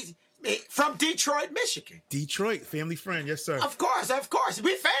guy. Man, from Detroit, Michigan. Detroit, family friend. Yes, sir. Of course.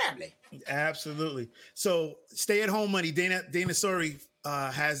 We family. Absolutely. So stay at home money. Dana Sori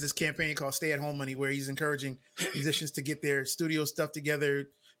has this campaign called Stay at Home Money, where he's encouraging musicians to get their studio stuff together,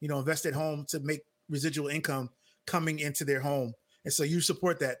 invest at home to make residual income coming into their home. And so you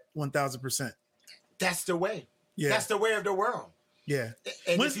support that 1,000%. That's the way. Yeah. That's the way of the world. Yeah.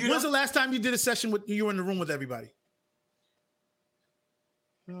 And when's the last time you did a session with you were in the room with everybody?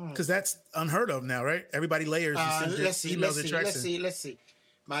 Because that's unheard of now, right? Everybody layers. Let's see.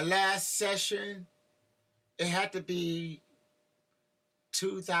 My last session, it had to be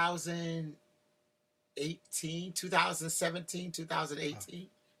 2018, 2017, 2018.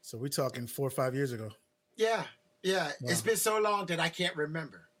 So we're talking 4 or 5 years ago. Yeah. Wow. It's been so long that I can't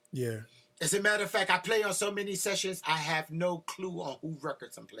remember. Yeah. As a matter of fact, I play on so many sessions, I have no clue on who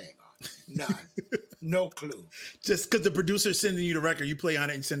records I'm playing on. None. No clue. Just because the producer's sending you the record, you play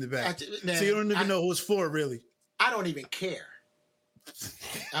on it and send it back. So you don't even know who it's for, really. I don't even care.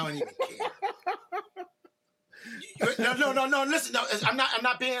 No. Listen, no. I'm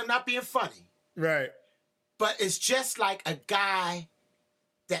not being funny. Right. But it's just like a guy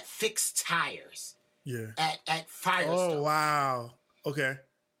that fixed tires. Yeah. At Firestone. Oh wow. Okay.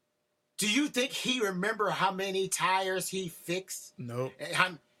 Do you think he remember how many tires he fixed? Nope.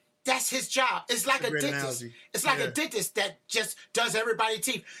 That's his job. It's like a dentist. Analogy. It's like a dentist that just does everybody's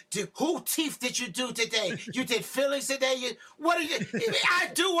teeth. Who teeth did you do today? You did fillings today?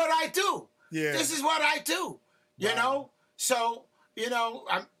 I do what I do. Yeah. This is what I do. You know? So,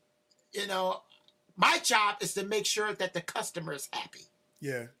 my job is to make sure that the customer is happy.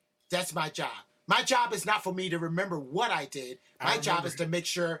 Yeah. That's my job. My job is not for me to remember what I did. My job is to make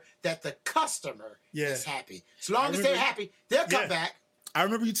sure that the customer is happy. As long as they're happy, they'll come back. I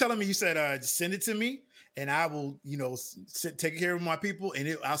remember you telling me, you said, send it to me and I will, take care of my people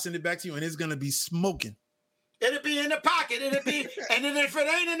and I'll send it back to you and it's going to be smoking. It'll be in the pocket. And then if it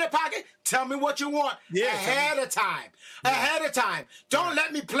ain't in the pocket, tell me what you want ahead of time. Ahead of time. Don't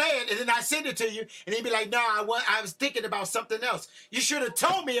let me play it and then I send it to you and then be like, no, I was thinking about something else. You should have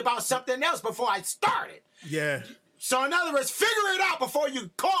told me about something else before I started. Yeah. So in other words, figure it out before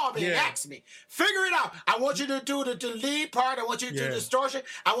you call me and ask me. Figure it out. I want you to do the lead part. I want you to do the distortion.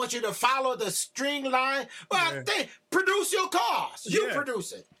 I want you to follow the string line. Well, produce your cause. You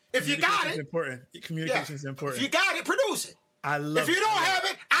produce it. If you got it. Important. Communication is important. If you got it, produce it. I love it. If you don't have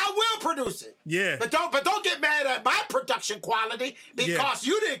it, I will produce it. Yeah. But don't get mad at my production quality because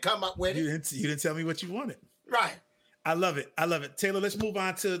you didn't come up with it. You didn't tell me what you wanted. Right. I love it. Taylor, let's go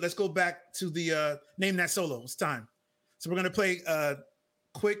back to the Name That Solo. It's time. So we're going to play a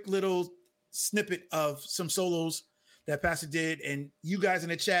quick little snippet of some solos that Pastor did. And you guys in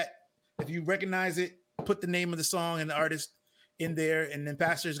the chat, if you recognize it, put the name of the song and the artist in there, and then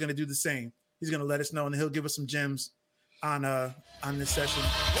Pastor is going to do the same. He's going to let us know, and he'll give us some gems on this session.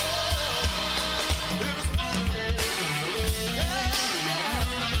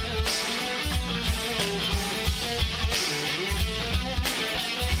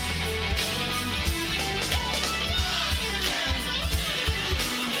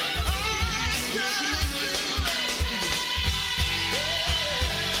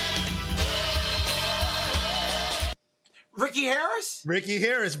 Ricky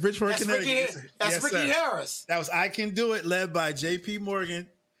Harris, Bridgeport, Connecticut. That's Ricky Harris. That was I Can Do It, led by J.P. Morgan.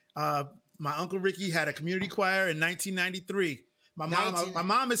 My Uncle Ricky had a community choir in 1993. My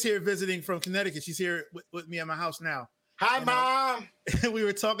mom is here visiting from Connecticut. She's here with me at my house now. Hi, Mom. We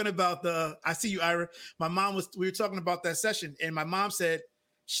were talking about I see you, Ira. We were talking about that session, and my mom said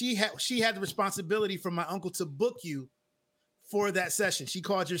she had the responsibility from my uncle to book you for that session. She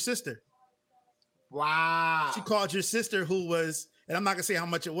called your sister. Wow. She called your sister, who was, and I'm not gonna say how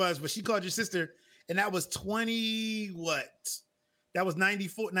much it was, but she called your sister, and that was 20 what? That was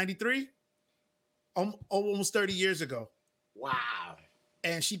 94, 93? Almost 30 years ago. Wow.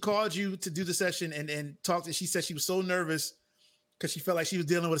 And she called you to do the session and talked, and she said she was so nervous because she felt like she was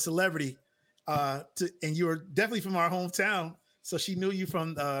dealing with a celebrity. And you were definitely from our hometown, so she knew you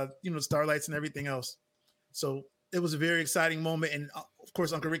from Starlights and everything else. So it was a very exciting moment, and of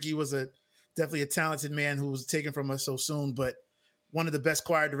course, Uncle Ricky was definitely a talented man who was taken from us so soon, but one of the best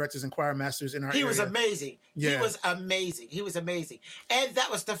choir directors and choir masters in our area. He was amazing. Yeah. He was amazing. And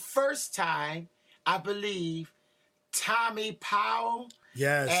that was the first time, I believe, Tommy Powell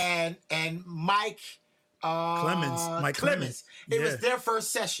and Mike Clemens. It was their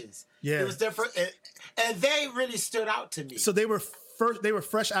first sessions. Yeah. It was their first, and they really stood out to me. So they were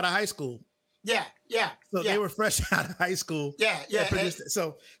fresh out of high school. Yeah. So they were fresh out of high school. Yeah.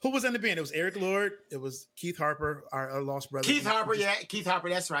 So who was in the band? It was Eric Lord. It was Keith Harper, our lost brother. Keith Harper,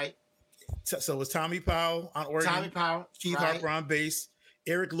 that's right. So it was Tommy Powell on organ. Keith Harper on bass.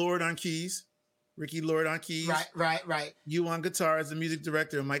 Eric Lord on keys. Ricky Lord on keys. Right. You on guitar as the music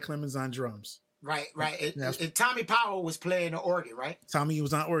director, and Mike Clemens on drums. Right. And Tommy Powell was playing the organ, right? Tommy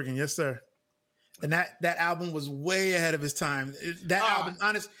was on organ, yes, sir. And that album was way ahead of his time. That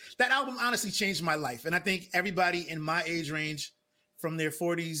album honestly changed my life. And I think everybody in my age range, from their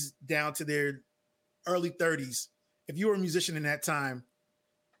 40s down to their early 30s, if you were a musician in that time,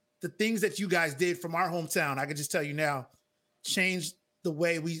 the things that you guys did from our hometown, I can just tell you now, changed the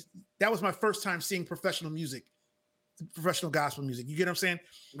way that was my first time seeing professional music, professional gospel music. You get what I'm saying?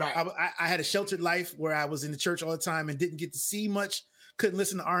 Right. I had a sheltered life where I was in the church all the time and didn't get to see much. Couldn't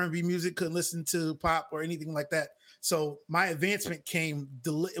listen to R&B music, couldn't listen to pop or anything like that. So my advancement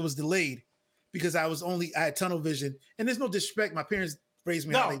it was delayed because I had tunnel vision. And there's no disrespect. My parents raised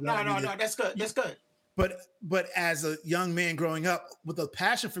me. No, that's good. That's good. But as a young man growing up with a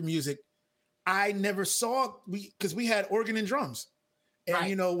passion for music, I never saw, because we had organ and drums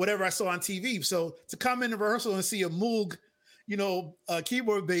and, whatever I saw on TV. So to come in the rehearsal and see a Moog,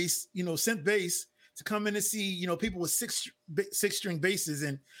 keyboard bass, synth bass, to come in and see, people with six string basses,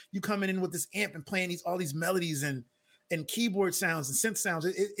 and you coming in with this amp and playing all these melodies and keyboard sounds and synth sounds,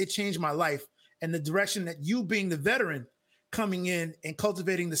 it changed my life. And the direction that you, being the veteran, coming in and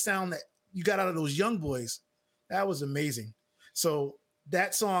cultivating the sound that you got out of those young boys, that was amazing. So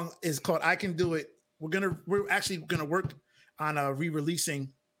that song is called I Can Do It. We're actually gonna work on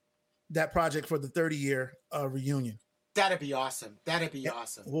re-releasing that project for the 30-year reunion. That'd be awesome.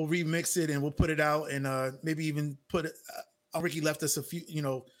 Awesome. We'll remix it and we'll put it out, and maybe even put it. Ricky left us a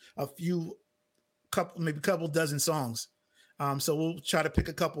few couple dozen songs. So we'll try to pick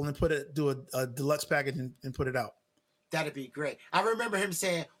a couple and do a deluxe package and put it out. That'd be great. I remember him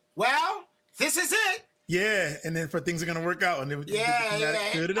saying, "Well, this is it." Yeah, and then things are gonna work out, and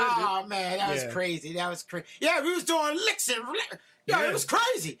Oh man, that was crazy. Yeah, we was doing licks and. It was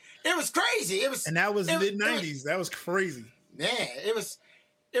crazy. And that was mid '90s. That was crazy. Man, it was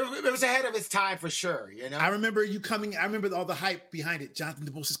ahead of its time for sure. I remember you coming. I remember all the hype behind it. Jonathan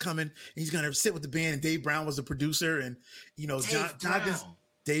Dubose is coming, and he's gonna sit with the band. And Dave Brown was the producer, and Dave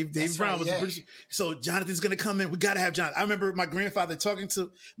Brown was the producer. So Jonathan's gonna come in. We gotta have Jonathan. I remember my grandfather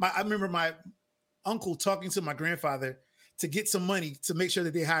my uncle talking to my grandfather to get some money to make sure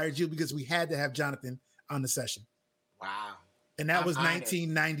that they hired you, because we had to have Jonathan on the session. Wow. And that was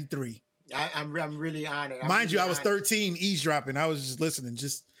 1993. I'm really honored. Mind you, I was 13, eavesdropping. I was just listening,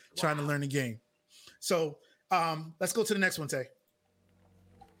 trying to learn the game. So let's go to the next one, Tay.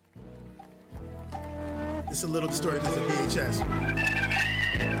 It's a little distorted because of VHS.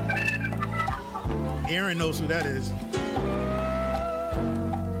 Aaron knows who that is.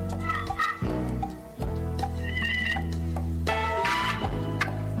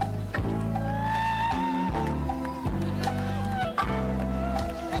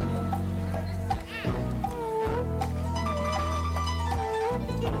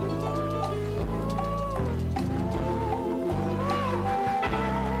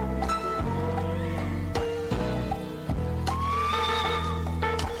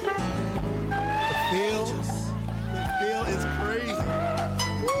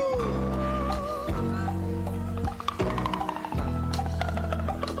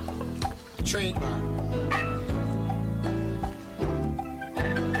 Trademark.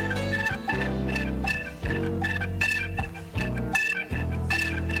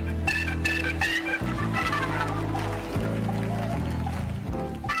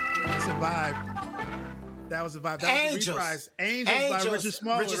 That's a vibe. That was a vibe. That Angels. was the reprise. Angels by Richard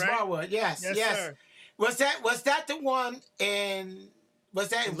Smallwood, Richard right? Smallwood. Yes. Sir. Was that the one in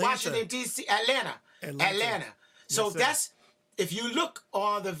Washington D.C. Atlanta. So Yes, sir. that's, if you look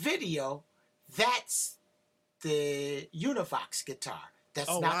on the video, that's the Univox guitar. That's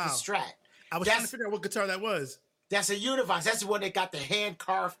Oh, not wow. the Strat. I was trying to figure out what guitar that was. That's a Univox. That's the one that got the hand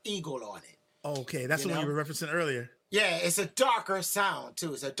carved eagle on it. Okay, that's You the one you know? were referencing earlier. Yeah, it's a darker sound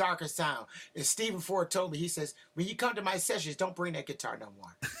too. It's a darker sound. And Stephen Ford told me, he says, when you come to my sessions, don't bring that guitar no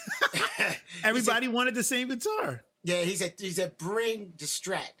more. Everybody wanted the same guitar. Yeah, he said, bring the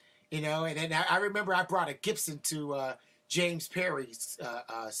Strat, you know. And then I remember I brought a Gibson to James Perry's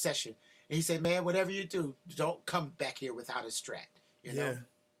session, and he said, "Man, whatever you do, don't come back here without a Strat." You know. Yeah.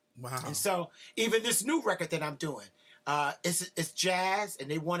 Wow. And so even this new record that I'm doing, it's jazz, and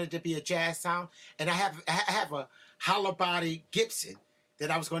they wanted to be a jazz sound, and I have a hollow body Gibson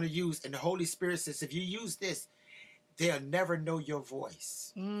that I was going to use, and the Holy Spirit says, if you use this, they'll never know your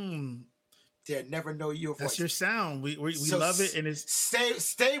voice. They'll never know your voice. That's your sound. We So love it, and it's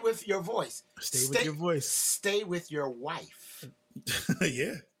stay with your voice. Stay with your voice. Stay with your wife.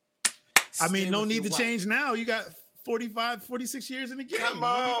 yeah. I mean, Stay no with need your to wife. change now. You got 45, 46 years in the game. Come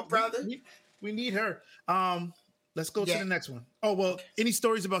on, brother. We need her. Let's go to Yeah. the next one. Oh, well, any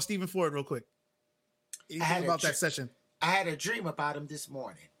stories about Stephen Ford real quick? Anything about that session? I had a dream about him this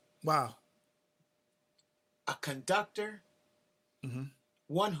morning. Wow. A conductor,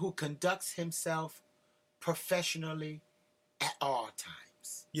 one who conducts himself professionally at all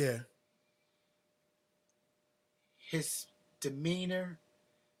times. Yeah. His demeanor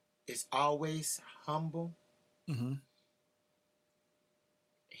is always humble.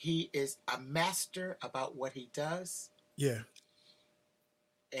 He is a master about what he does, Yeah.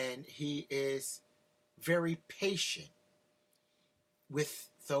 and he is very patient with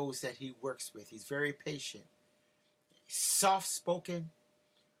those that he works with. He's very patient, soft-spoken,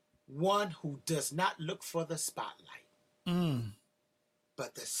 one who does not look for the spotlight,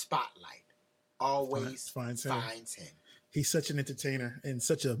 but the spotlight always finds him. He's such an entertainer and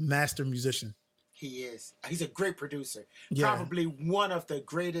such a master musician. He is. He's a great producer. Yeah. Probably one of the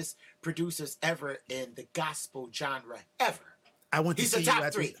greatest producers ever in the gospel genre ever. I went to He's see the you top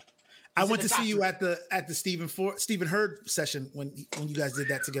at three. I He's went in to the see you top at the Stephen Hurd session when you guys did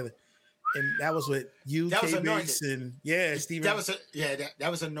that together, and that was with you, That was K-Bass, anointed. and yeah, Stephen. That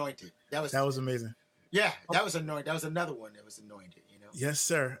was anointed. That was amazing. yeah, that was anointed. That was another one that was anointed, you know. Yes,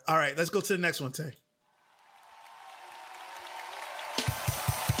 sir. All right, let's go to the next one, Tay.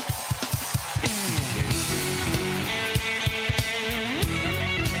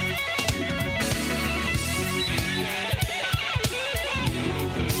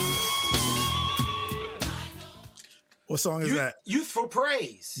 What song is that? Youthful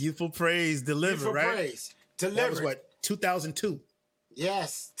Praise. Youthful Praise, Deliver, Youthful right? Praise. That Deliver. was what, 2002?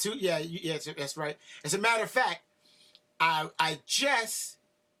 Yes. That's right. As a matter of fact, that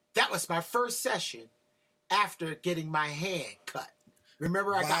was my first session after getting my hand cut.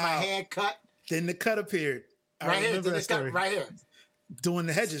 Remember I got my hand cut? Then the cut appeared. Right here. Then the cut right here. Doing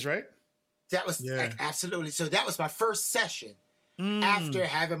the hedges, right? That was absolutely. So that was my first session after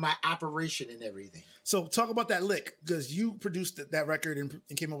having my operation and everything. So talk about that lick, because you produced that record and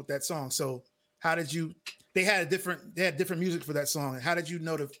came up with that song. So how did you? They had different music for that song. How did you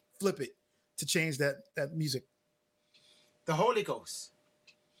know to flip it to change that music? The Holy Ghost.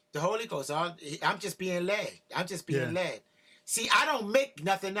 The Holy Ghost. I'm just being led. I'm just being led. See, I don't make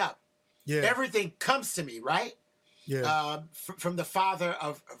nothing up. Yeah. Everything comes to me, right? Yeah. From the Father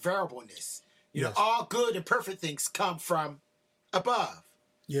of variableness. You know, all good and perfect things come from above.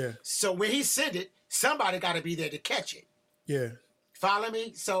 Yeah. So when he sent it, somebody got to be there to catch it. Yeah. Follow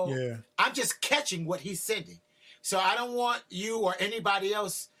me? So I'm just catching what he's sending. So I don't want you or anybody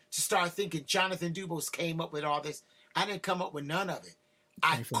else to start thinking Jonathan Dubose came up with all this. I didn't come up with none of it.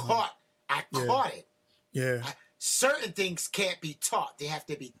 I caught it. Yeah. Certain things can't be taught. They have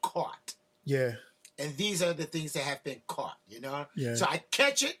to be caught. Yeah. And these are the things that have been caught, you know? Yeah. So I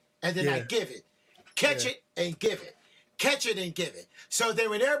catch it and then I give it. Catch it and give it. Catch it and give it. So then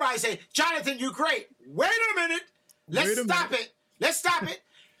when everybody say, Jonathan, you great. Wait a minute. Let's stop it. Let's stop it.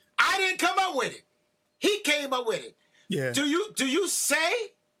 I didn't come up with it. He came up with it. Yeah. Do you say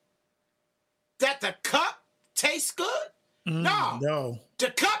that the cup tastes good? No.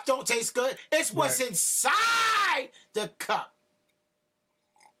 The cup don't taste good. It's what's inside the cup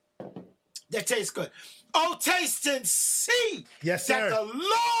That tastes good. Oh, taste and see Yes, that sir. the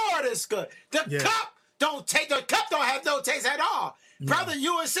Lord is good. The cup don't have no taste at all. Brother,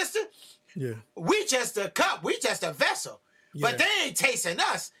 you and sister, we just a cup. We just a vessel. But they ain't tasting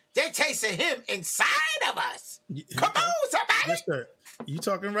us. They tasting him inside of us. Come on, somebody. Yes, sir. You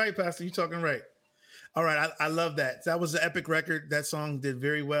talking right, Pastor. You talking right. All right. I love that. That was an epic record. That song did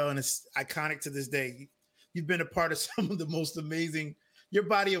very well, and it's iconic to this day. You've been a part of some of the most amazing. Your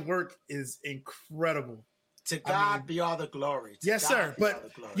body of work is incredible. To God be all the glory. Yes, sir.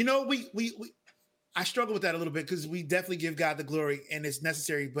 But you know, I struggle with that a little bit because we definitely give God the glory and it's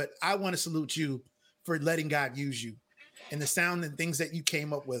necessary. But I want to salute you for letting God use you. And the sound and things that you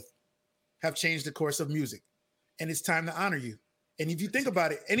came up with have changed the course of music. And it's time to honor you. And if you think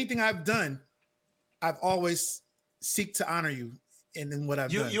about it, anything I've done, I've always seek to honor you in what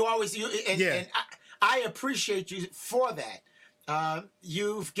I've done. And I appreciate you for that.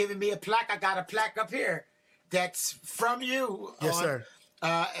 You've given me a plaque. I got a plaque up here that's from you. Yes, sir.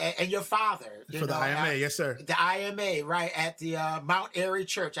 And your father. For the IMA, yes, sir. The IMA, right, at the Mount Airy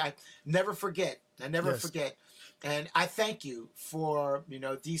Church. I never forget. Forget. And I thank you for,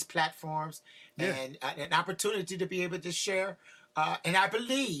 these platforms and an opportunity to be able to share. And I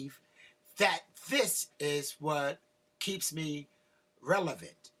believe that this is what keeps me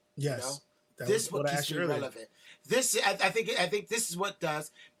relevant. Yes. This is what keeps me relevant. This, I think this is what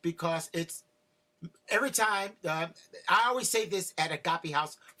does, because it's every time. I always say this at Agape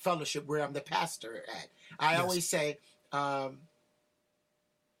House Fellowship, where I'm the pastor at. I always say, the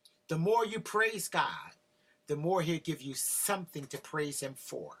more you praise God, the more he'll give you something to praise him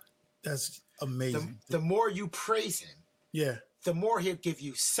for. That's amazing. The more you praise him, the more he'll give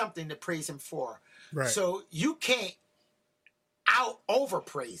you something to praise him for. Right. So you can't over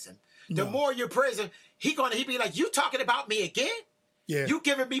praise him. The more you praise him, he be like, you talking about me again? Yeah. You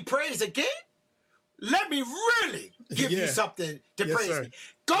giving me praise again? Let me really give you something to praise me.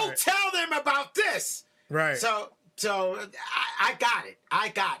 Go tell them about this. Right. So I got it. I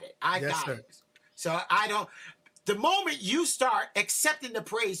got it. So the moment you start accepting the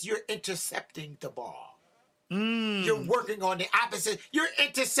praise, you're intercepting the ball. You're working on the opposite. You're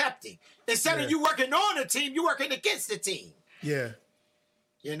intercepting. Instead of you working on the team, you're working against the team. Yeah.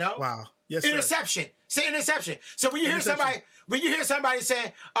 Wow. Yes, interception. Sir. Say interception. So when you hear somebody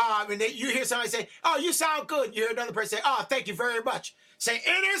say, you hear somebody say, "Oh, you sound good," you hear another person say, "Oh, thank you very much." Say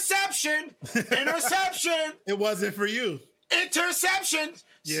interception. Interception. It wasn't for you. Interception.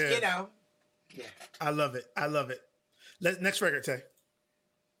 Yeah. Yeah. I love it. Next record, Tay.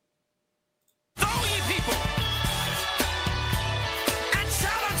 All ye people, and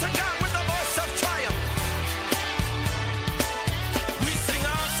shout unto God with the voice of triumph. We sing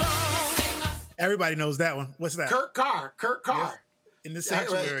our song. Everybody knows that one. What's that? Kurt Carr. Yes. In the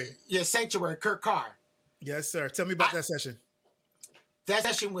Sanctuary. Sanctuary, Kurt Carr. Yes, sir. Tell me about that session. That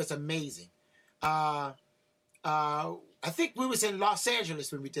session was amazing. I think we was in Los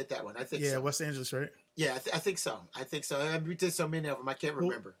Angeles when we did that one. I think so. Los Angeles, right? Yeah, I think so. We did so many of them. I can't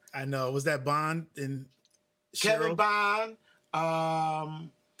remember. I know. Was that Bond and Kevin Bond?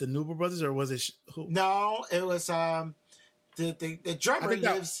 The Newber Brothers, or was it who? No, it was the drummer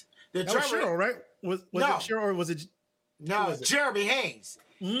lives. The drummer, was Cheryl, right? Was it Cheryl, or was it? No, was it? Jeremy Haynes.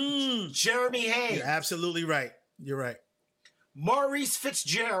 Jeremy Haynes. You're absolutely right. You're right. Maurice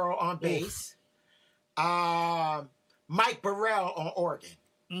Fitzgerald on bass. Mike Burrell on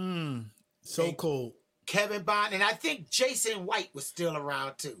organ. So cool. Kevin Bond, and I think Jason White was still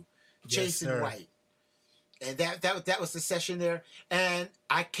around too. Jason White. And that was the session there. And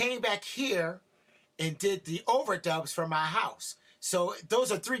I came back here and did the overdubs for my house. So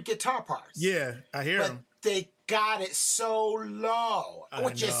those are 3 guitar parts. Yeah, I hear them. They got it so low,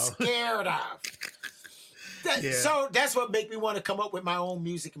 which you're scared of. So that's what made me want to come up with my own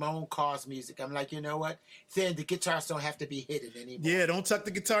music, my own cause music. I'm like, you know what? Then the guitars don't have to be hidden anymore. Yeah, don't tuck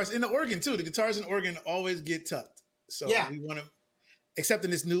the guitars. In the organ, too. The guitars and organ always get tucked. So we want to, except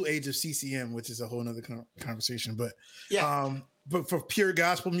in this new age of CCM, which is a whole nother conversation. But but for pure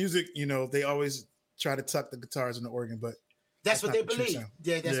gospel music, they always try to tuck the guitars and the organ. But that's what they believe.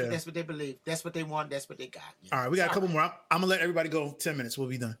 That's what they believe. That's what they want. That's what they got. All right, we got a couple more. I'm going to let everybody go 10 minutes. We'll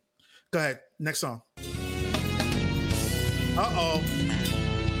be done. Go ahead. Next song. Uh-oh.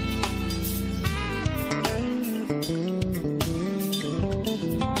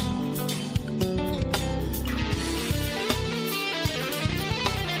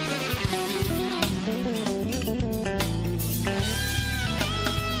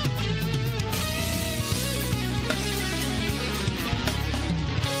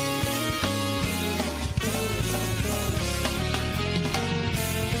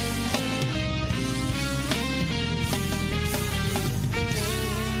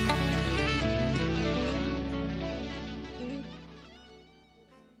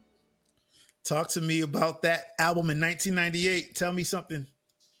 Talk to me about that album in 1998. Tell me something.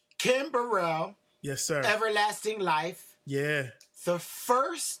 Kim Burrell, Yes, sir. Everlasting Life, Yeah. the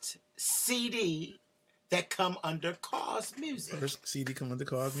first CD that come under Cause Music. First CD come under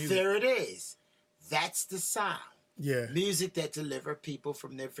Cause Music. There it is. That's the sound. Yeah. Music that deliver people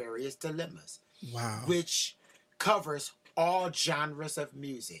from their various dilemmas. Wow. Which covers all genres of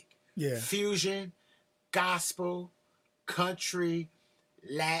music. Yeah. Fusion, gospel, country,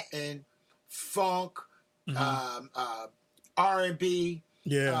 Latin, funk, R&B,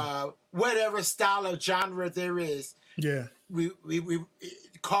 whatever style of genre there is. Yeah. We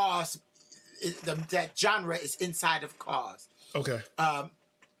Cause that genre is inside of Cause. Okay.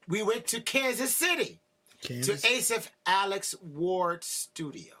 We went to Kansas City to Asaph Alex Ward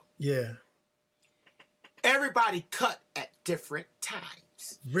Studio. Yeah. Everybody cut at different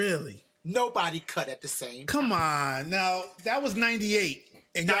times. Really? Nobody cut at the same time. Come on. Now, that was 98.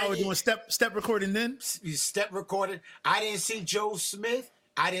 And y'all were doing step recording then? You step recorded. I didn't see Joe Smith.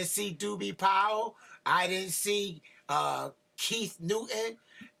 I didn't see Doobie Powell. I didn't see Keith Newton.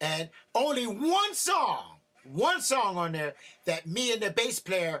 And only one song on there that me and the bass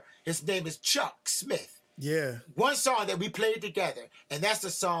player, his name is Chuck Smith. Yeah. One song that we played together. And that's the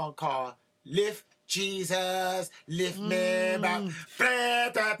song called Lift Jesus, Lift Me. That's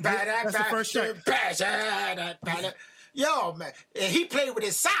the first track. Yo, man, and he played with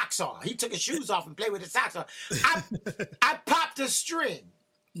his socks on. He took his shoes off and played with his socks on. I popped a string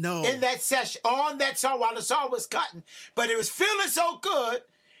in that session, on that song while the song was cutting. But it was feeling so good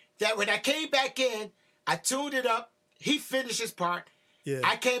that when I came back in, I tuned it up. He finished his part. Yeah.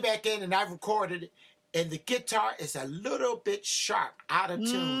 I came back in and I recorded it. And the guitar is a little bit sharp, out of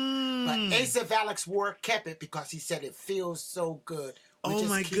tune. But Asaph Alex Ward kept it because he said it feels so good. Oh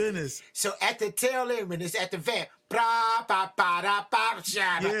my goodness. So at the tail end, when it's at the vamp,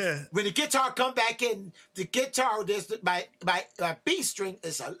 when the guitar come back in, the guitar, my B string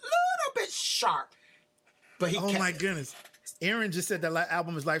is a little bit sharp. But he kept it. Goodness. Aaron just said that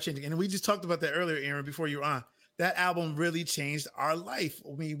album is life-changing. And we just talked about that earlier, Aaron, before you were on. That album really changed our life.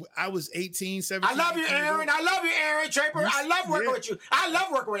 I mean, I was 18, 17. I love you, Aaron. I love you, Aaron Draper. I love working with you. I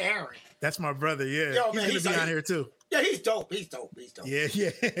love working with Aaron. That's my brother, yeah. Yo, man, he's going to be on here, too. Yeah, he's dope.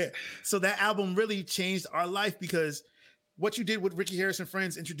 Yeah. So that album really changed our life because what you did with Ricky Harris and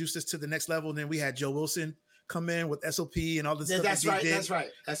Friends introduced us to the next level. And then we had Joe Wilson come in with SOP and all this stuff. That's right.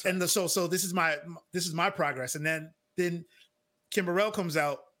 And so this is my progress. And then Kim Burrell comes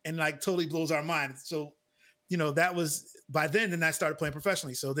out and like totally blows our mind. So, you know, that was by then I started playing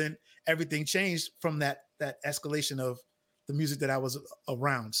professionally. So then everything changed from that escalation of the music that I was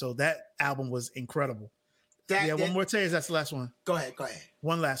around. So that album was incredible. One more taste. That's the last one. Go ahead.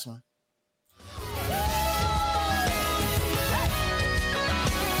 One last one.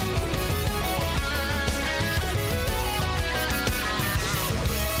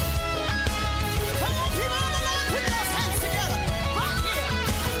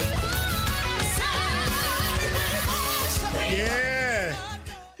 Yeah.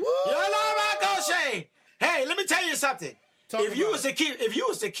 Hey, let me tell you something. If you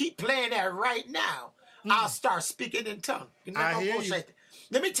was to keep playing that right now, I'll start speaking in tongue. I hear you.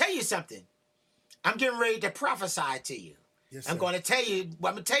 Let me tell you something. I'm getting ready to prophesy to you. Yes, I'm going to tell you.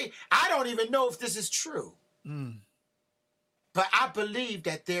 I don't even know if this is true, but I believe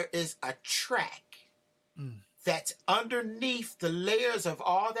that there is a track that's underneath the layers of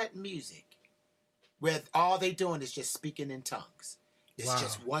all that music, where all they doing is just speaking in tongues. It's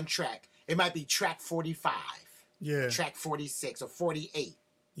just one track. It might be track 45, track 46 or 48.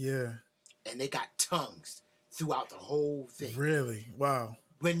 Yeah. And they got tongues throughout the whole thing. Really? Wow.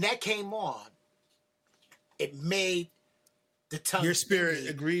 When that came on, it made the tongue. Your spirit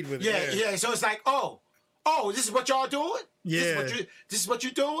agreed with it. Yeah. So it's like, oh, this is what y'all doing? Yeah. This is what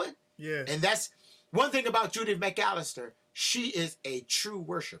you're doing? Yeah. And that's one thing about Judith McAllister. She is a true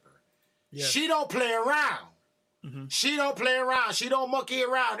worshiper. Yes. She don't play around. Mm-hmm. She don't play around. She don't monkey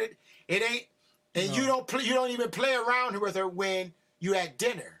around. It ain't. And you don't even play around with her when you at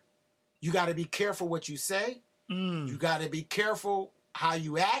dinner. You got to be careful what you say. You got to be careful how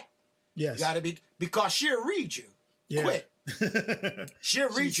you act. Yes. You got to be, because she'll read you quick. She'll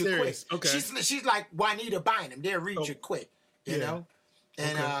read you serious. quick. Okay. She's like Juanita Bynum. They'll read you quick. You know.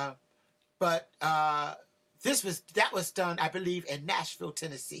 And but that was done, I believe, in Nashville,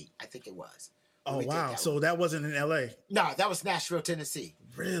 Tennessee. I think it was. Oh wow! So that wasn't in L.A. No, that was Nashville, Tennessee.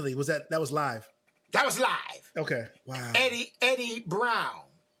 Really? That was live? That was live. Okay. Wow. Eddie Brown.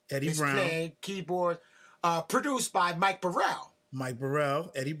 Eddie Brown playing keyboard, produced by Mike Burrell.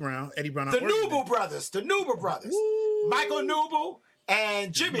 Eddie Brown. The Newble brothers. Woo. Michael Newble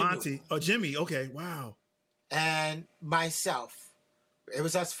and Jimmy knew. Monty. Oh, Jimmy. Okay. Wow. And myself. It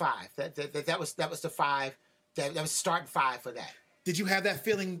was us five. That was the five. That was starting five for that. Did you have that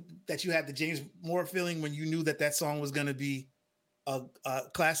feeling that you had the James Moore feeling when you knew that song was going to be a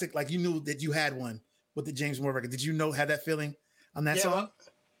classic? Like you knew that you had one with the James Moore record. Did you had that feeling on that song?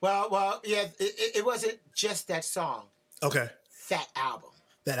 Well, yeah. It wasn't just that song. Okay. That album.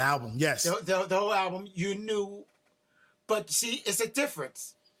 That album, yes. The whole album, you knew. But see, it's a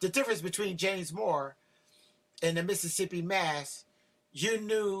difference. The difference between James Moore and the Mississippi Mass, you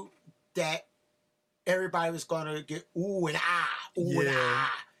knew that everybody was going to get ooh and ah, ooh and ah.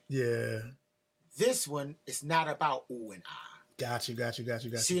 Yeah. This one is not about ooh and ah. Got you.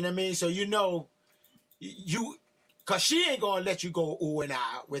 See what I mean? So you know, because she ain't going to let you go ooh and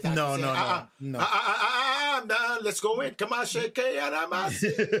ah without No. Let's go in. Come on, shake shata.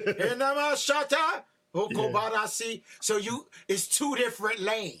 So it's two different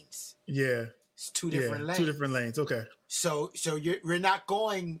lanes. Yeah. It's two different lanes. Two different lanes. Okay. So we're not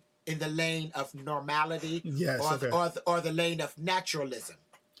going in the lane of normality, or the lane of naturalism.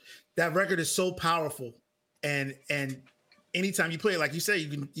 That record is so powerful, and anytime you play it, like you say,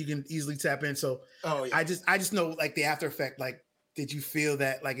 you can easily tap in. So I just know like the after effect. Like, did you feel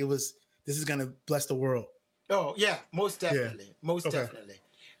that like this is gonna bless the world? Oh yeah, most definitely, definitely.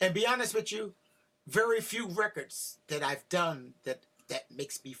 And be honest with you, very few records that I've done that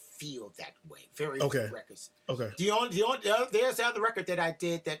makes me feel that way. Very few records. Okay. There's the other record that I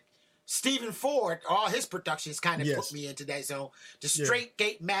did that Stephen Ford, all his productions kind of put me into that zone. The Straight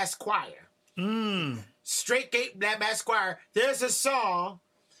Gate Mass Choir. Straight Gate Mass Choir. There's a song,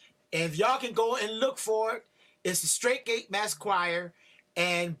 and if y'all can go and look for it, it's the Straight Gate Mass Choir,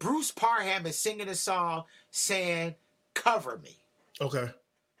 and Bruce Parham is singing a song saying, "Cover me." Okay.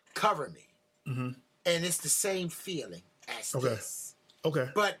 Cover me. Mm-hmm. And it's the same feeling as this. Okay.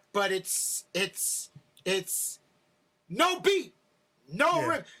 But it's no beat, no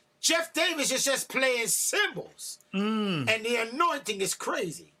rhythm. Jeff Davis is just playing cymbals, and the anointing is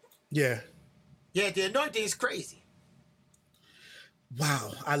crazy. Yeah. Yeah, the anointing is crazy.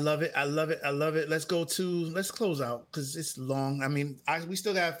 Wow, I love it. Let's close out because it's long. I mean, we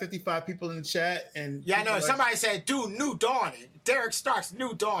still got 55 people in the chat, and I know somebody said, "Dude, New Dawning." Derek Stark's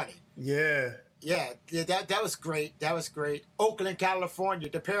New Dawning. Yeah. Yeah, that was great. That was great. Oakland, California,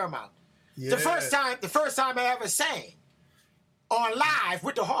 the Paramount. Yeah. The first time I ever sang on live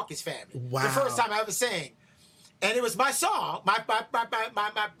with the Hawkins family. Wow. The first time I ever sang. And it was my song, my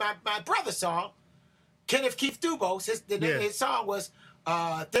brother's song, Kenneth Keith Dubose. His song was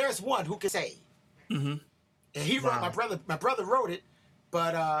 "There's One Who Can Save." Mm-hmm. And he wrote, my brother wrote it,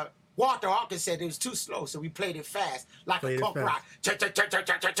 but Walter Hawkins said it was too slow, so we played it fast, like a punk rock. That's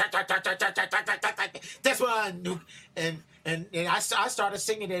one. And I started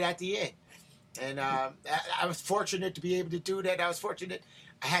singing it at the end. And I was fortunate to be able to do that. I was fortunate.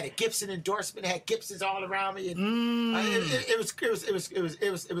 I had a Gibson endorsement. I had Gibsons all around me, and it was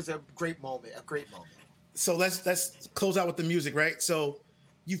a great moment. A great moment. So let's close out with the music, right? So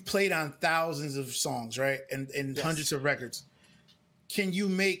you've played on thousands of songs, right, and hundreds of records. Can you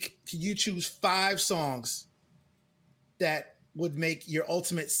choose 5 songs that would make your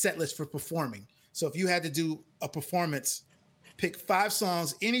ultimate set list for performing? So if you had to do a performance, pick 5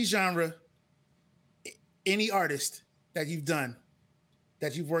 songs, any genre, any artist that you've done,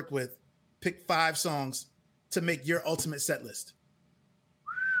 that you've worked with, pick 5 songs to make your ultimate set list.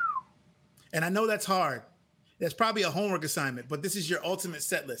 And I know that's hard. That's probably a homework assignment, but this is your ultimate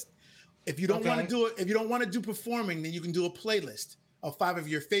set list. If you don't want to do it, if you don't want to do performing, then you can do a playlist of 5 of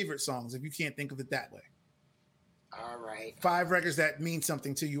your favorite songs if you can't think of it that way. All right. 5 records that mean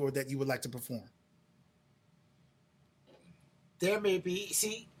something to you or that you would like to perform. There may be,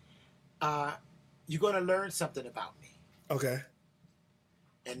 you're going to learn something about me. Okay.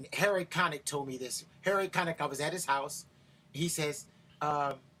 And Harry Connick told me this. Harry Connick, I was at his house. He says,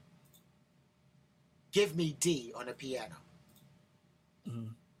 "Give me D on the piano." Mm-hmm.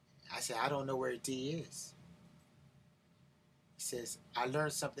 I said, "I don't know where D is." He says, "I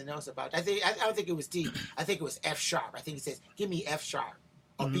learned something else about it." I don't think it was D. I think it was F sharp. I think he says, "Give me F sharp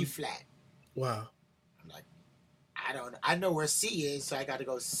or B flat." Wow. I'm like, I don't know. I know where C is, so I got to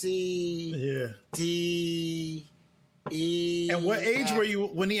go C, D, E. And what age were you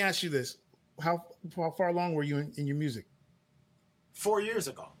when he asked you this? How far along were you in your music? 4 years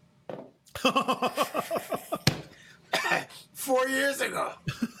ago. 4 years ago.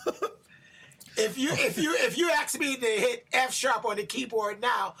 If you ask me to hit F sharp on the keyboard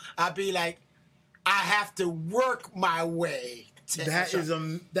now, I'd be like, I have to work my way That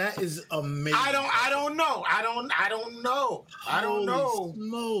is amazing. I don't know. Holy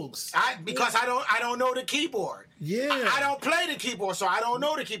smokes. Because I don't know the keyboard. Yeah. I don't play the keyboard, so I don't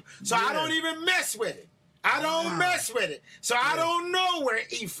know the keyboard. So I don't even mess with it. I don't mess with it. So I don't know where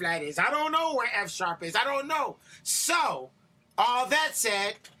E flat is. I don't know where F sharp is. I don't know. So, all that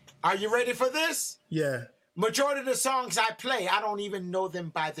said, are you ready for this? Yeah. Majority of the songs I play, I don't even know them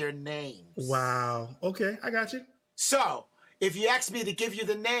by their names. Wow. Okay, I got you. So, if you ask me to give you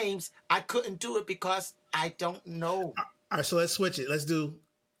the names, I couldn't do it because I don't know. All right, so let's switch it. Let's do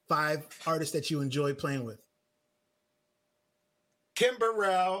 5 artists that you enjoy playing with. Kim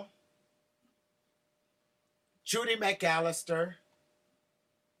Burrell, Judy McAllister,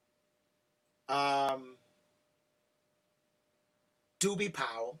 Doobie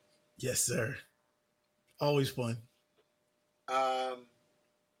Powell, Yes, sir. Always fun. El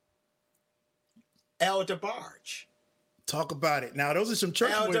DeBarge. Talk about it. Now, those are some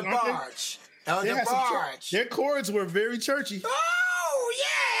church El boys, aren't DeBarge. El they? They had some DeBarge. Their chords were very churchy. Oh,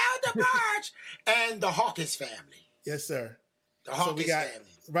 yeah, El DeBarge. And the Hawkins family. Yes, sir. The Hawkins family.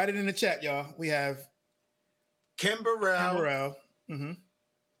 Write it in the chat, y'all. We have Kim Burrell. Mm-hmm.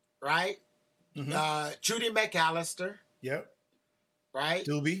 Right? Mm-hmm. Judy McAllister. Yep. Right?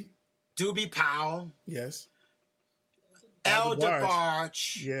 Doobie Powell. Yes. El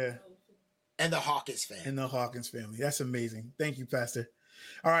DeBarge. Yeah. And the Hawkins family. That's amazing. Thank you, Pastor.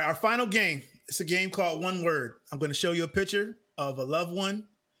 All right, our final game. It's a game called One Word. I'm going to show you a picture of a loved one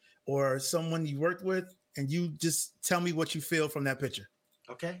or someone you worked with, and you just tell me what you feel from that picture.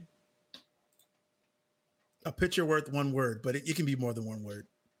 Okay. A picture worth one word, but it can be more than one word.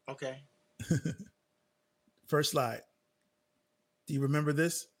 Okay. First slide. Do you remember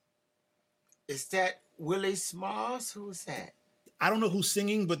this? Is that Willie Smalls? Who's that? I don't know who's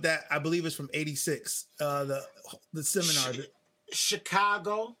singing, but that I believe is from '86. The seminar.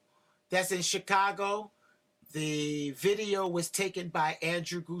 Chicago. That's in Chicago. The video was taken by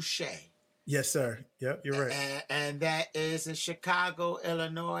Andrew Goucher. Yes, sir. Yep, you're right. And that is in Chicago,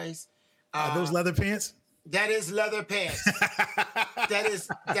 Illinois. Are those leather pants? That is leather pants.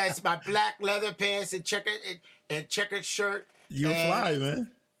 That's my black leather pants and checkered shirt. You're fly, man.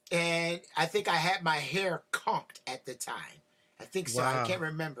 And I think I had my hair conked at the time. I think so. Wow. I can't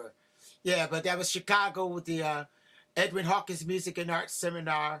remember. Yeah, but that was Chicago with the Edwin Hawkins Music and Arts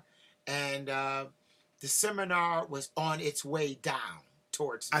Seminar. And the seminar was on its way down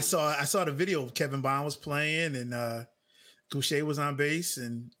towards me. I saw the video. Kevin Bond was playing, and Goucher was on bass,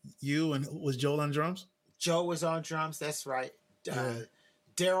 and you, and was Joel on drums? Joe was on drums. That's right.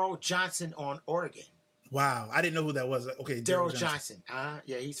 Daryl Johnson on organ. Wow. I didn't know who that was. Okay. Daryl Johnson.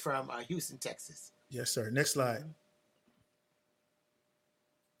 Yeah, he's from Houston, Texas. Yes, sir. Next slide.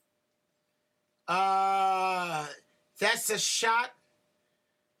 That's a shot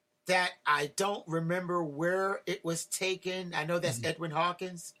that I don't remember where it was taken. I know that's Edwin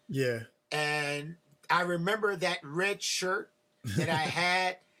Hawkins. Yeah. And I remember that red shirt that I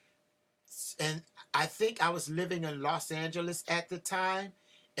had. And I think I was living in Los Angeles at the time.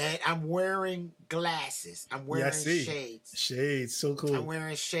 And I'm wearing glasses. I'm wearing shades. Shades, so cool. I'm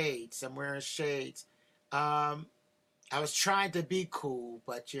wearing shades. I was trying to be cool,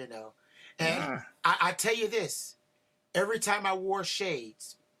 but you know. And I tell you this, every time I wore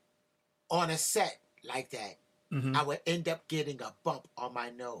shades on a set like that, I would end up getting a bump on my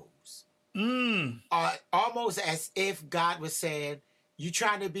nose. Almost as if God was saying, you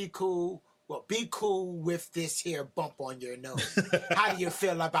trying to be cool? Well, be cool with this here bump on your nose. How do you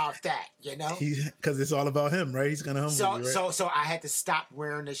feel about that? You know? Because it's all about him, right? He's going to humble you, right? So I had to stop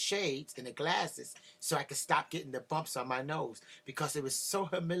wearing the shades and the glasses so I could stop getting the bumps on my nose because it was so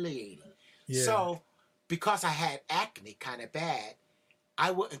humiliating. Yeah. So because I had acne kind of bad,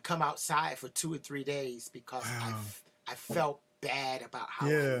 I wouldn't come outside for 2 or 3 days because I felt bad about how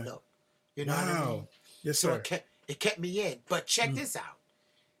I looked. You know what I mean? Yes, so sir. it kept me in. But check this out.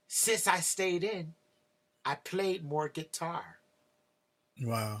 Since I stayed in, I played more guitar.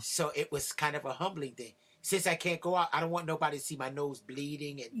 Wow. So it was kind of a humbling thing. Since I can't go out, I don't want nobody to see my nose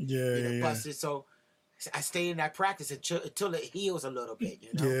bleeding and busted. So I stayed and I practiced until it heals a little bit,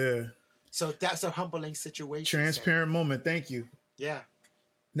 you know? Yeah. So that's a humbling situation. Transparent moment. Thank you. Yeah.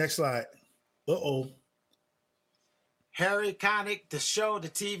 Next slide. Harry Connick, the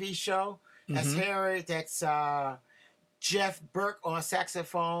TV show. That's Harry. That's Jeff Burke on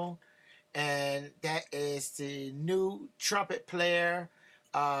saxophone. And that is the new trumpet player,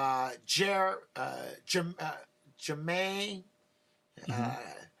 Jermaine.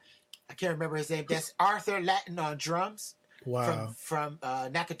 I can't remember his name. That's Arthur Latin on drums. Wow. From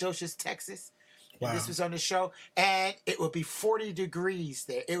Nacogdoches, Texas. And this was on the show, and it would be 40 degrees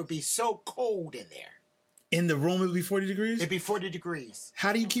there. It would be so cold in there. In the room, it would be 40 degrees? It'd be 40 degrees.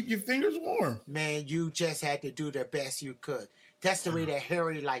 How do you keep your fingers warm? Man, you just had to do the best you could. That's the way that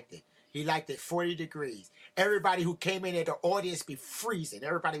Harry liked it. He liked it 40 degrees. Everybody who came in at the audience be freezing.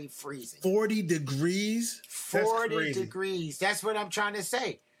 Everybody be freezing. 40 degrees? 40 degrees. That's what I'm trying to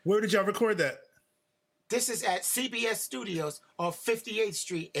say. Where did y'all record that? This is at CBS Studios on 58th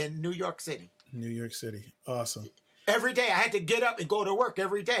Street in New York City. New York City. Awesome. Every day. I had to get up and go to work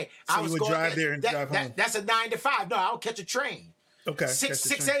every day. So I was you would drive there and drive home? That's a 9 to 5. No, I'll catch a train. Okay.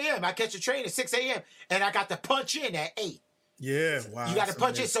 6 a.m. I catch a train at 6 a.m. And I got to punch in at 8. Yeah, wow. You got to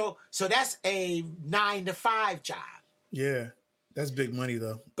punch in. So that's a 9 to 5 job. Yeah. That's big money,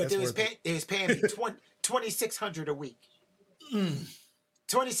 though. But they was paying me $2,600 a week.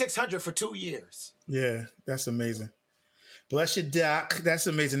 $2,600 for 2 years. Yeah, that's amazing. Bless you, Doc. That's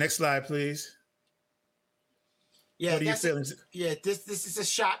amazing. Next slide, please. Yeah, what are your feelings? This is a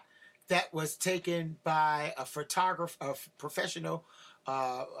shot that was taken by a photographer, a professional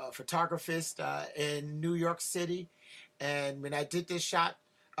photographist in New York City. And when I did this shot,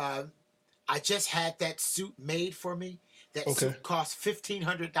 I just had that suit made for me. That suit cost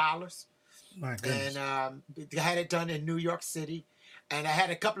 $1,500. My goodness. And I had it done in New York City. And I had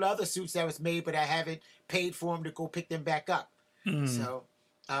a couple of other suits that was made, but I haven't paid for them to go pick them back up. So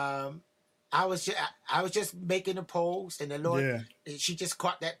I was just making a pose, and the Lord, she just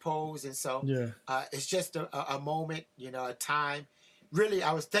caught that pose, and so it's just a moment, a time. Really,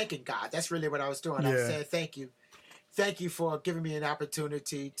 I was thanking God. That's really what I was doing. I was saying thank you for giving me an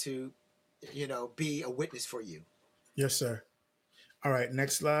opportunity to, be a witness for you. Yes, sir. All right,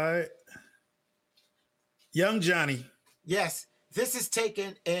 next slide. Young Johnny. Yes, this is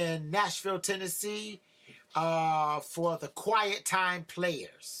taken in Nashville, Tennessee, for the Quiet Time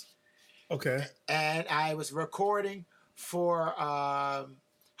Players. Okay. And I was recording for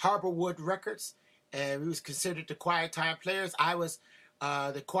Harborwood Records, and we was considered the Quiet Time Players. I was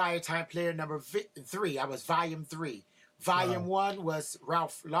the Quiet Time Player number 3. I was volume 3. Volume 1 was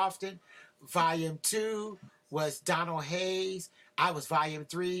Ralph Lofton. Volume 2 was Donald Hayes. I was volume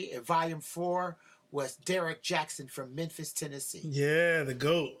 3, and volume 4 was Derek Jackson from Memphis, Tennessee. Yeah, the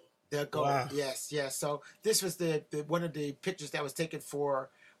GOAT. The GOAT. Wow. Yes. So this was the one of the pictures that was taken for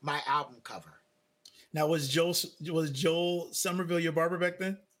my album cover. Now, was Joel Somerville your barber back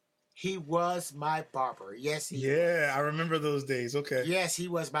then? He was my barber. Yes, he was. I remember those days. Okay. Yes, he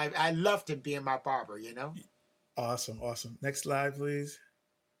was I loved him being my barber, Awesome. Next slide, please.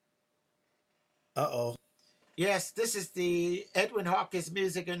 Uh-oh. Yes, this is the Edwin Hawkins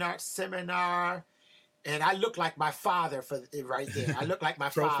Music and Arts Seminar. And I look like my father right there. I look like my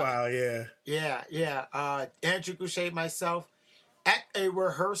profile, father. Yeah. Andrew Goucher, myself, at a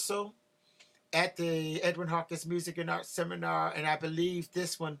rehearsal at the Edwin Hawkins Music and Arts Seminar, and I believe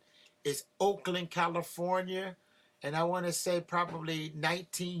this one is Oakland, California, and I want to say probably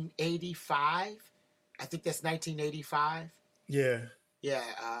 1985. I think that's 1985. Yeah.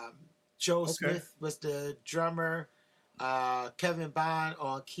 Joe Smith was the drummer, Kevin Bond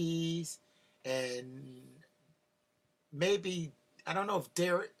on keys, and maybe, I don't know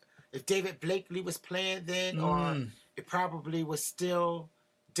if David Blakely was playing then, or it probably was still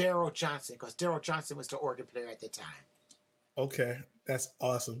Daryl Johnson, because Daryl Johnson was the organ player at the time. Okay, that's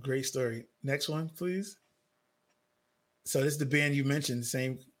awesome. Great story. Next one, please. So this is the band you mentioned. I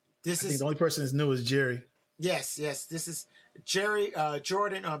think the only person that's new is Jerry. Yes. This is Jerry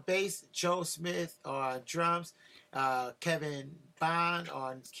Jordan on bass, Joe Smith on drums, Kevin Bond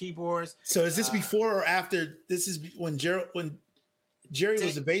on keyboards. So is this before or after? This is when Jerry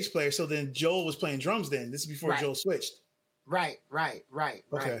was the bass player. So then Joel was playing drums. Then this is before Joel switched. Right.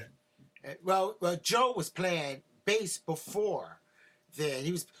 Okay. Well, Joe was playing bass before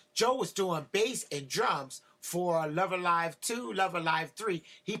then. Joe was doing bass and drums for Love Alive 2, Love Alive 3.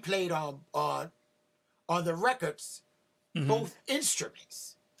 He played on the records, both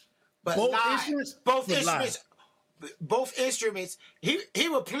instruments. But both instruments. He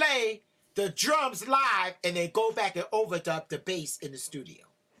would play the drums live and then go back and overdub the bass in the studio.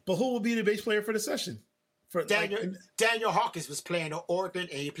 But who will be the bass player for the session? Daniel Hawkins was playing the organ,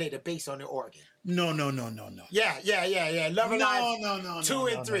 and he played the bass on the organ. No. Yeah. Love Alive 2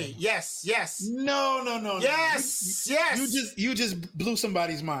 and 3. Yes. No. Yes. You just blew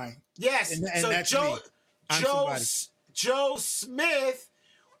somebody's mind. Yes. And that's me. Joe Smith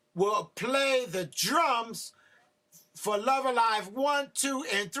will play the drums for Love Alive 1, 2,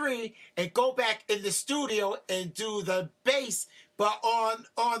 and 3, and go back in the studio and do the bass. But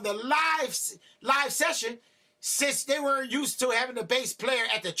on the live session, since they were used to having the bass player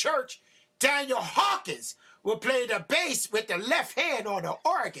at the church, Daniel Hawkins would play the bass with the left hand on the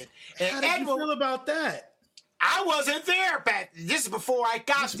organ. And How did you feel about that? I wasn't there back. This is before I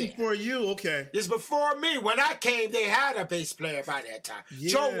got there. Before you, okay. This is before me. When I came, they had a bass player by that time.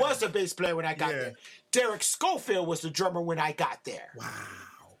 Yeah. Joe was the bass player when I got there. Derek Schofield was the drummer when I got there. Wow.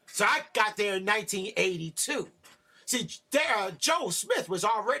 So I got there in 1982. See, Joe Smith was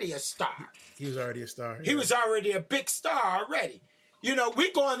already a star. He was already a star. He was already a big star already. You know,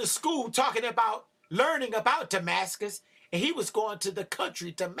 we going to school talking about learning about Damascus, and he was going to the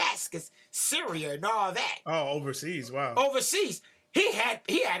country, Damascus, Syria, and all that. Oh, overseas. Wow. Overseas. He had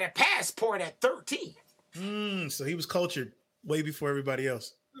a passport at 13. So he was cultured way before everybody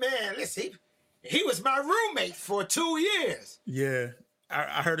else. Man, listen, he was my roommate for 2 years. Yeah.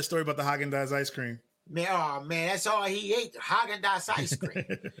 I heard a story about the Haagen-Dazs ice cream. Man, oh man, that's all he ate, Haagen-Dazs ice cream.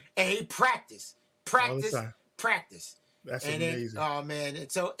 And he practiced. That's and amazing. Oh man,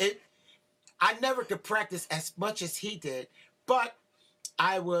 and so I never could practice as much as he did, but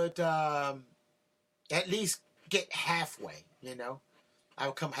I would at least get halfway, you know? I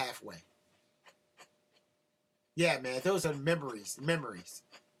would come halfway. Yeah, man, those are memories.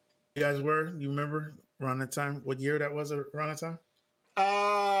 You guys were? You remember around that time? What year that was around that time?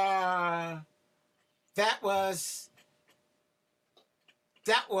 That was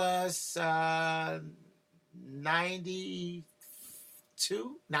 92,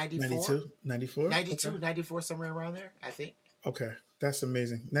 94? 94? 92, Okay. 94, somewhere around there, I think. Okay, that's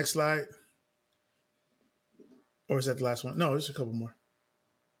amazing. Next slide. Or is that the last one? No, there's a couple more.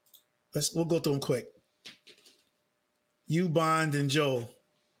 We'll go through them quick. You, Bond, and Joel.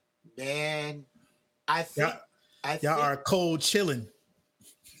 Man, I think y'all are cold chilling.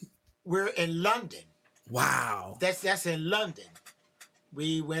 We're in London. Wow. That's in London.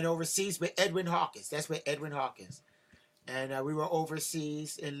 We went overseas with Edwin Hawkins. That's with Edwin Hawkins. And we were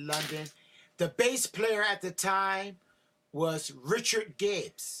overseas in London. The bass player at the time was Richard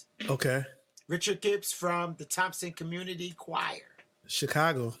Gibbs. Okay. Richard Gibbs from the Thompson Community Choir.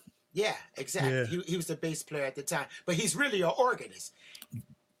 Chicago. Yeah, exactly. Yeah. He was the bass player at the time. But he's really an organist.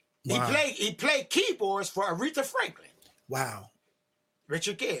 Wow. He played keyboards for Aretha Franklin. Wow.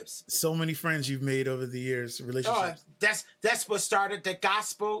 Richard Gibbs. So many friends you've made over the years, relationships. That's what started the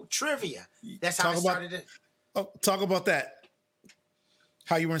gospel trivia. That's how I started it. Oh, talk about that.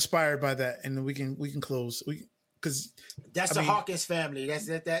 How you were inspired by that, and then we can close. Because that's the Hawkins family.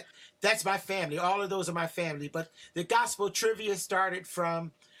 That's my family. All of those are my family. But the gospel trivia started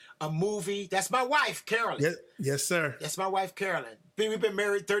from a movie. That's my wife, Carolyn. Yes, sir. That's my wife, Carolyn. We've been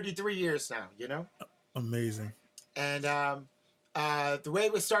married 33 years now. You know. Amazing. And the way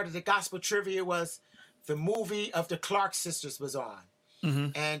we started the gospel trivia was the movie of the Clark sisters was on.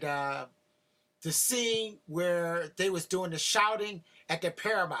 Mm-hmm. And the scene where they was doing the shouting at the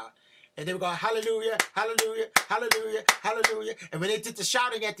Paramount. And they were going, hallelujah, hallelujah, hallelujah, hallelujah. And when they did the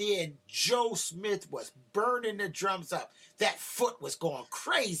shouting at the end, Joe Smith was burning the drums up. That foot was going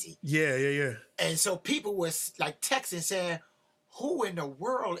crazy. Yeah. And so people was like texting saying, who in the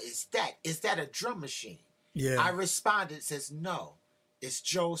world is that? Is that a drum machine? Yeah. I responded, says, no, it's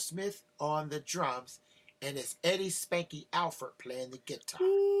Joe Smith on the drums, and it's Eddie Spanky Alford playing the guitar.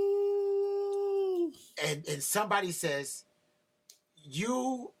 Ooh. And somebody says,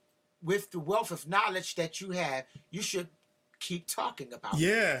 you, with the wealth of knowledge that you have, you should keep talking about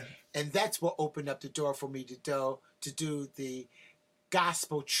it. And that's what opened up the door for me to do the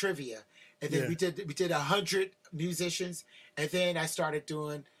gospel trivia. And then we did 100 musicians, and then I started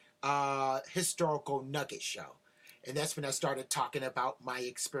doing historical nugget show. And that's when I started talking about my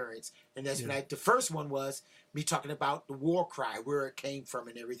experience. And that's when the first one was me talking about the war cry, where it came from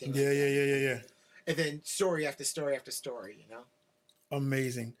and everything. Yeah. And then story after story after story, you know?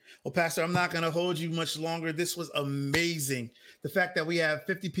 Amazing. Well, Pastor, I'm not going to hold you much longer. This was amazing. The fact that we have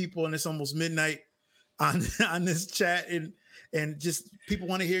 50 people and it's almost midnight on this chat, and just people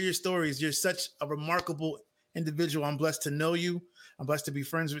want to hear your stories. You're such a remarkable individual. I'm blessed to know you. I'm blessed to be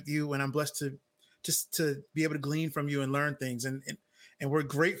friends with you, and I'm blessed to just to be able to glean from you and learn things. And we're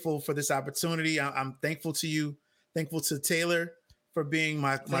grateful for this opportunity. I'm thankful to you. Thankful to Taylor for being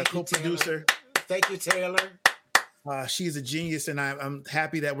my co-producer. Thank you, Taylor. She's a genius, and I'm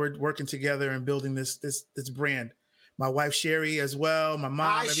happy that we're working together and building this brand. My wife Sherry as well. My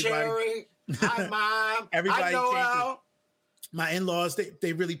mom. Hi, Sherry. Hi, Mom. Everybody. Hi, my in-laws,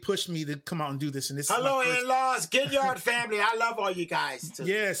 they really pushed me to come out and do this. And this hello, is my in-laws, Ginyard family. I love all you guys too.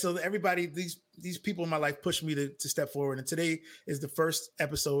 Yeah, so everybody, these people in my life pushed me to step forward. And today is the first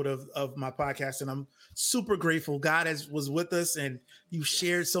episode of my podcast, and I'm super grateful. God was with us, and you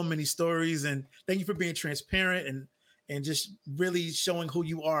shared so many stories. And thank you for being transparent and just really showing who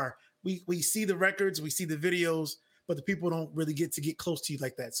you are. we see the records, we see the videos, but the people don't really get close to you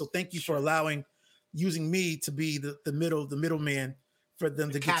like that. So thank you for using me to be the middleman for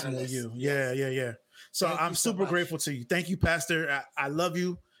them to get to know you. Yes. Yeah. So I'm super grateful to you. Thank you, Pastor. I love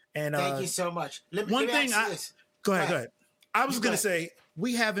you. And thank you so much. Go ahead. I was going to say,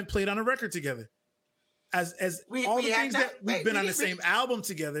 we haven't played on a record together. As all the things that we've been on the same album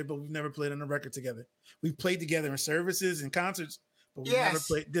together, but we've never played on a record together. We've played together in services and concerts, but we never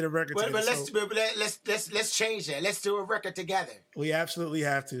did a record together. But let's change that. Let's do a record together. We absolutely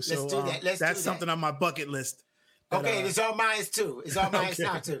have to. So let's do that. That's something on my bucket list. Okay, it's on mine too. It's on mine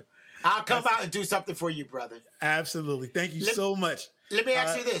now too. I'll come out and do something for you, brother. Absolutely. Thank you so much. Let me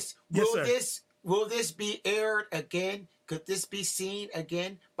ask you this. Will this be aired again? Could this be seen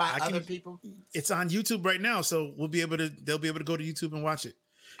again by other people? It's on YouTube right now, so they'll be able to go to YouTube and watch it.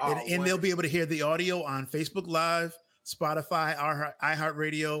 And they'll be able to hear the audio on Facebook Live, Spotify,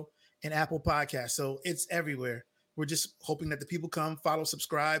 iHeartRadio, and Apple Podcasts. So it's everywhere. We're just hoping that the people come, follow,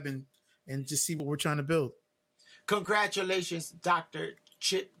 subscribe, and just see what we're trying to build. Congratulations, Dr.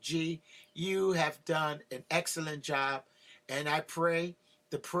 Chip G. You have done an excellent job. And I pray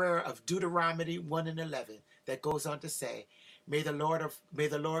the prayer of Deuteronomy 1:11 that goes on to say, may the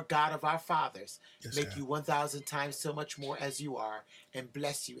Lord God of our fathers make you 1,000 times so much more as you are, and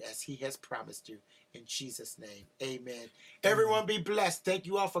bless you as he has promised you. In Jesus' name, amen. Everyone be blessed. Thank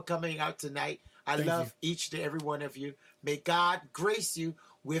you all for coming out tonight. I love each and every one of you. May God grace you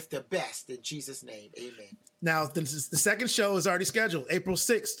with the best. In Jesus' name, amen. Now, the second show is already scheduled. April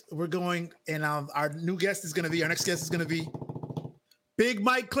 6th, we're going, and our next guest is going to be Big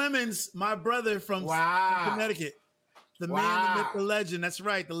Mike Clemens, my brother from Connecticut. The man, the myth, the legend. That's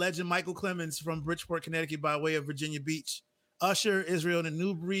right. The legend Michael Clemens from Bridgeport, Connecticut by way of Virginia Beach. Usher, Israel, the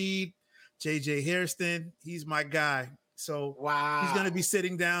New Breed, JJ Hairston. He's my guy. So he's going to be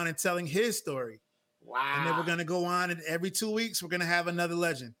sitting down and telling his story. Wow. And then we're going to go on, and every 2 weeks, we're going to have another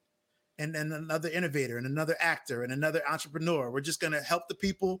legend and another innovator and another actor and another entrepreneur. We're just going to help the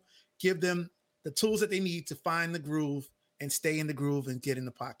people, give them the tools that they need to find the groove and stay in the groove and get in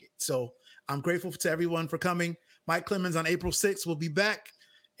the pocket. So I'm grateful to everyone for coming. Mike Clemens on April 6th will be back,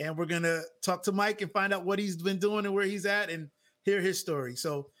 and we're going to talk to Mike and find out what he's been doing and where he's at and hear his story.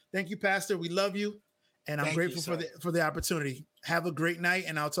 So thank you, Pastor. We love you, and I'm grateful for the opportunity. Have a great night,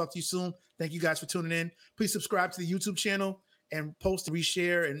 and I'll talk to you soon. Thank you guys for tuning in. Please subscribe to the YouTube channel and post,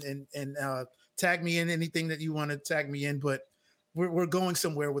 reshare, and tag me in anything that you want to tag me in. But we're going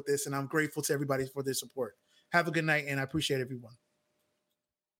somewhere with this, and I'm grateful to everybody for their support. Have a good night, and I appreciate everyone.